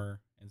drummer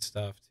and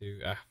stuff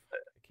too. I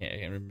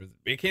can't remember.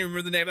 I can't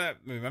remember the name of that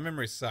movie. My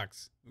memory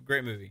sucks.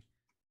 Great movie.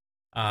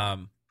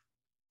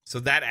 So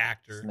that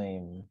actor, his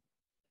name,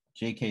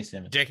 J.K.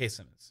 Simmons. J.K.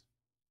 Simmons.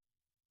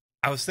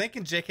 I was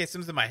thinking J.K.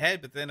 Simmons in my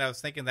head, but then I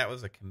was thinking that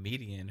was a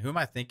comedian. Who am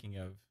I thinking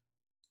of?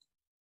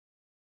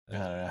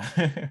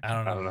 I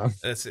don't know.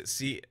 That's it.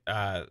 See,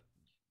 that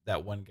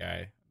one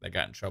guy that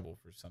got in trouble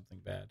for something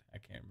bad. I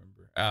can't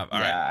remember. All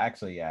right.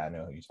 Actually, I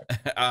know who you're talking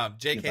about.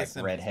 J.K. Like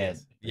Simmons. redhead.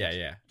 Yes.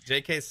 Yeah.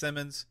 J.K.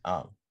 Simmons.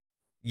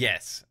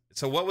 Yes.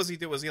 So what was he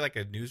doing? Was he like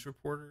a news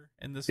reporter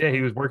in this? Yeah,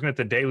 he was working at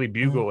the Daily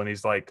Bugle, and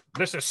he's like,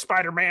 "This is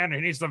Spider-Man,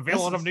 and he's the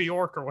villain of New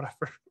York or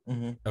whatever."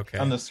 Okay.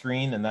 On the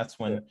screen, and that's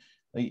when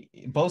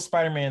both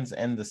Spider-Mans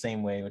end the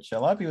same way, which a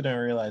lot of people don't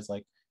realize.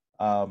 Like,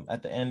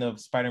 at the end of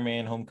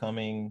Spider-Man: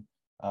 Homecoming,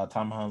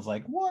 Tom Holland's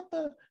like, "What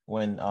the?"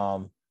 When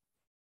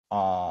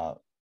Aunt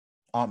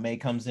May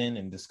comes in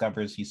and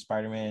discovers he's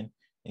Spider-Man,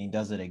 and he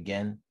does it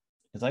again.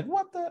 He's like,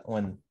 "What the?"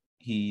 When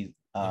he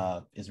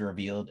is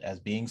revealed as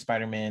being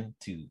Spider-Man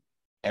to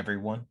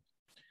everyone.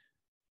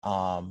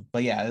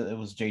 But yeah, it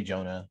was J.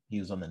 Jonah. He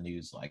was on the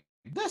news like,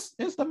 "This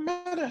is the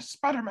meta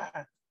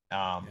Spider-Man."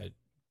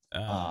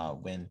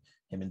 when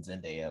him and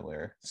Zendaya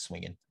were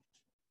swinging.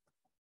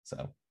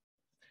 So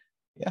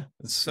yeah,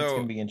 it's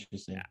gonna be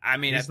interesting. I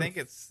mean, He's I think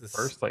it's the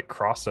first like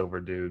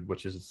crossover dude,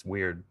 which is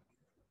weird.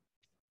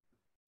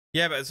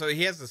 Yeah, but so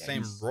he has the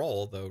same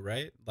role though,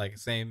 right? Like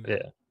same.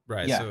 Yeah.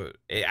 Right. Yeah. So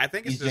I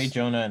think it's he's Jay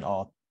Jonah and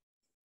all.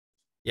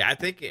 Yeah, I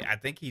think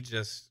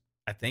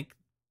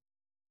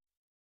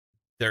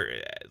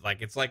they're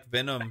like, it's like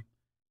Venom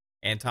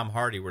and Tom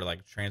Hardy were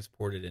like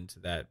transported into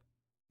that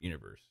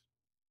universe.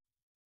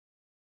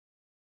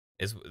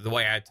 Is the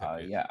way I took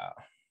it. Yeah.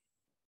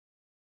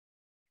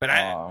 But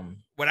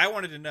what I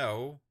wanted to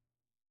know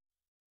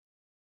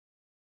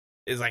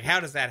is like,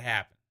 how does that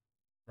happen?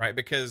 Right?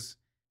 Because,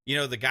 you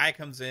know, the guy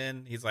comes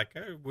in, he's like,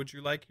 "Oh, would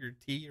you like your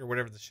tea?" or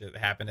whatever the shit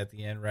happened at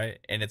the end, right?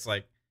 And it's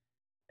like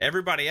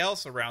everybody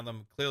else around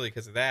them, clearly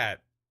because of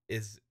that,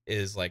 is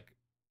like,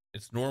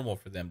 it's normal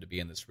for them to be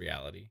in this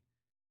reality,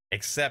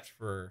 except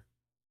for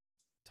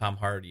Tom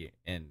Hardy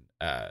and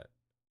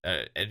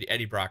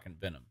Eddie Brock and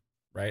Venom,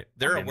 right?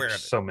 They're aware of it.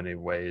 So many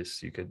ways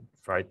you could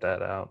write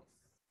that out.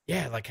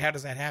 Yeah, like how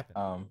does that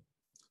happen?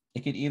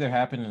 It could either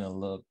happen in a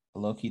low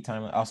key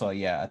timeline. Also,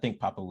 yeah, I think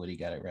Papa Woody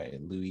got it right.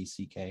 Louis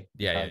C.K.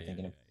 Yeah,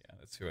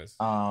 that's who it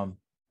was.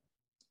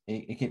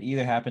 It could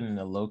either happen in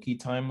a low key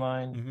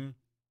timeline, mm-hmm.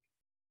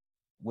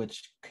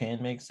 which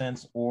can make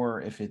sense,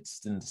 or if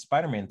it's in the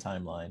Spider-Man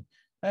timeline,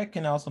 that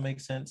can also make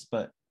sense.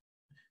 But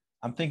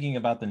I'm thinking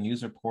about the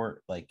news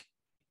report, like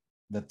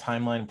the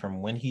timeline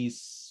from when he's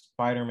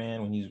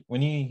Spider-Man,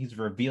 when he's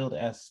revealed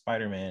as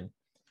Spider-Man,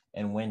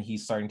 and when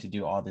he's starting to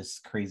do all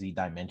this crazy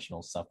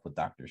dimensional stuff with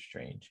Doctor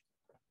Strange.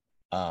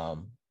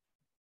 Because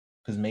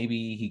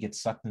maybe he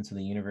gets sucked into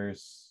the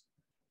universe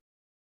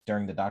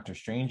during the Doctor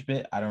Strange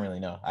bit. I don't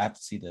really know. I have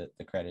to see the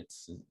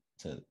credits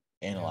to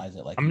analyze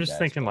it. Like, I'm just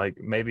thinking, like,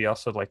 maybe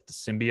also like the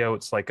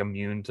symbiote's like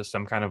immune to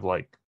some kind of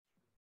like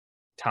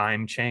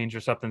time change or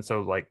something.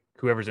 So like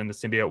whoever's in the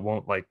symbiote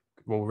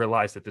will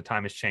realize that the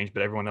time has changed,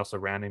 but everyone else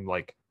around him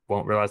like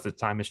won't realize the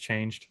time has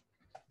changed.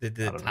 Did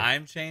the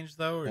time change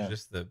though, or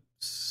just the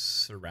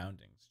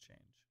surroundings change?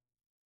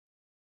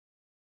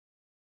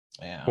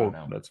 Yeah, I don't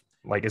know. That's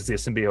like, is the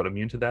symbiote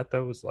immune to that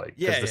though? Is like,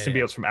 because the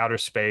symbiote's from outer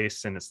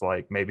space, and it's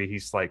like maybe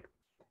he's like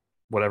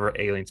whatever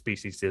alien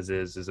species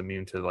is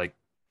immune to like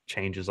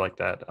changes like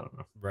that. I don't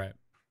know. Right.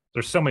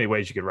 There's so many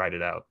ways you could write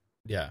it out.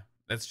 Yeah,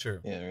 that's true.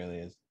 Yeah, it really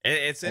is.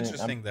 It's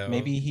interesting though.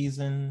 Maybe he's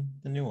in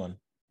the new one.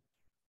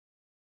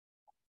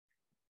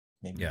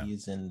 Maybe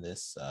he's in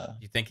this.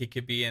 You think he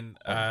could be in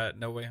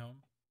No Way Home?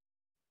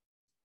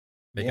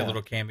 Make a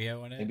little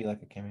cameo in it. Maybe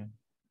like a cameo.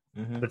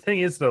 Mm-hmm. The thing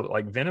is though,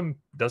 like Venom,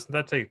 doesn't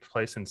that take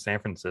place in San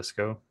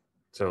Francisco?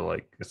 So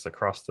like it's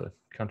across the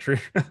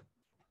country.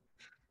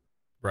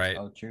 Right.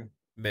 Oh, true.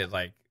 But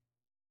like,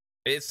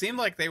 it seemed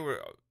like they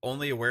were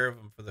only aware of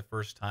him for the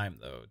first time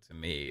though, to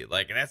me.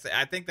 Like,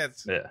 I think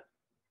that's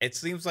it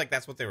seems like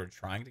that's what they were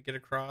trying to get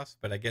across,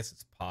 but I guess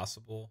it's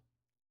possible.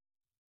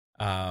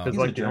 He's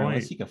like a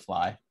journalist, he can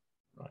fly.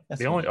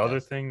 The only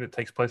other thing that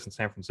takes place in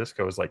San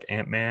Francisco is like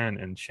Ant-Man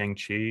and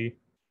Shang-Chi.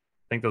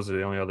 I think those are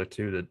the only other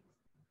two that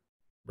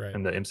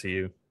in the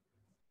MCU.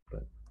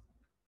 But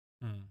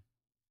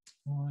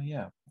Oh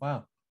yeah,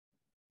 wow,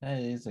 that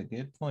is a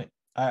good point.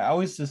 I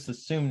always just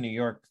assume New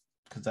York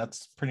because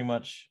that's pretty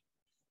much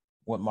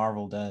what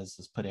Marvel does,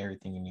 is put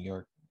everything in New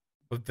York.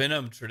 But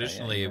Venom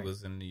traditionally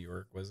was in New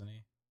York, wasn't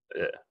he?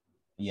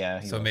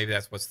 Yeah. So maybe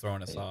that's what's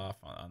throwing us off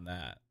on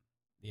that.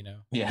 You know?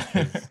 Yeah.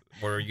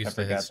 We're used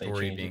to his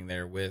story being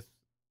there with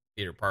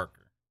Peter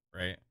Parker,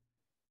 right?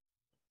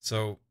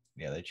 So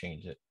yeah, they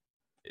changed it.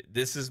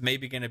 This is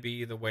maybe going to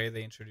be the way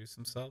they introduce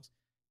themselves.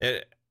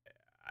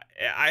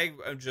 I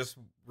just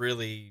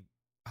really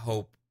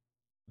hope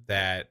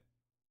that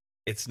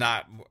it's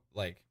not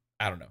like,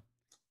 I don't know.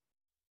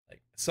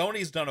 Like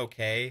Sony's done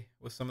okay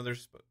with some of their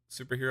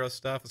superhero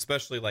stuff,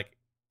 especially like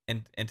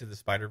Into the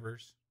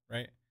Spider-Verse,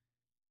 right?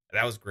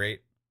 That was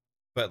great.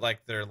 But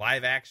like their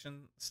live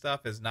action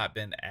stuff has not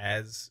been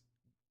as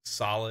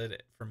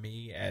solid for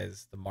me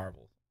as the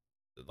Marvel,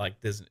 like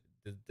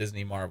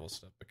Disney Marvel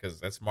stuff, because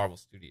that's Marvel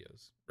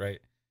Studios, right?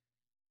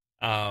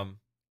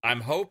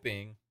 I'm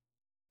hoping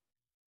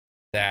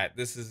that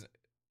this is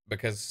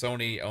because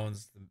Sony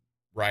owns the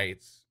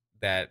rights,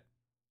 that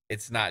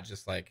it's not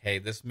just like, hey,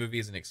 this movie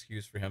is an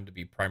excuse for him to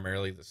be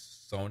primarily the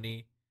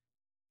Sony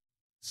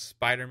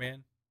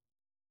Spider-Man,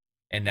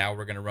 and now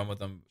we're gonna run with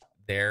them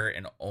there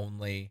and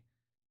only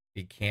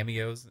be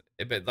cameos.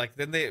 But like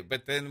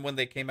then when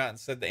they came out and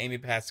said that Amy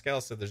Pascal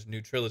said there's a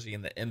new trilogy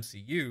in the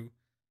MCU,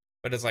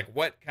 but it's like,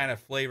 what kind of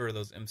flavor are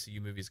those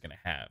MCU movies gonna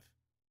have?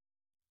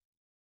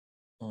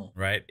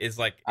 Right? Is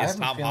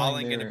Tom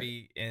Holland going to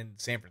be in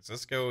San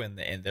Francisco in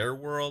their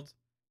world,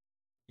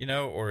 you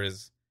know, or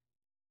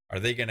are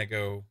they going to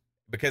go?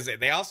 Because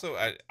they also,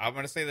 I'm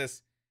going to say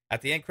this,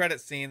 at the end credit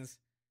scenes,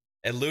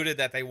 alluded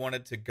that they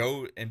wanted to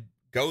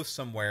go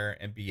somewhere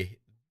and be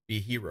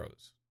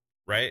heroes,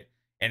 right?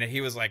 And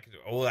he was like,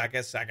 "Oh, I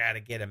guess I got to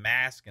get a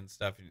mask and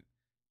stuff."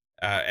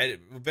 And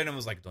Venom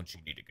was like, "Don't you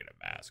need to get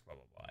a mask?" Blah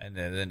blah blah. And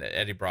then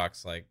Eddie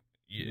Brock's like,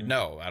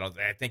 "No, I don't.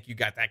 I think you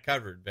got that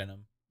covered,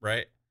 Venom."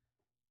 right?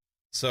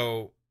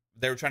 So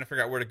they were trying to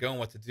figure out where to go and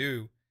what to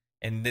do,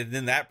 and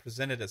then that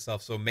presented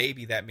itself. So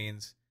maybe that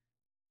means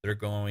they're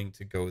going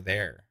to go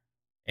there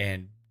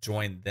and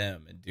join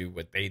them and do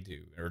what they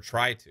do, or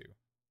try to,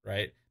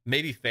 right?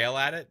 Maybe fail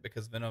at it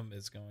because Venom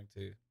is going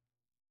to,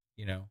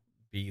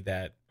 be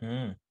that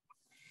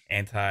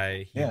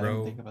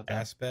anti-hero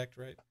aspect,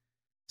 right?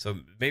 So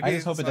maybe I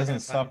just hope it doesn't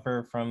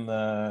suffer from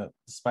the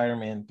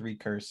Spider-Man 3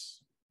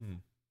 curse,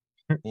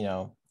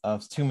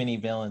 of too many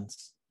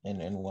villains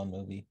in one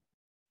movie.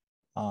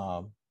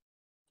 And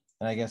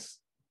I guess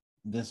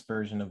this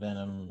version of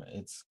Venom,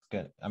 it's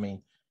good. I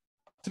mean,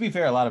 to be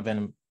fair, a lot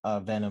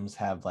of Venoms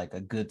have like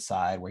a good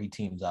side where he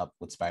teams up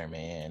with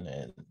Spider-Man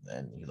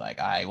and he's like,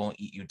 I won't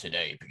eat you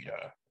today,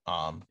 Peter.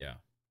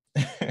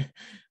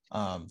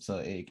 So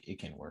it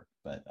can work,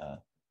 but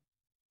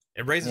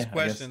it raises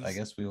questions. I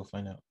guess we will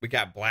find out. We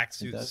got Black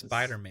Suit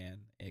Spider-Man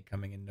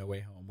coming in No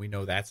Way Home. We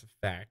know that's a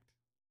fact,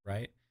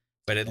 right?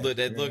 But it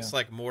looks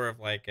like more of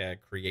like a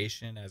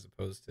creation as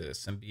opposed to a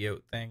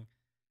symbiote thing.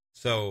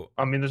 So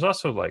I mean, there's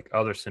also like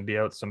other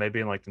symbiotes. So maybe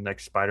in like the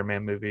next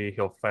Spider-Man movie,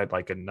 he'll fight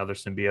like another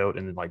symbiote,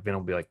 and then like Venom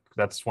will be like,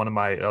 "That's one of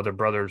my other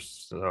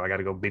brothers, so I got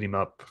to go beat him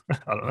up."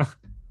 I don't know.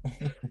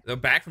 The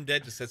Back from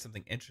Dead just said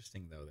something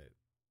interesting though. That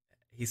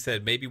he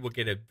said maybe we'll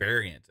get a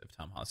variant of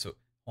Tom Holland. So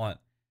hold on,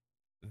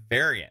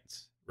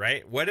 variants,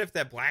 right? What if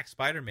that Black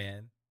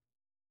Spider-Man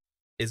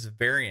is a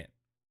variant?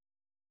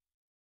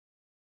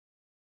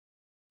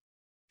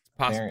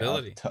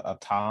 Possibility of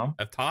Tom.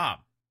 Of Tom.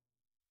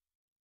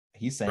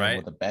 He's saying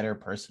with a better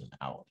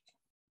personality.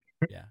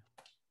 Yeah.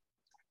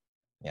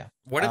 Yeah.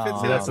 What if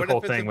it's that's the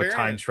whole thing with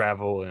time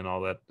travel and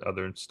all that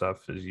other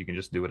stuff is you can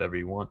just do whatever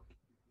you want.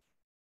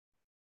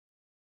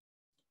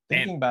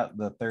 Thinking about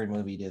the third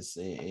movie,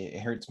 it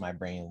hurts my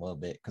brain a little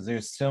bit because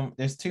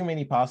there's too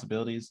many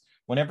possibilities.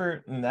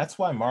 And that's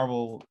why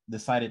Marvel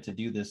decided to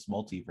do this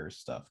multiverse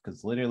stuff,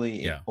 because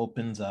literally it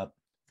opens up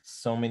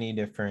so many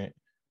different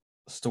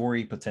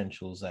story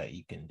potentials that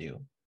you can do.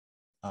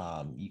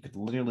 You could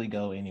literally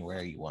go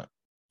anywhere you want,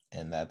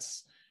 and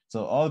that's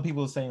so all the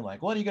people saying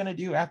like, what are you gonna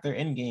do after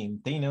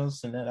Endgame?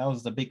 Thanos, and that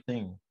was the big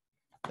thing.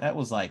 That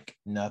was like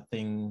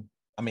nothing.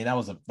 I mean, that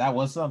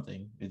was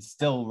something. It's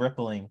still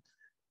rippling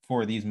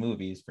for these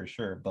movies for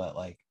sure, but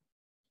like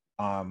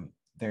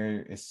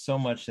there is so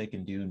much they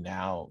can do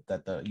now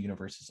that the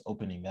universe is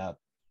opening up.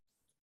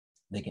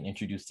 They can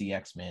introduce the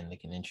X-Men, they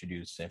can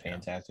introduce a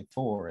Fantastic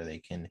Four, they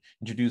can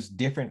introduce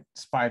different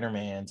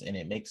Spider-Mans, and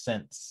it makes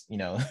sense.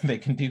 They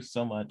can do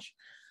so much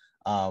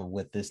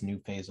with this new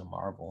phase of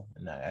Marvel,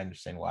 and I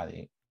understand why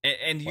they.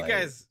 And you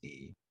guys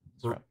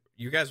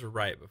were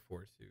right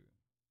before too,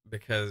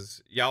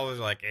 because y'all was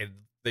like,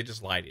 they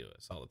just lie to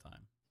us all the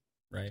time,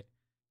 right?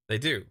 They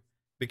do,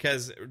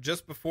 because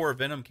just before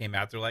Venom came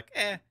out, they're like,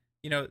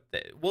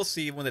 we'll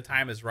see when the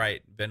time is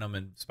right. Venom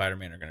and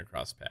Spider-Man are going to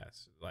cross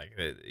paths. Like,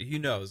 who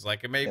knows?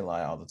 Like, it may they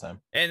lie all the time.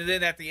 And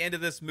then at the end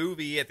of this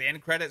movie, at the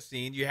end credit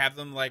scene, you have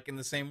them like in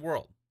the same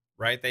world,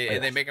 right?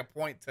 They make a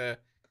point to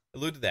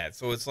allude to that.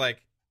 So it's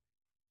like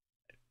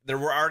there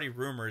were already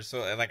rumors. So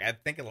like I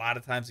think a lot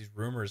of times these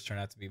rumors turn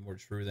out to be more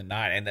true than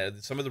not.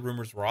 And some of the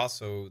rumors were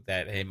also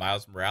that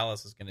Miles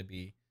Morales is going to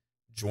be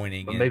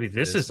joining. But maybe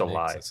this is a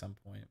lie at some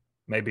point.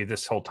 Maybe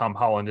this whole Tom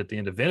Holland at the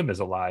end of Venom is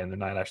a lie, and they're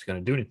not actually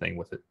going to do anything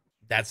with it.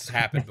 That's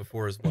happened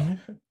before as well.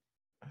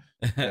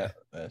 Yeah,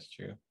 that's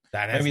true.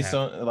 Maybe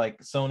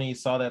Sony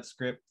saw that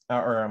script,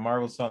 or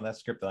Marvel saw that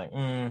script, like,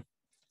 we're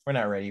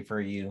not ready for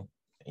you.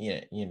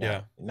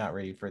 Not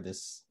ready for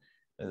this.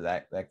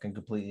 That can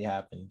completely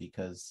happen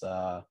because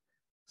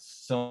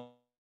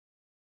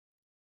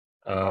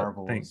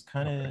Marvel is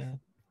kind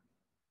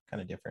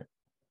of different.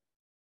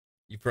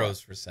 You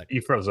froze for a second.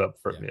 You froze up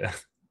for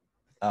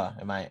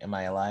Am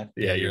I alive?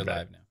 Yeah, you're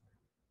alive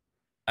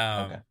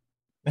now.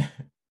 Okay.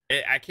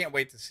 I can't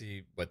wait to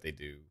see what they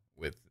do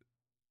with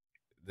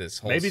this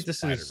whole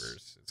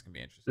Spider-Verse. It's gonna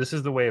be interesting. This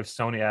is the way of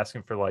Sony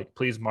asking for like,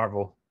 please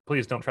Marvel,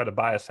 please don't try to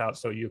buy us out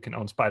so you can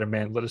own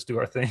Spider-Man. Let us do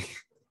our thing.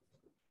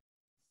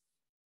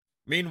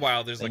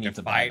 Meanwhile, there's like a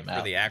fight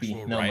for the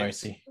actual rights,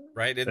 mercy.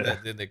 Right?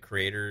 Did the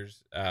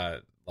creators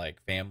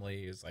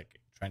family is like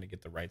trying to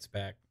get the rights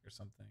back or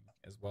something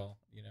as well,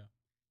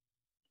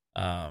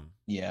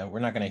 Yeah,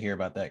 we're not gonna hear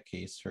about that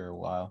case for a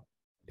while.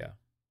 Yeah.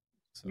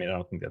 So, I mean, I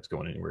don't think that's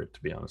going anywhere,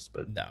 to be honest.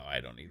 But no,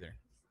 I don't either.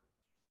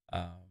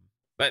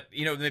 But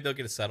maybe they'll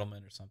get a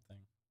settlement or something,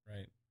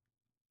 right?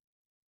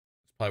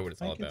 That's probably what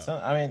it's all about.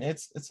 I mean,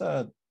 it's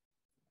an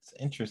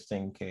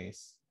interesting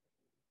case.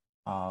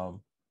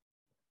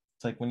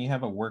 It's like when you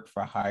have a work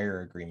for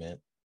hire agreement,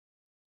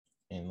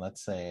 and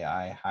let's say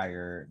I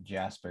hire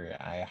Jasper,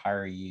 I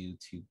hire you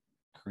to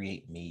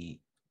create me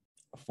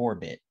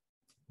 4-bit,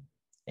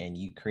 and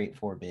you create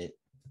 4-bit,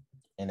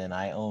 and then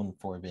I own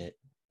 4-bit.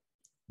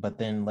 But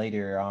then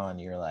later on,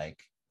 you're like,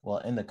 well,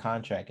 in the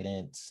contract, it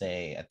didn't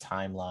say a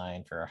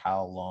timeline for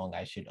how long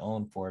I should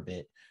own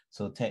 4-bit.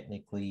 So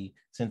technically,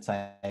 since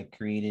I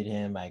created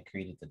him, I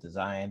created the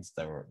designs,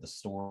 the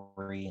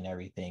story, and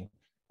everything,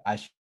 I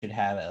should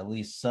have at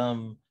least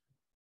some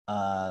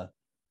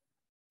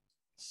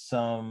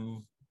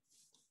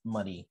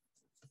money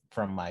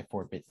from my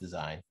 4-bit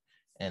design,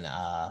 and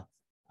I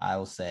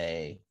will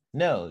say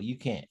no, you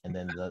can't. And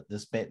then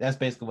that's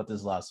basically what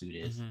this lawsuit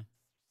is. Mm-hmm.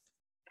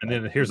 And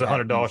Like, then here's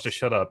 $100 to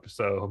shut up.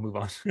 So we'll move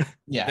on.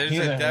 Yeah,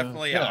 There's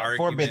definitely an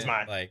 4-bit's argument.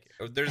 mine. Like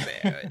there's,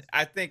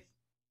 I think,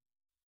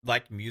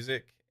 like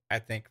music, I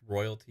think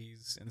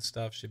royalties and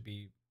stuff should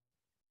be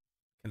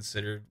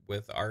considered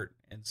with art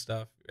and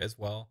stuff as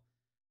well.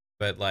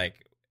 But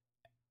like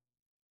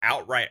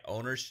outright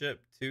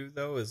ownership too,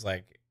 though, is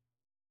like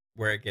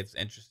where it gets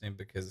interesting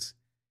because,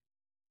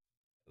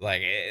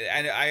 like,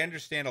 I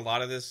understand a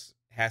lot of this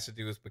has to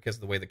do with because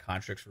of the way the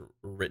contracts were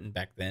written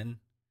back then.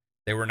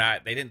 They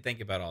didn't think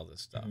about all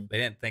this stuff. Mhm. They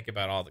didn't think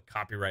about all the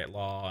copyright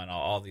law and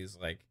all these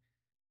like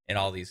and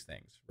all these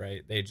things,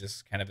 right? They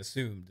just kind of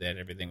assumed that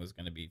everything was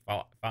going to be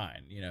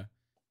fine, you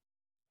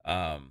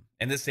know.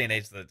 In this day and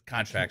age, the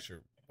contracts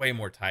are way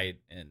more tight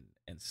and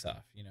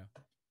stuff, you know.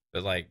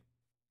 But like,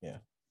 yeah,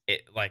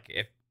 it like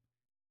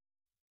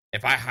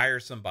if I hire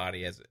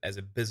somebody as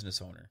a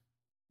business owner,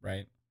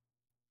 right,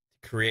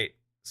 to create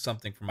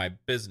something for my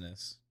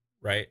business,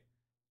 right,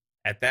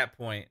 at that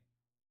point,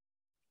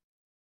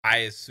 I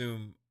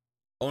assume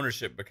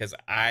ownership because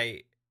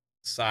I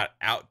sought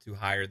out to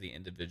hire the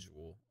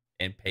individual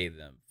and pay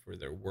them for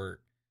their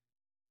work.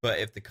 But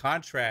if the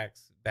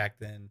contracts back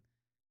then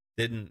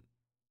didn't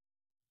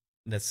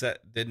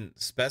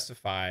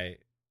specify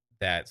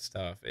that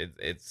stuff,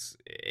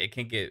 it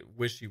can get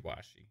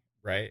wishy-washy,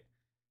 right?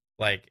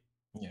 Like,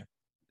 yeah,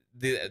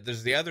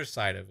 there's the other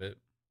side of it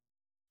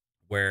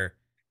where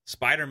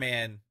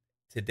Spider-Man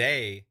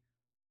today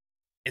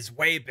is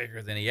way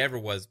bigger than he ever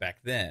was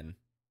back then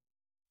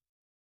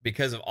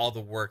because of all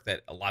the work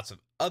that lots of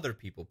other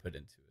people put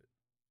into it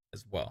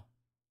as well,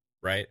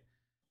 right?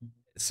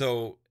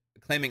 So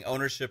claiming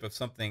ownership of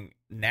something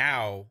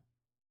now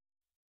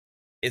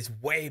is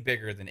way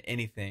bigger than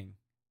anything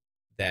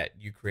that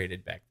you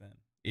created back then,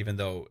 even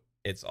though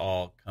it's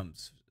all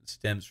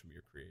stems from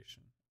your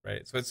creation,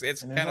 right? So it's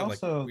and kind of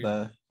also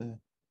like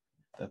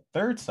the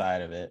third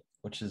side of it,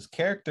 which is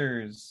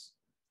characters.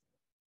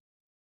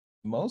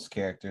 Most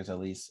characters, at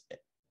least,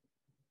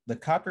 the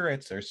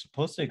copyrights are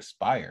supposed to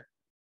expire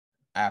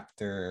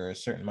after a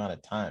certain amount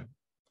of time.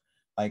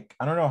 Like,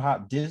 I don't know how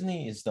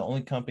Disney is the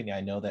only company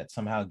I know that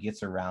somehow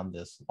gets around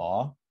this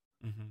law.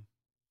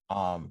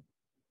 Mm-hmm.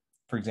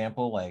 For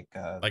example, like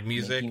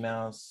music, Mickey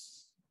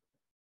Mouse.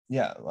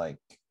 Yeah, like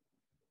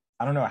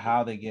I don't know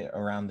how they get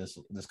around this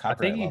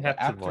copyright law. But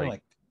after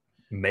like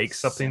make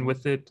something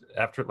with it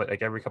after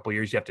like every couple of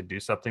years, you have to do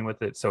something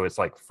with it, so it's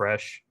like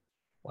fresh.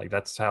 Like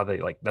that's how they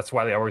like. That's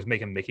why they always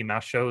make Mickey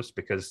Mouse shows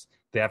because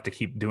they have to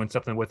keep doing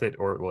something with it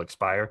or it will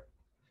expire.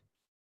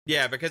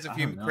 Yeah, because if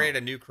you create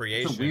a new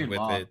creation with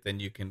law. it, then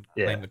you can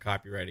claim the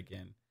copyright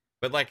again.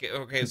 But like,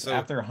 okay, so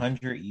after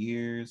 100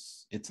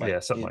 years, it's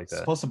like something like that.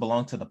 Supposed to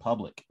belong to the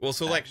public. Well,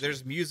 so like,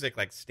 there's music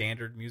like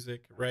standard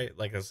music, right?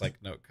 Like it's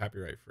like no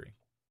copyright free,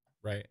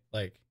 right?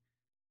 Like,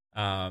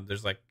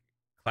 there's like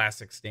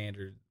classic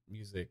standard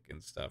music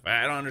and stuff.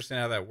 I don't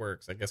understand how that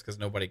works. I guess because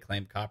nobody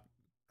claimed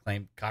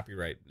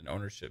copyright and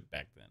ownership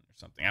back then or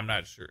something. I'm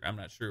not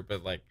sure,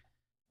 but like,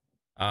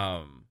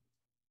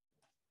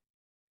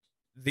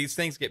 these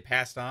things get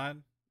passed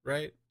on,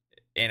 right?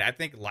 And I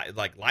think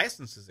like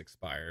licenses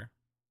expire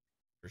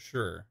for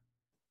sure,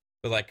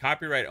 but like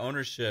copyright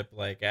ownership,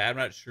 like I'm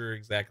not sure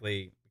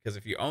exactly because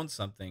if you own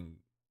something,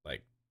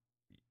 like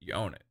you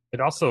own it. It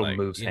also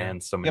moves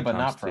hands so many times. Yeah, but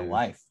not for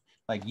life.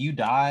 Like you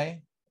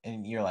die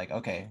and you're like,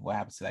 okay, what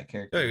happens to that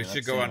character? Oh, it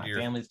should go on to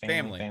your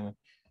family.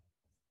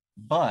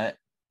 But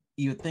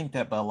you would think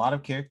that, but a lot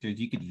of characters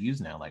you could use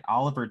now, like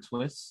Oliver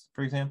Twist,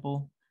 for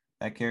example,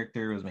 that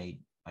character was made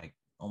like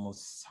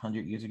almost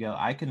 100 years ago.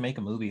 I could make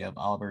a movie of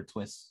Oliver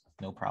Twist,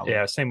 no problem.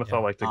 Yeah, same with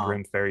all like the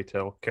Grimm fairy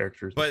tale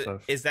characters. But and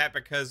stuff. Is that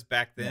because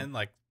back then,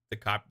 like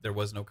there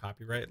was no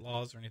copyright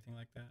laws or anything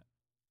like that?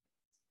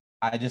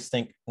 I just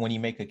think when you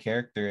make a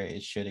character,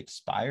 it should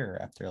expire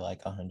after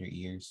like 100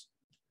 years.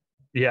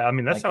 Yeah, I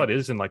mean that's like, how it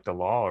is in like the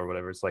law or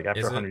whatever. It's like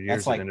after 100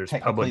 years, like, and then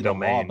there's public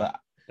domain. Law, but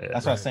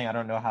that's what I was saying. I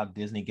don't know how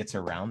Disney gets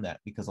around that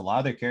because a lot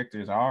of their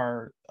characters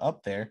are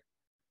up there,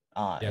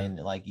 in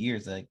like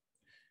years. Like,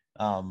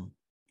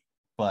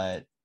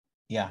 but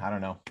yeah, I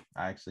don't know.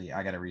 I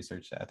got to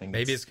research that. I think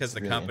maybe it's because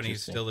the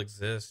companies still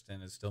exist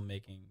and is still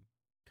making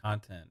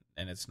content,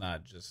 and it's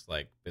not just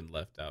like been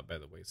left out by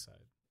the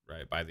wayside,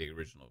 right? By the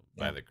original,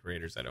 by the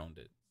creators that owned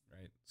it,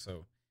 right?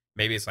 So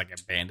maybe it's like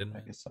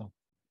abandonment. I guess so.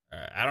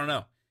 I don't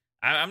know.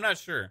 I'm not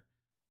sure,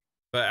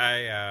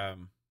 but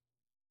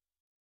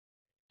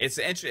it's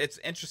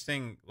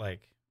interesting,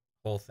 like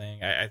whole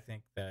thing. I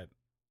think that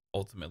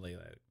ultimately,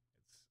 like,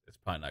 it's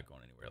probably not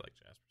going anywhere, like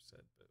Jasper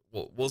said.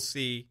 But we'll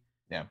see.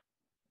 Yeah.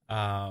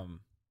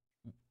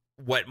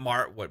 What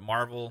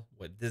Marvel,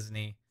 what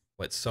Disney,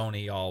 what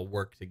Sony all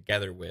work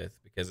together with,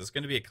 because it's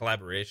going to be a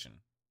collaboration,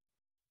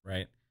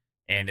 right?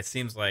 And it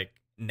seems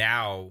like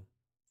now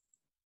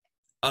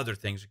other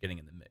things are getting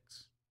in the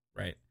mix,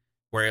 right?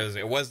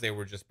 Whereas they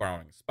were just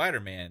borrowing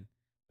Spider-Man,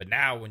 but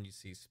now when you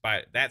see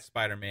that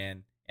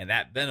Spider-Man and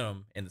that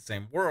Venom in the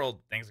same world,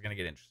 things are going to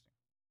get interesting,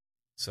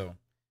 So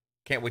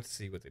can't wait to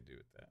see what they do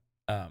with that.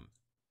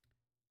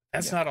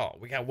 That's Yeah. not all.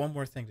 We got one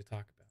more thing to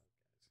talk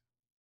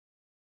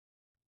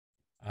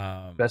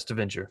about. Best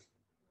Avenger.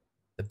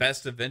 The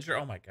best Avenger.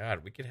 Oh my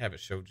god, we could have a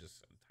show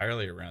just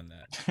entirely around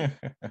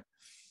that.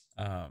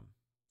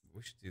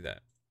 We should do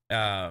that.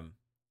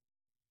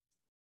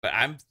 But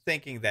I'm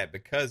thinking that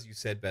because you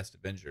said best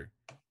Avenger,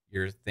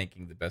 you're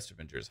thinking the best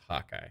Avenger is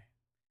Hawkeye,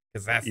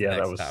 because that's the next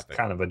that was topic.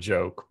 kind of a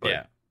joke. But...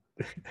 Yeah,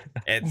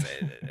 it's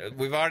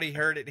we've already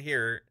heard it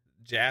here.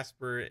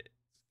 Jasper's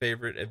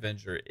favorite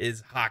Avenger is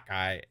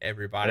Hawkeye.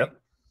 Everybody,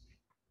 Yep.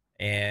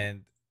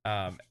 And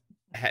have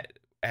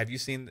you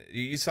seen?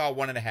 You saw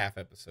 1.5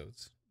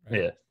 episodes,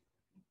 right?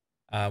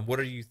 Yeah.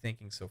 What are you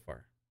thinking so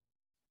far?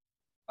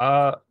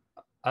 I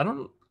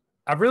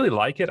really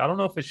like it. I don't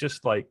know if it's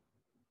just like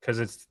because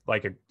it's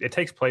like it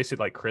takes place at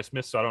like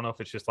Christmas, so I don't know if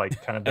it's just like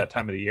kind of that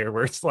time of the year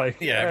where it's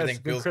like everything it's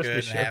a good feels Christmas good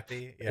and show.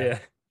 happy. Yeah.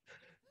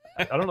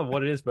 I don't know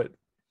what it is, but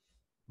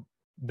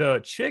the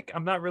chick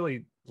I'm not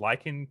really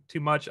liking too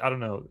much. I don't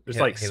know. There's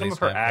like Haley some of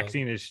her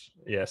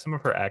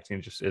Steinfeld.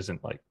 acting just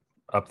isn't like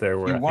up there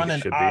where She I won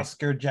think it an should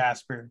Oscar,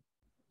 Jasper.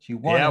 She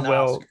won Yeah, an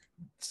well, Oscar.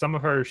 some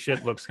of her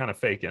shit looks kind of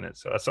fake in it,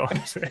 so that's all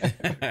I'm saying.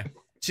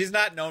 She's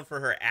not known for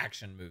her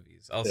action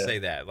movies. I'll Yeah. say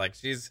that. Like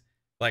she's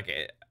like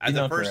She's the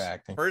known for her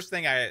acting. first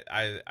thing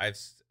I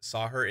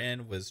saw her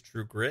in was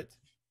True Grit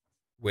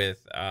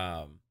with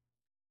okay,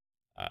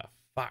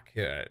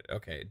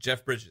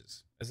 Jeff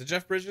Bridges. Is it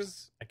Jeff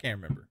Bridges? I can't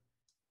remember.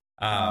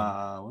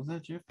 Was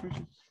that Jeff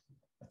Bridges?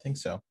 I think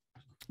so.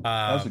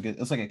 That was a good.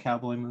 It's like a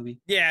cowboy movie.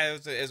 Yeah,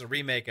 it was a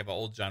remake of an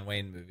old John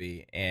Wayne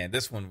movie, and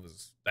this one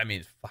was, I mean,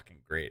 it's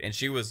fucking great. And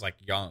she was like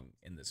young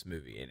in this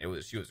movie, and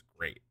she was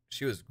great.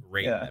 She was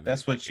great. in Yeah, that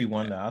that's movie. what she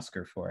won the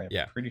Oscar for. I'm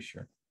Yeah. pretty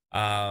sure.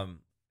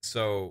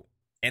 So,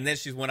 and then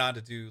she went on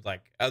to do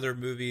like other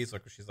movies,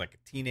 like she's like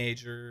a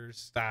teenager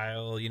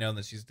style, you know. And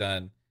then she's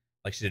done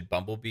like she did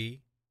Bumblebee,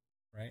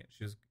 right?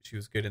 She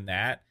was good in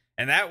that,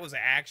 and that was an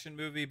action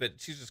movie, but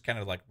she's just kind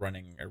of like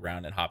running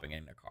around and hopping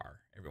in a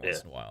car every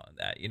once in a while, and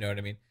that, you know what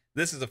I mean.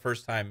 This is the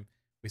first time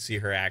we see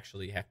her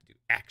actually have to do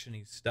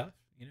actiony stuff,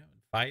 you know,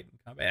 and fight and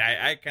combat.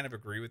 And I kind of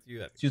agree with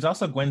you. She was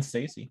also Gwen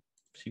Stacy.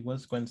 She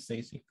was Gwen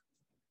Stacy.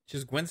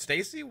 She's Gwen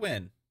Stacy.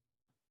 When?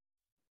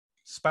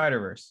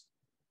 Spider-Verse.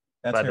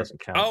 That's That her. doesn't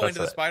count. Oh, That's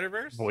into the a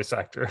Spider-Verse. voice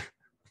actor.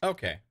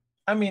 Okay.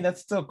 I mean,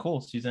 that's still cool.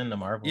 She's in the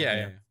Marvel.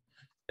 Yeah.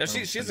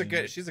 She's I a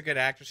good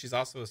actress. She's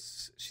also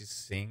she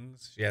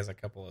sings. She has a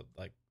couple of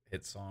like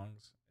hit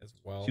songs as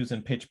well. She was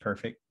in Pitch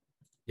Perfect.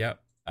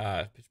 Yep.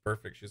 Pitch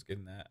Perfect. She was good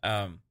in that.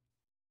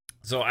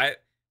 So I'm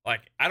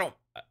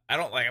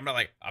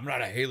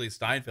not a Haley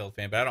Steinfeld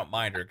fan, but I don't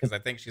mind her because I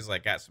think she's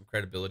like got some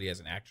credibility as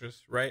an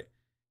actress, right?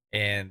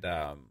 And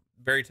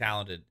very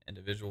talented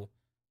individual.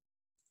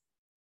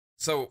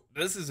 So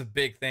this is a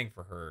big thing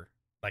for her,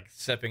 like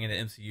stepping into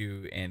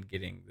MCU and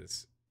getting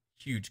this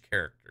huge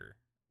character,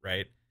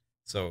 right?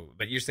 So,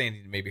 but you're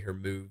saying maybe her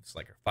moves,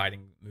 like her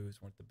fighting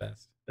moves, weren't the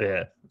best.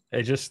 Yeah,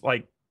 it just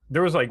like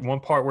there was like one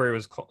part where it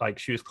was like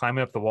she was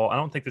climbing up the wall. I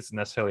don't think this is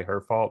necessarily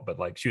her fault, but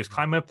like she was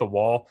climbing up the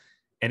wall,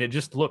 and it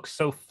just looked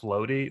so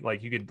floaty.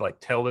 Like you could like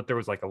tell that there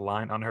was like a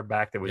line on her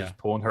back that was just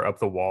pulling her up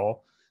the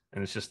wall,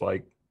 and it's just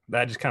like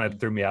that just kind of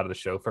threw me out of the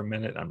show for a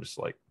minute. I'm just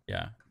like,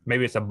 yeah,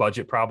 maybe it's a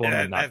budget problem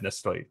and not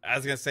necessarily. I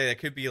was gonna say that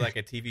could be like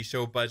a TV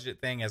show budget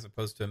thing as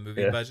opposed to a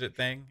movie budget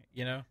thing,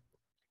 you know.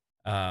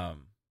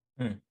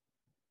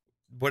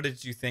 What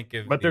did you think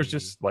of? But there's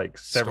just like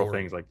several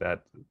story? things like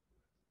that.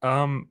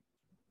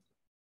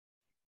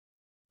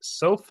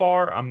 So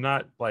far, I'm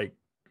not like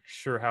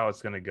sure how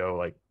it's gonna go.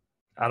 Like,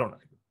 I don't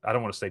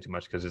want to say too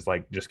much because it's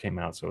like just came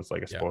out, so it's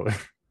like a spoiler.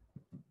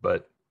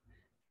 But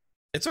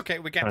it's okay.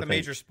 We got the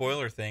major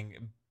spoiler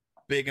thing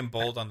big and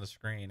bold on the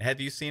screen. Have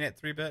you seen it,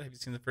 3-Bit? Have you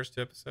seen the first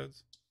 2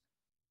 episodes?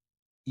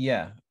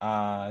 Yeah,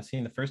 I've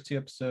seen the first 2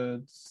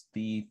 episodes.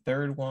 The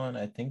third one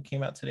I think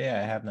came out today.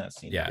 I have not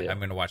seen it. Yeah, I'm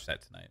gonna watch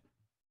that tonight.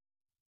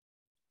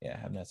 Yeah, I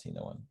have not seen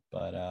that one,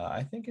 but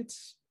I think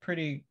it's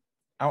pretty.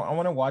 I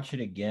want to watch it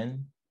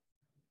again.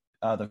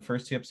 The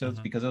first 2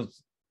 episodes because it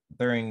was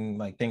during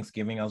like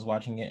Thanksgiving. I was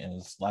watching it and it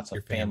was lots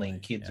of family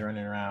and kids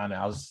running around.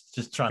 And I was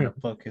just trying to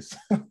focus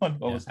on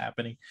what was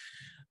happening.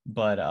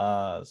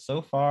 But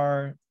so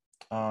far,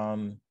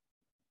 I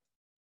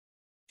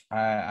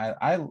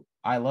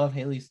love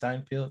Haley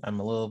Steinfeld. I'm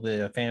a little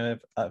bit a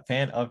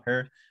fan of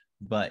her,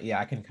 but yeah,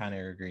 I can kind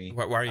of agree.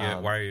 Why are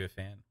you a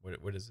fan?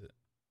 What is it?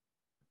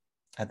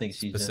 I think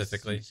she's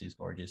specifically she's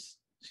gorgeous.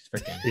 She's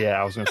freaking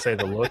yeah. I was gonna say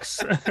the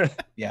looks.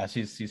 Yeah,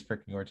 she's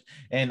freaking gorgeous,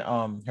 and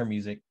her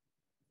music.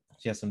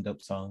 She has some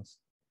dope songs.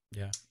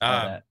 Yeah.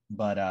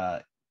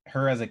 But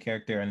her as a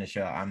character in the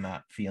show, I'm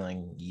not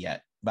feeling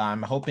yet. But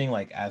I'm hoping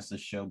like as the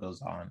show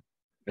goes on.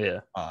 Yeah.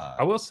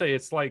 I will say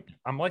it's like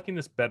I'm liking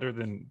this better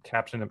than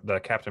the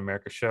Captain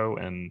America show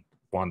and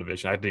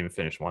WandaVision. I didn't even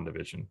finish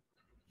WandaVision.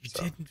 You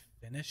didn't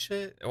finish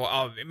it? Well,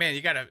 oh man,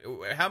 you gotta.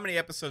 How many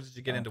episodes did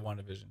you get into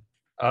WandaVision?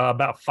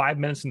 About 5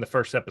 minutes in the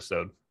first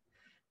episode.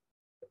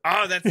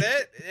 Oh, that's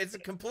it? It's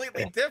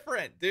completely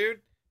different,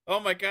 dude.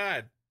 Oh my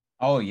god.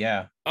 Oh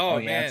yeah. Oh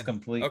man, it's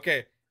complete.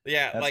 Okay,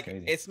 Yeah, That's like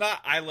crazy. it's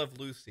not I Love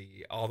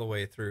Lucy all the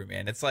way through,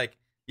 man. It's like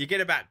you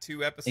get about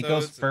 2 episodes. It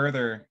goes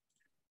further.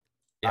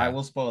 Yeah. I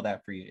will spoil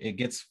that for you. It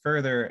gets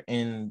further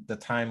in the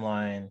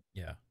timeline.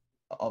 Yeah.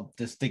 Of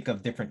distinct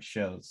of different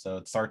shows. So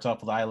it starts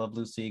off with I Love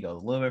Lucy, goes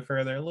a little bit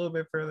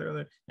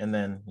further, and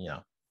then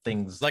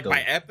things like go by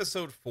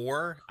episode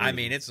 4, I crazy.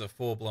 mean it's a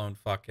full blown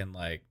fucking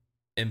like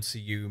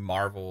MCU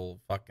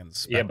Marvel fucking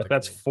spectacle. Yeah, but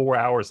that's 4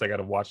 hours I got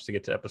to watch to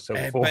get to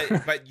episode 4.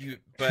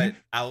 But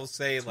I will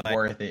say It's like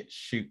worth it.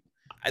 Shoot.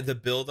 The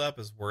build up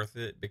is worth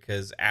it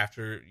because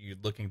after you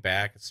looking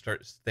back,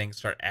 things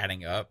start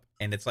adding up,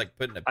 and it's like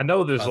putting. I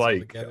know there's puzzle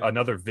like together.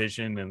 another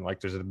vision, and like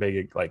there's a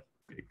big like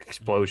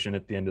explosion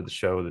at the end of the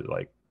show that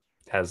like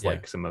has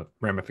like some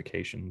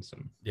ramifications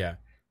and yeah,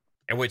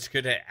 and which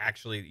could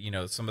actually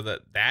some of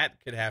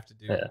that could have to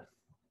do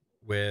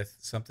with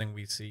something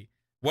we see.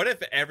 What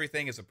if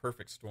everything is a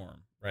perfect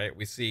storm? Right,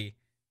 we see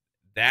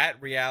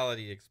that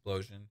reality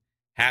explosion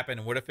happen,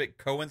 and what if it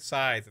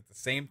coincides at the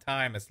same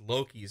time as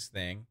Loki's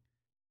thing?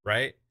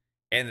 Right,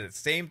 and at the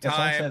same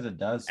time says it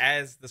does.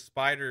 as the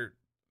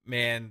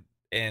Spider-Man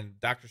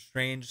and Doctor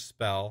Strange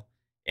spell,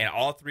 and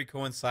all three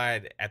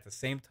coincide at the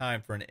same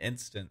time for an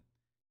instant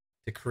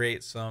to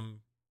create some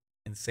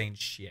insane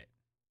shit,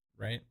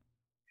 right?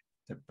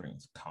 That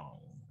brings Kong,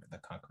 the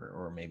Conqueror,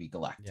 or maybe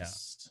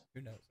Galactus.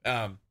 Yeah. Who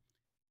knows?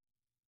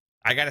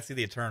 I got to see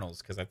the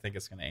Eternals because I think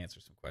it's going to answer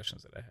some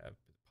questions that I have,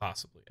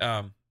 possibly.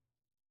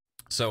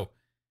 So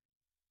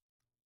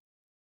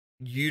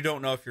you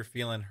don't know if you're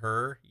feeling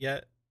her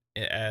yet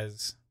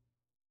as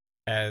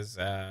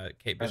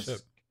Kate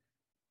Bishop.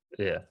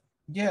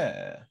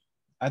 Yeah,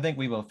 I think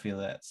we both feel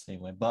that same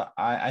way, but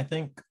I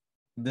think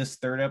this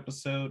third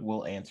episode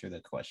will answer the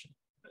question.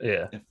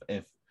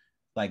 If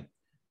like,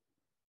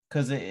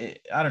 because I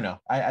don't know,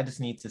 I just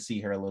need to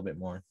see her a little bit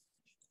more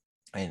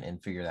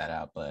and figure that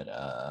out.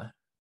 But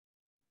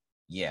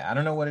yeah, I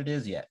don't know what it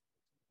is yet.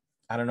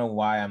 I don't know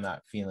why I'm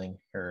not feeling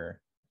her.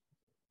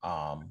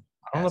 I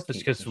don't know if it's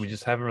because we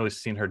just haven't really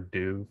seen her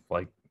do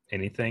like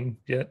anything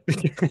yet.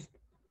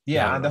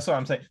 Yeah, that's what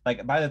I'm saying.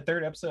 Like by the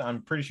third episode,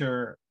 I'm pretty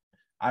sure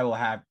I will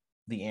have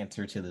the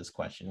answer to this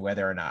question,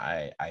 whether or not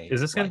I is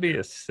this going to be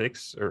a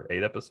 6 or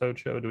 8 episode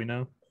show? Do we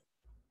know?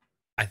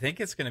 I think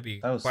it's going to be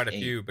quite a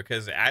few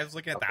because I was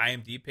looking at the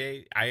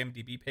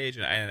IMDb page,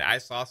 and I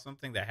saw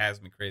something that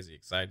has me crazy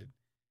excited.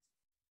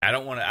 I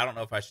don't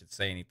know if I should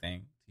say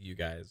anything to you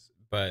guys,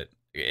 but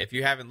if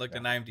you haven't looked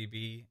at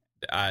IMDb,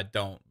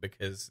 don't,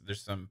 because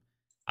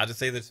I'll just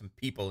say there's some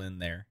people in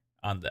there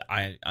on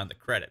the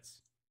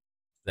credits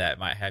that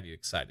might have you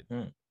excited,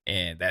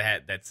 and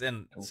that's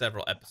in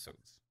several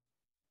episodes.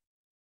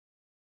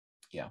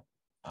 Yeah,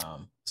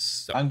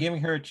 so I'm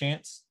giving her a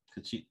chance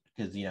because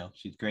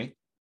she's great.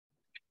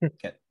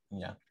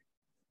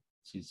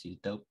 She's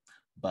dope.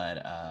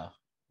 But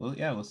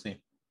we'll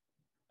see.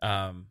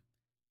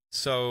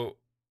 So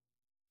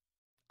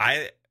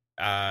I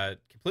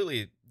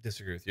completely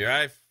disagree with you.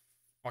 I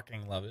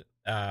fucking love it.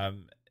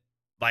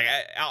 Like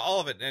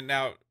all of it. And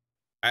now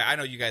I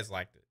know you guys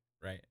liked it,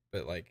 right?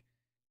 But like,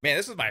 man,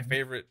 this is my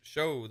favorite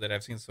show that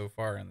I've seen so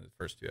far in the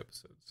first 2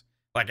 episodes.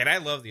 Like, and I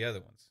love the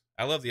other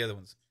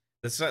ones.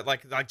 This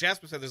like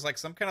Jasper said, there's like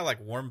some kind of like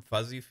warm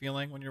fuzzy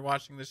feeling when you're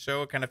watching this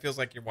show. It kind of feels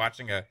like you're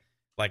watching an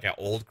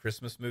old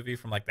Christmas movie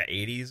from like the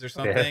 80s or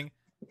something,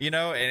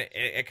 and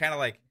it kind of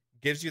like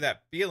gives you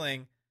that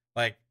feeling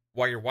like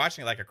while you're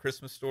watching like a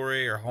Christmas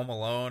Story or Home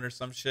Alone or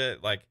some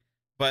shit, like,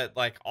 but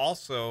like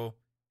also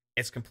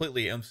it's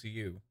completely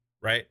MCU,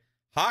 right?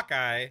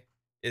 Hawkeye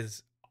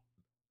is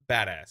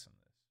badass in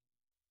this.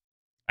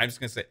 I'm just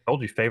gonna say,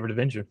 told you, favorite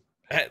Avenger.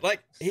 Like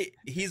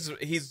he's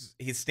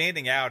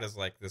standing out as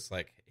like this,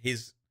 like he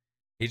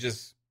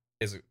just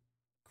is a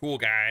cool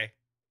guy,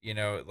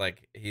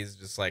 like he's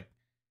just like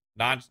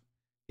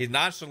he's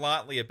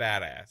nonchalantly a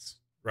badass,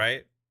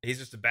 right? He's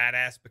just a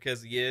badass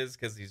because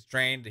he's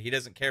trained. He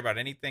doesn't care about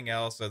anything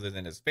else other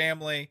than his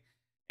family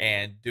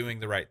and doing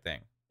the right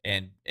thing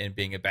and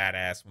being a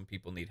badass when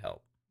people need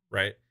help,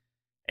 right?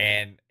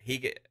 And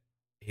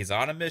he's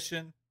on a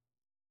mission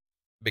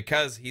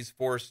because he's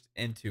forced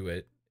into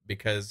it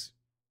because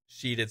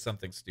she did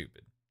something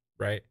stupid,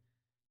 right?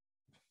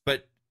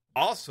 But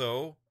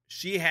also,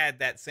 she had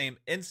that same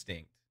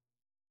instinct.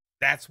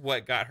 That's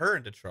what got her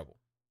into trouble,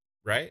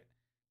 right?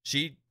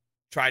 She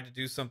tried to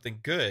do something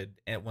good,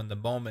 and when the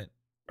moment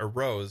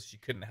arose, she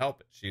couldn't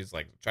help it. She's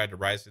like tried to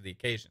rise to the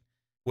occasion,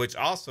 which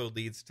also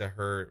leads to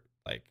her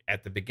like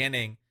at the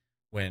beginning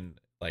when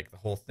like the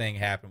whole thing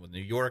happened with New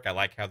York. I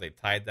like how they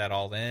tied that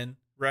all in,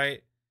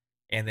 right?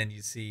 And then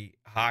you see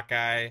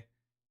Hawkeye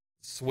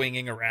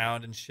swinging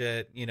around and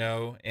shit,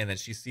 and then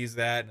she sees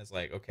that and it's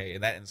like, okay,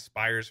 and that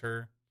inspires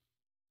her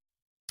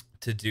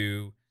to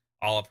do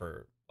all of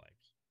her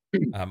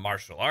like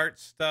martial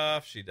arts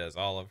stuff. She does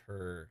all of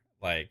her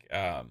like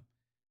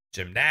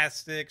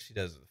gymnastics, she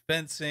does the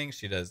fencing,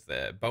 she does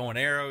the bow and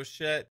arrow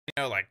shit,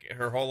 like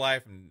her whole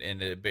life, and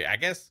I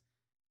guess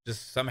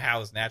just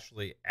somehow is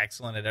naturally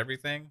excellent at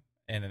everything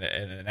and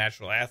a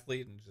natural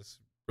athlete and just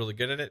really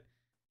good at it.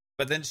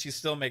 But then she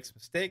still makes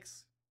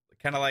mistakes,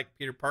 kind of like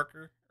Peter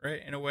Parker,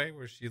 right? In a way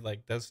where she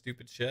like does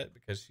stupid shit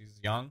because she's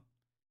young,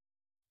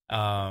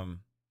 and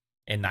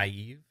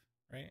naive,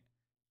 right?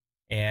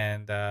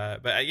 And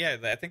but yeah,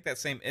 I think that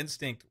same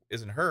instinct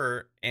is in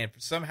her, and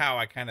somehow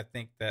I kind of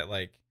think that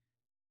like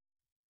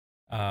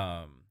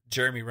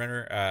Jeremy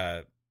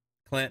Renner,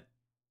 Clint,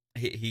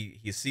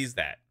 he sees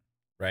that,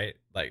 right?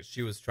 Like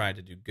she was trying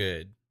to do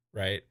good,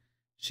 right?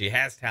 She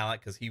has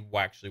talent because he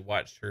actually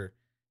watched her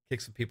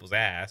kick some people's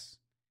ass,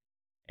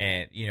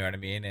 and you know what I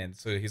mean. And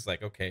so he's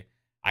like, okay,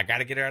 I got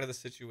to get her out of the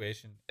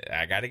situation.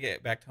 I got to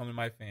get back home to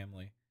my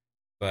family.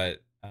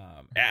 But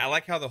I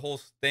like how the whole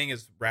thing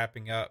is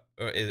wrapping up,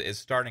 is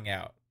starting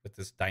out with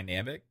this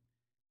dynamic.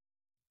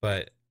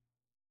 But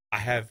I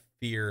have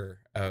fear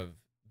of,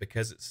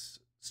 because it's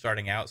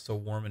starting out so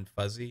warm and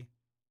fuzzy,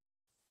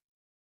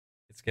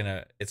 it's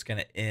gonna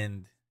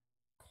end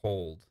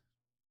cold,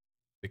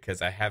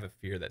 because I have a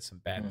fear that some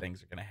bad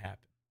things are gonna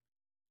happen.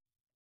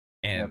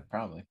 And yeah,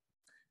 probably.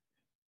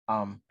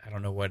 I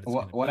don't know what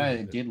it's what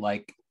I did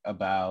like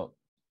about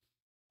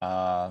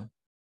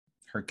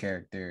her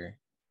character,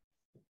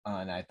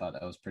 and I thought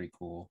that was pretty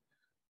cool,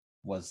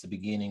 was the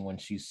beginning when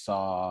she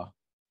saw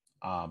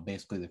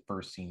basically the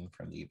first scene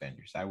from the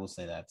Avengers. I will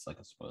say that's like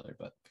a spoiler,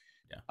 but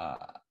yeah,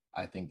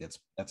 I think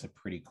that's a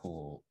pretty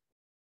cool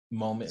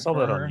moment. I saw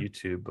that her. on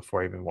YouTube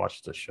before I even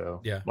watched the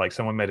show. Yeah. Like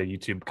someone made a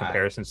YouTube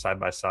comparison side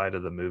by side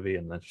of the movie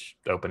and the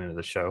opening of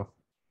the show.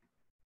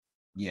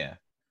 Yeah,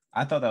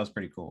 I thought that was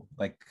pretty cool.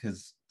 Like,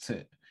 because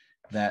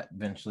that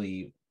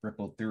eventually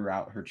rippled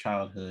throughout her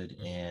childhood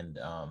and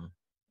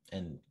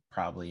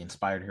probably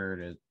inspired her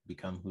to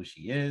become who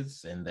she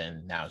is, and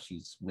then now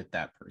she's with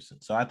that person.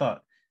 So I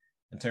thought,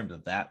 in terms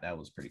of that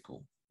was pretty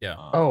cool. Yeah.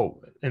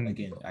 And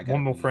again,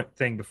 one more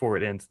thing before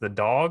it ends. The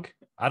dog,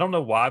 I don't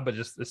know why, but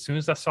just as soon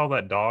as I saw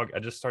that dog, I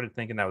just started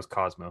thinking that was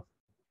Cosmo.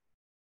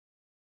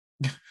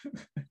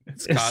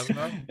 It's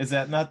Cosmo? Is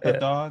that not the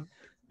dog?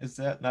 Is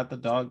that not the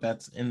dog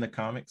that's in the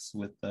comics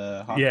with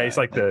Hawkeye? Yeah, he's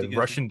like the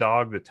Russian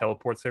dog that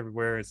teleports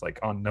everywhere. It's like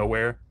on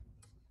Nowhere,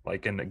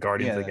 like in the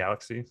Guardians of the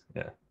Galaxy.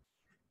 Yeah.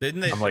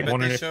 Didn't they? I'm like but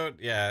they showed.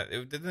 Yeah.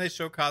 Didn't they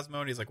show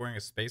Cosmo and he's like wearing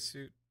a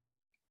spacesuit?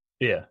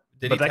 Yeah.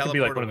 Did he that could be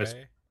like teleport one of his.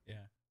 away? Yeah.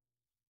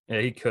 Yeah,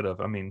 he could have.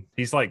 I mean,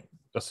 he's like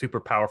a super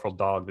powerful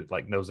dog that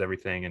like knows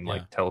everything and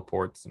like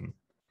teleports, and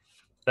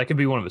that could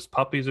be one of his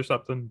puppies or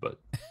something. But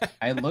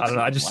I don't know.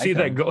 I just see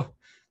that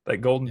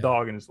golden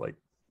dog, and it's like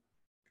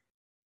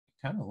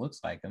kind of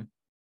looks like him.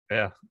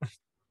 Yeah.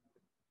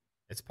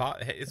 It's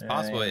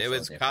possible. It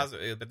was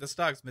Cosmo, but this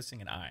dog's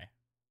missing an eye.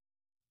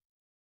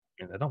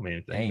 Yeah, that don't mean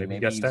anything. Hey,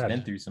 maybe he's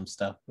been through some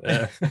stuff.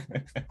 Yeah.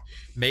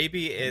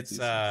 Maybe it's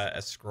a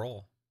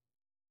Skrull.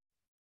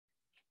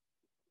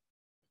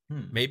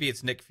 Maybe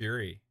it's Nick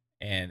Fury,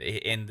 and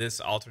in this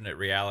alternate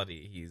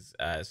reality, he's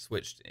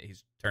switched.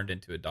 He's turned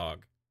into a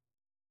dog.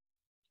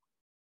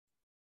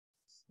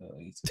 So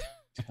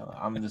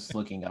I'm just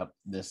looking up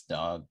this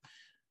dog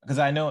because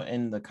I know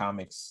in the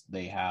comics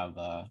they have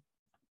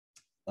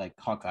like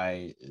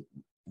Hawkeye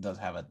does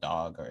have a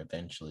dog, or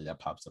eventually that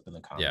pops up in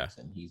the comics,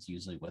 and he's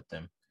usually with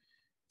them,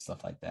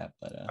 stuff like that.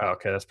 But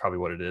okay, that's probably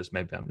what it is.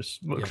 Maybe I'm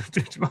just looking.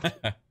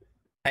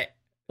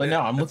 But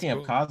no, I'm looking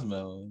up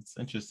Cosmo. It's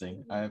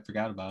interesting. I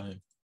forgot about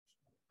him.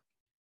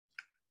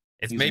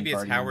 Maybe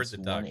it's Howard the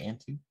Duck. 1 and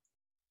 2.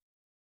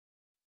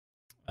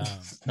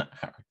 It's not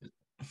Howard.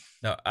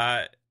 No,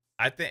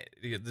 I think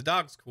the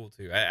dog's cool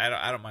too.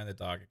 I don't mind the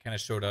dog. It kind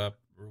of showed up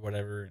or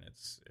whatever, and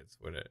it's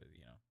what it,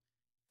 you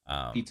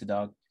know. Pizza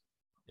dog.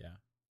 Yeah,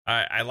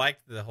 I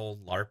liked the whole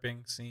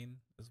LARPing scene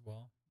as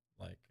well.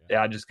 Like,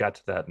 yeah, I just got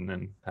to that and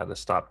then had to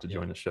stop to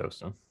join the show.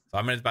 So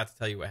I'm about to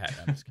tell you what happened.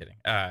 I'm just kidding.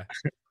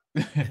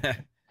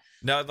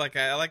 No, like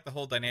I like the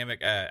whole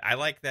dynamic. I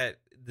like that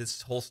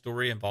this whole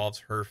story involves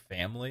her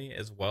family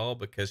as well,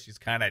 because she's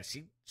kind of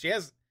she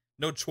has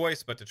no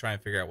choice but to try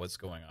and figure out what's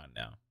going on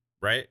now,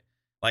 right?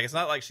 Like it's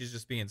not like she's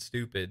just being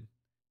stupid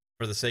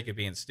for the sake of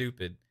being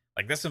stupid.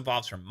 Like this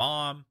involves her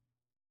mom.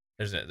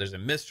 There's a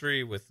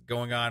mystery with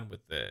going on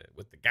with the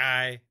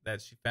guy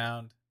that she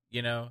found.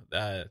 You know,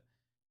 I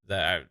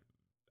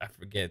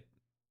forget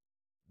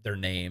their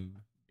name.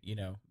 You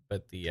know,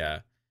 but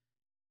the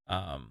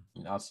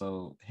and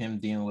also him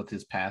dealing with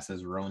his past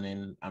as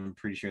Ronin, I'm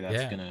pretty sure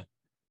that's gonna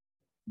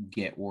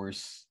get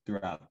worse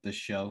throughout the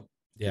show.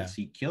 Yeah,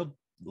 he killed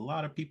a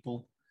lot of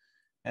people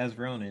as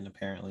Ronin.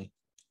 Apparently,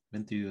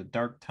 been through a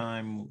dark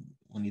time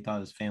when he thought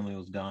his family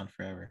was gone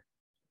forever.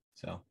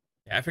 So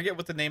yeah, I forget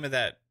what the name of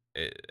that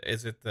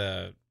is. It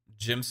the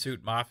Gym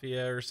Suit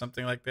Mafia or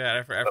something like that?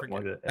 I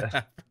forget.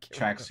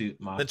 Tracksuit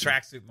Mafia. The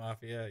Tracksuit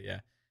Mafia.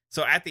 Yeah.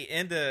 So at the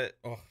end of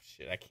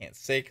I can't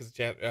say because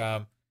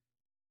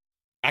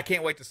I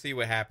can't wait to see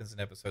what happens in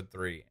episode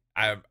 3.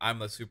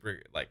 I'm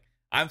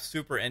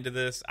super into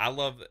this. I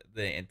love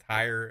the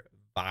entire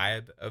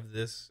vibe of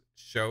this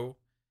show.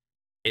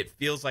 It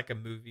feels like a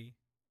movie,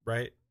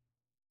 right?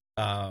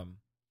 Can't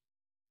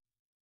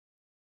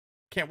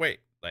wait.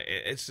 Like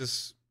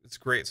it's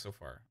great so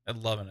far.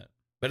 I'm loving it.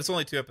 But it's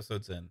only 2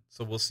 episodes in,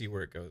 so we'll see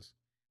where it goes.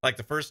 Like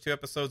the first 2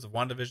 episodes of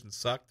WandaVision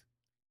sucked.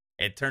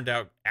 It turned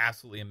out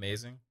absolutely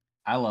amazing.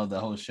 I love the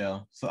whole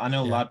show. So I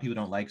know a Yeah. lot of people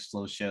don't like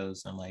slow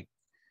shows. I'm like,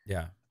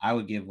 Yeah. I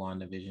would give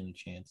WandaVision a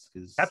chance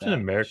because Captain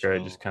America,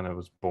 it just kind of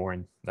was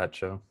boring, that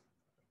show.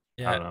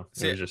 I Yeah. don't know.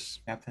 See, it was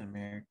just Captain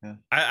America.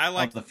 I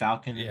like the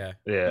Falcon. Yeah.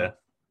 yeah.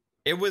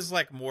 It was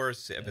like more of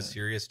a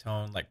serious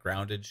tone, like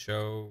grounded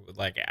show.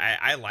 Like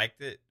I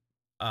liked it.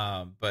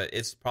 But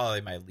it's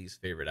probably my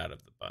least favorite out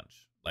of the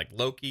bunch. Like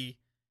Loki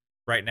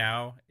right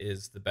now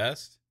is the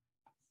best.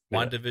 Yeah.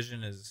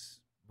 WandaVision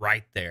is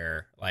right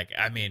there. Like,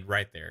 I mean,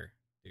 right there,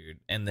 dude.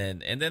 And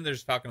then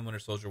there's Falcon and Winter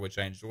Soldier, which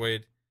I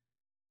enjoyed.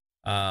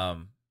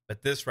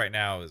 But this right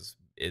now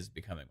is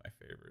becoming my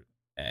favorite.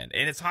 And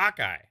it's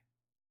Hawkeye.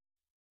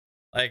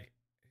 Like,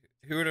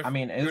 who would have? I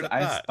mean,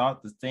 I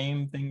thought the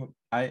same thing.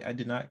 I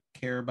did not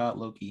care about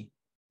Loki,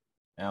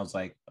 and I was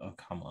like, oh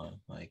come on,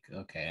 like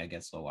okay, I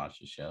guess I'll watch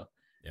the show.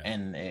 Yeah.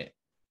 And it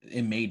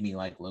made me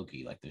like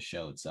Loki, like the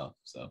show itself.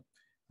 So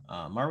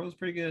Marvel was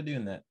pretty good at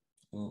doing that.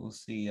 We'll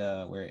see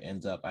where it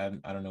ends up. I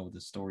don't know where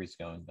the story's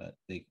going, but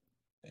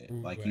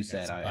like you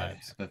said, I have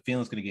a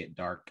feeling it's gonna get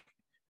dark.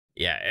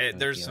 Yeah,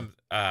 there's some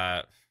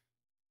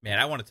man,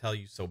 I want to tell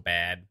you so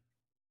bad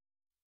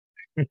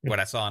what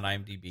I saw on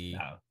IMDb.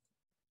 No.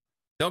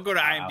 Don't go to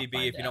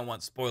IMDb if you don't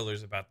want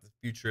spoilers about the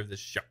future of this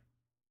show.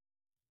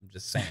 I'm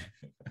just saying.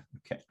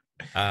 Okay.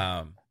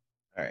 All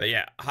right. But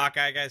yeah,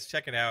 Hawkeye, guys,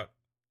 check it out.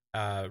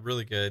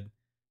 Really good.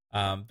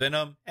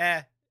 Venom,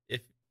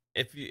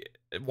 if you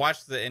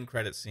watch the end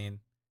credit scene,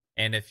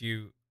 and if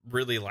you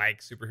really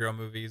like superhero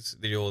movies,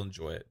 then you'll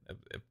enjoy it.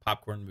 A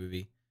popcorn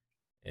movie.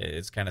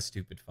 It's kind of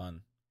stupid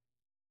fun,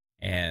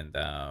 and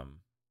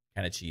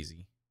kind of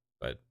cheesy,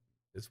 but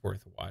it's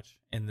worth a watch.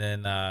 And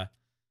then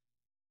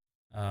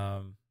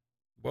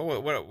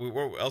what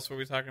else were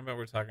we talking about?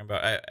 We're talking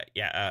about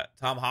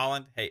Tom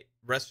Holland. Hey,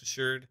 rest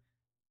assured,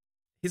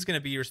 he's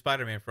gonna be your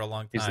Spider-Man for a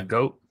long time. He's the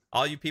GOAT.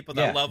 All you people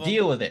that love him,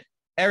 deal with it.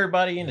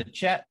 Everybody in the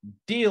chat,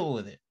 deal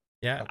with it.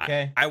 Yeah.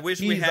 Okay. I wish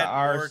we He's had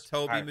our more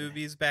Toby Spider-Man.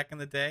 movies back in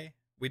the day.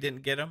 We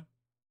didn't get them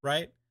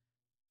right.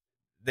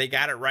 They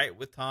got it right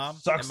with Tom.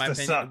 Sucks in my to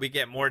opinion, suck. we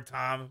get more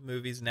Tom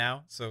movies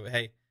now. So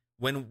hey,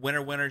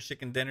 winner,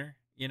 chicken dinner.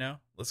 You know,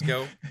 let's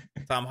go.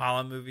 Tom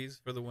Holland movies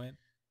for the win.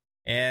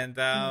 And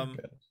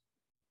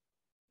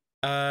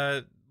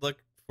look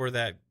for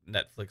that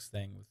Netflix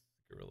thing with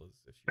Gorillas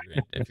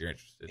if you're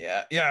interested.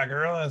 Yeah,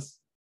 Gorillas.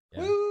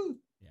 Yeah. Woo!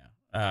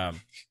 Yeah.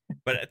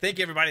 But thank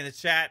you everybody in the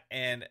chat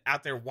and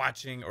out there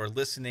watching or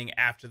listening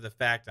after the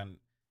fact on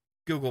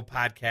Google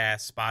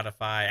Podcasts,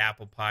 Spotify,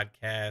 Apple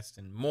Podcasts,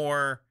 and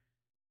more.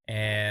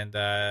 And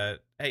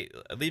hey,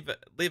 leave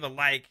a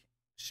like,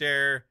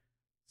 share,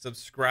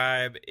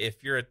 subscribe.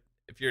 If you're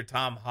a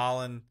Tom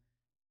Holland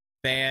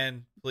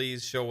fan,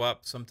 please show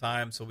up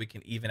sometime so we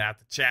can even out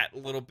the chat a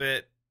little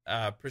bit.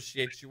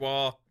 Appreciate you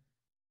all.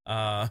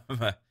 But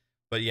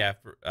yeah,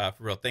 for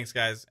real, thanks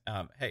guys.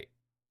 Hey,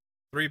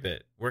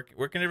 3-Bit, where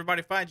can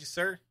everybody find you,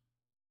 sir?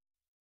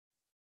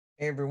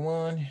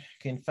 Everyone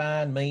can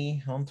find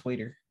me on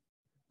Twitter.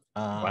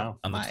 Wow.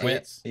 On the my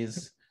twits?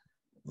 is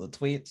the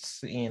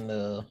tweets,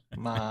 and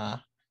my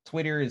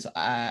Twitter is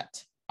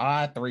at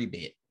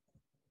I3Bit.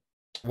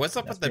 What's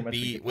up That's with the pretty much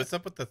B? what you What's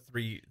up with the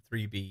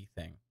 3B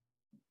thing?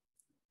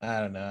 I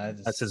don't know.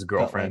 That's his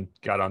girlfriend.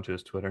 Got onto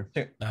his Twitter.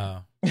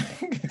 Oh,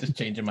 just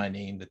changing my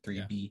name to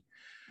 3B.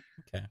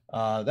 okay.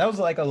 That was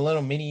like a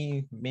little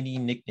mini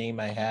nickname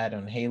I had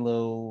on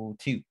Halo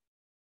 2.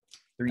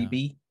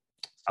 3B.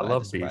 I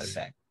love just brought bees. it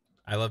back.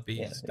 I love there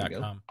you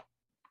bees.com.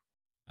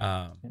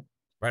 go.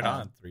 Right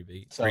on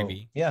 3B. So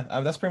 3B. yeah,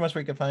 that's pretty much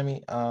where you can find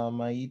me.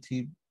 My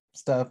YouTube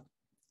stuff.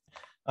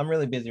 I'm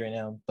really busy right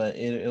now, but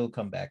it'll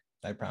come back.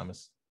 I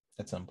promise.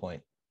 At some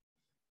point.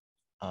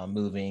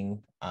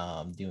 Moving,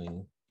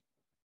 doing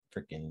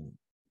freaking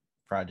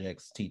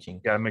projects, teaching.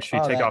 Gotta make sure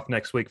you All take that. off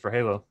next week for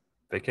Halo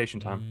vacation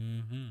time.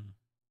 Mm-hmm.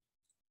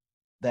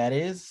 That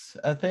is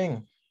a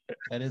thing.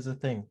 That is a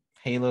thing.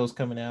 Halo's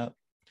coming out.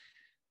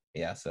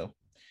 Yeah, so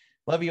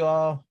love you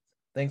all.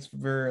 Thanks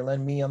for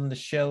letting me on the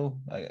show.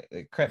 I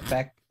crept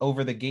back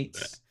over the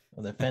gates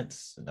of the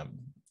fence, and I'm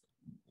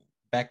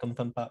back on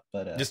Fun Pop.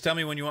 But Just tell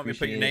me when you want me to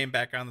put your appreciate it. name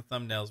back on the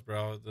thumbnails,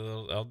 bro.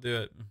 I'll do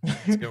it.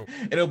 Let's go.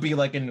 It'll be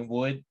like in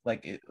wood,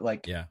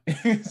 Yeah.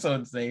 so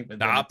it's safe. And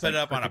No, then I'll it's put it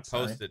like up on a crooked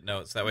sign. post-it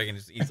note so that way I can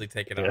just easily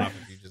take it Yeah. off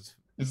if you just.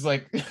 It's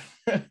like,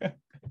 yeah.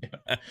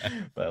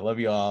 But I love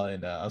you all,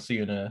 and I'll see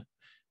you in a.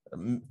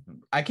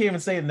 I can't even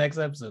say the next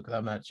episode because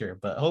I'm not sure,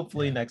 but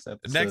hopefully Yeah. next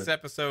episode. Next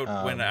episode,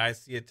 when um, I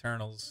see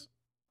Eternals,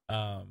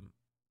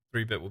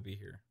 3-Bit will be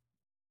here.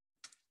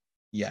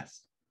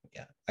 Yes,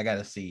 yeah, I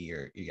gotta see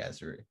you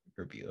guys'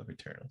 review of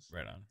Eternals.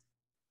 Right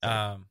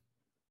on.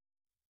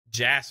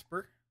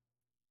 Jasper,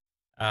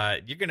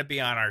 you're gonna be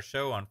on our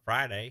show on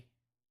Friday.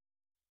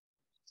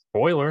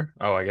 Spoiler.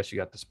 Oh, I guess you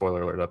got the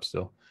spoiler alert up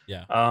still.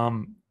 Yeah.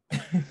 Oh,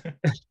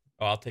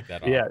 I'll take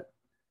that off. yeah,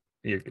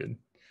 you're good.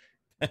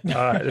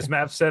 As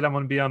Matt said, I'm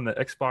going to be on the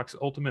Xbox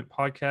Ultimate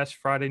Podcast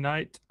Friday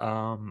night.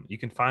 You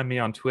can find me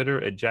on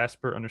Twitter at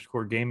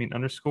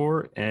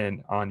Jasper_Gaming_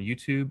 and on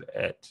YouTube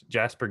at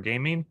Jasper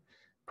Gaming.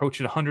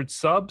 Approaching 100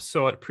 subs,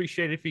 so I'd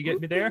appreciate it if you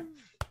get me there.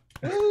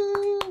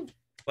 Woo!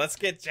 Let's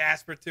get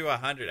Jasper to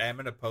 100. I'm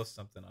gonna post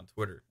something on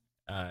Twitter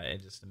in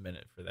just a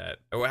minute for that.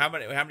 Oh, how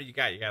many you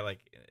got? You got like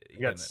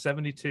I got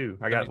 72.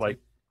 I got like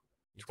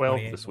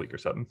 12 this week or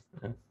something.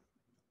 Yeah.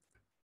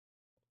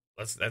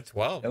 That's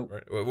 12. Nope.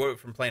 Right? What,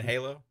 from playing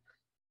Halo?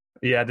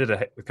 Yeah, I did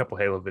a couple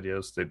Halo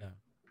videos that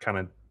kind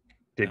of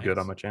did good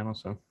Nice. on my channel.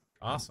 So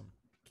Awesome.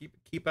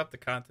 Keep up the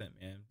content,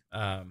 man.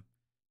 All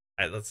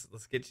right, let's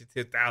get you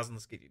to 1,000.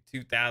 Let's get you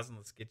 2,000.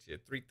 Let's get you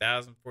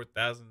 3,000,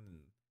 4,000,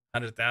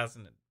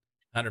 100,000,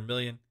 100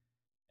 million,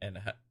 and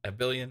a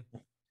billion.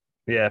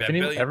 yeah, if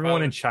Billion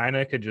everyone in followers.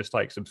 China could just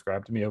like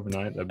subscribe to me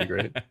overnight, that'd be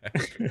great.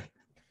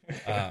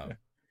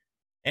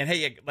 And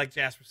hey, like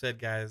Jasper said,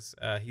 guys,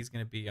 he's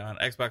going to be on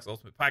Xbox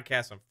Ultimate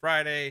Podcast on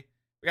Friday.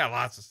 We got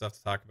lots of stuff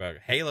to talk about.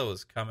 Halo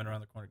is coming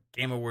around the corner.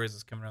 Game Awards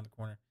is coming around the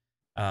corner.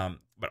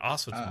 But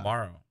also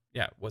tomorrow.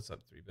 Yeah, what's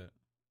up, 3-Bit?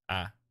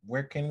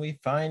 Where can we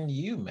find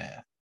you,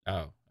 Matt?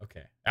 Oh,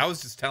 okay. I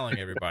was just telling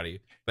everybody,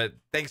 but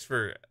thanks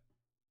for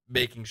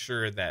making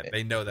sure that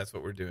they know that's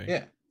what we're doing.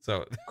 Yeah,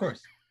 So of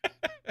course.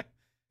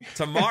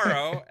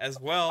 tomorrow as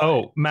well.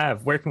 Oh,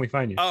 Mav, where can we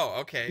find you? Oh,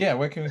 okay. Yeah,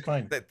 where can we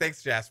find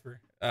Thanks,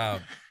 Jasper.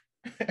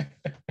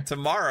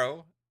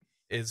 Tomorrow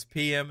is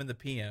PM in the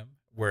PM,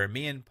 where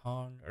me and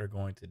Pong are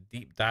going to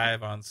deep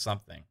dive on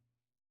something.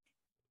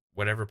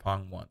 Whatever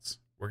Pong wants.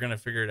 We're going to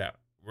figure it out.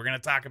 We're going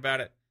to talk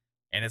about it,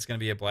 and it's going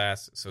to be a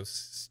blast. So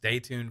stay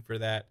tuned for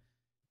that.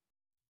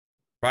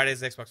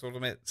 Friday's Xbox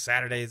Ultimate,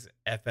 Saturday's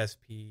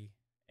FSP,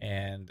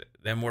 and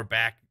then we're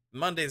back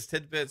Monday's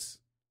Tidbits,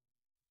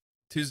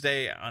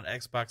 Tuesday on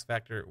Xbox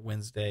Factor,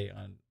 Wednesday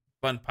on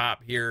Fun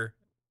Pop here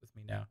with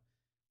me now.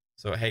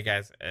 So, hey,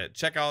 guys,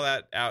 check all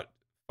that out.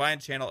 Find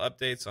channel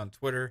updates on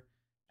Twitter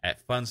at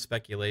Fun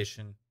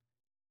Speculation.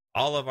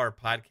 All of our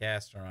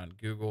podcasts are on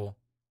Google,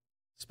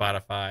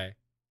 Spotify,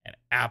 and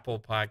Apple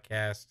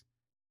Podcast.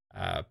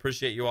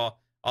 Appreciate you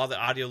all the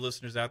audio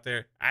listeners out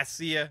there. I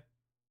see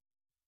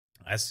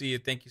you.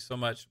 Thank you so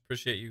much.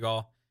 Appreciate you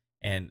all.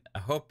 And I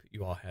hope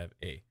you all have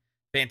a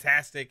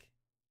fantastic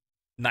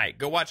night.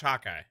 Go watch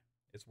Hawkeye.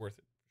 It's worth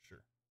it for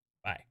sure.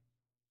 Bye.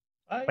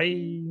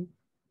 Bye.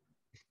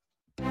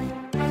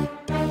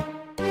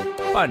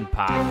 Fun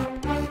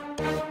Pop.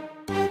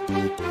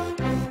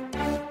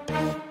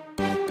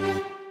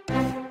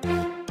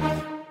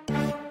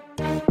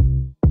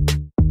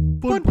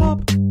 Fun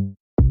Pop.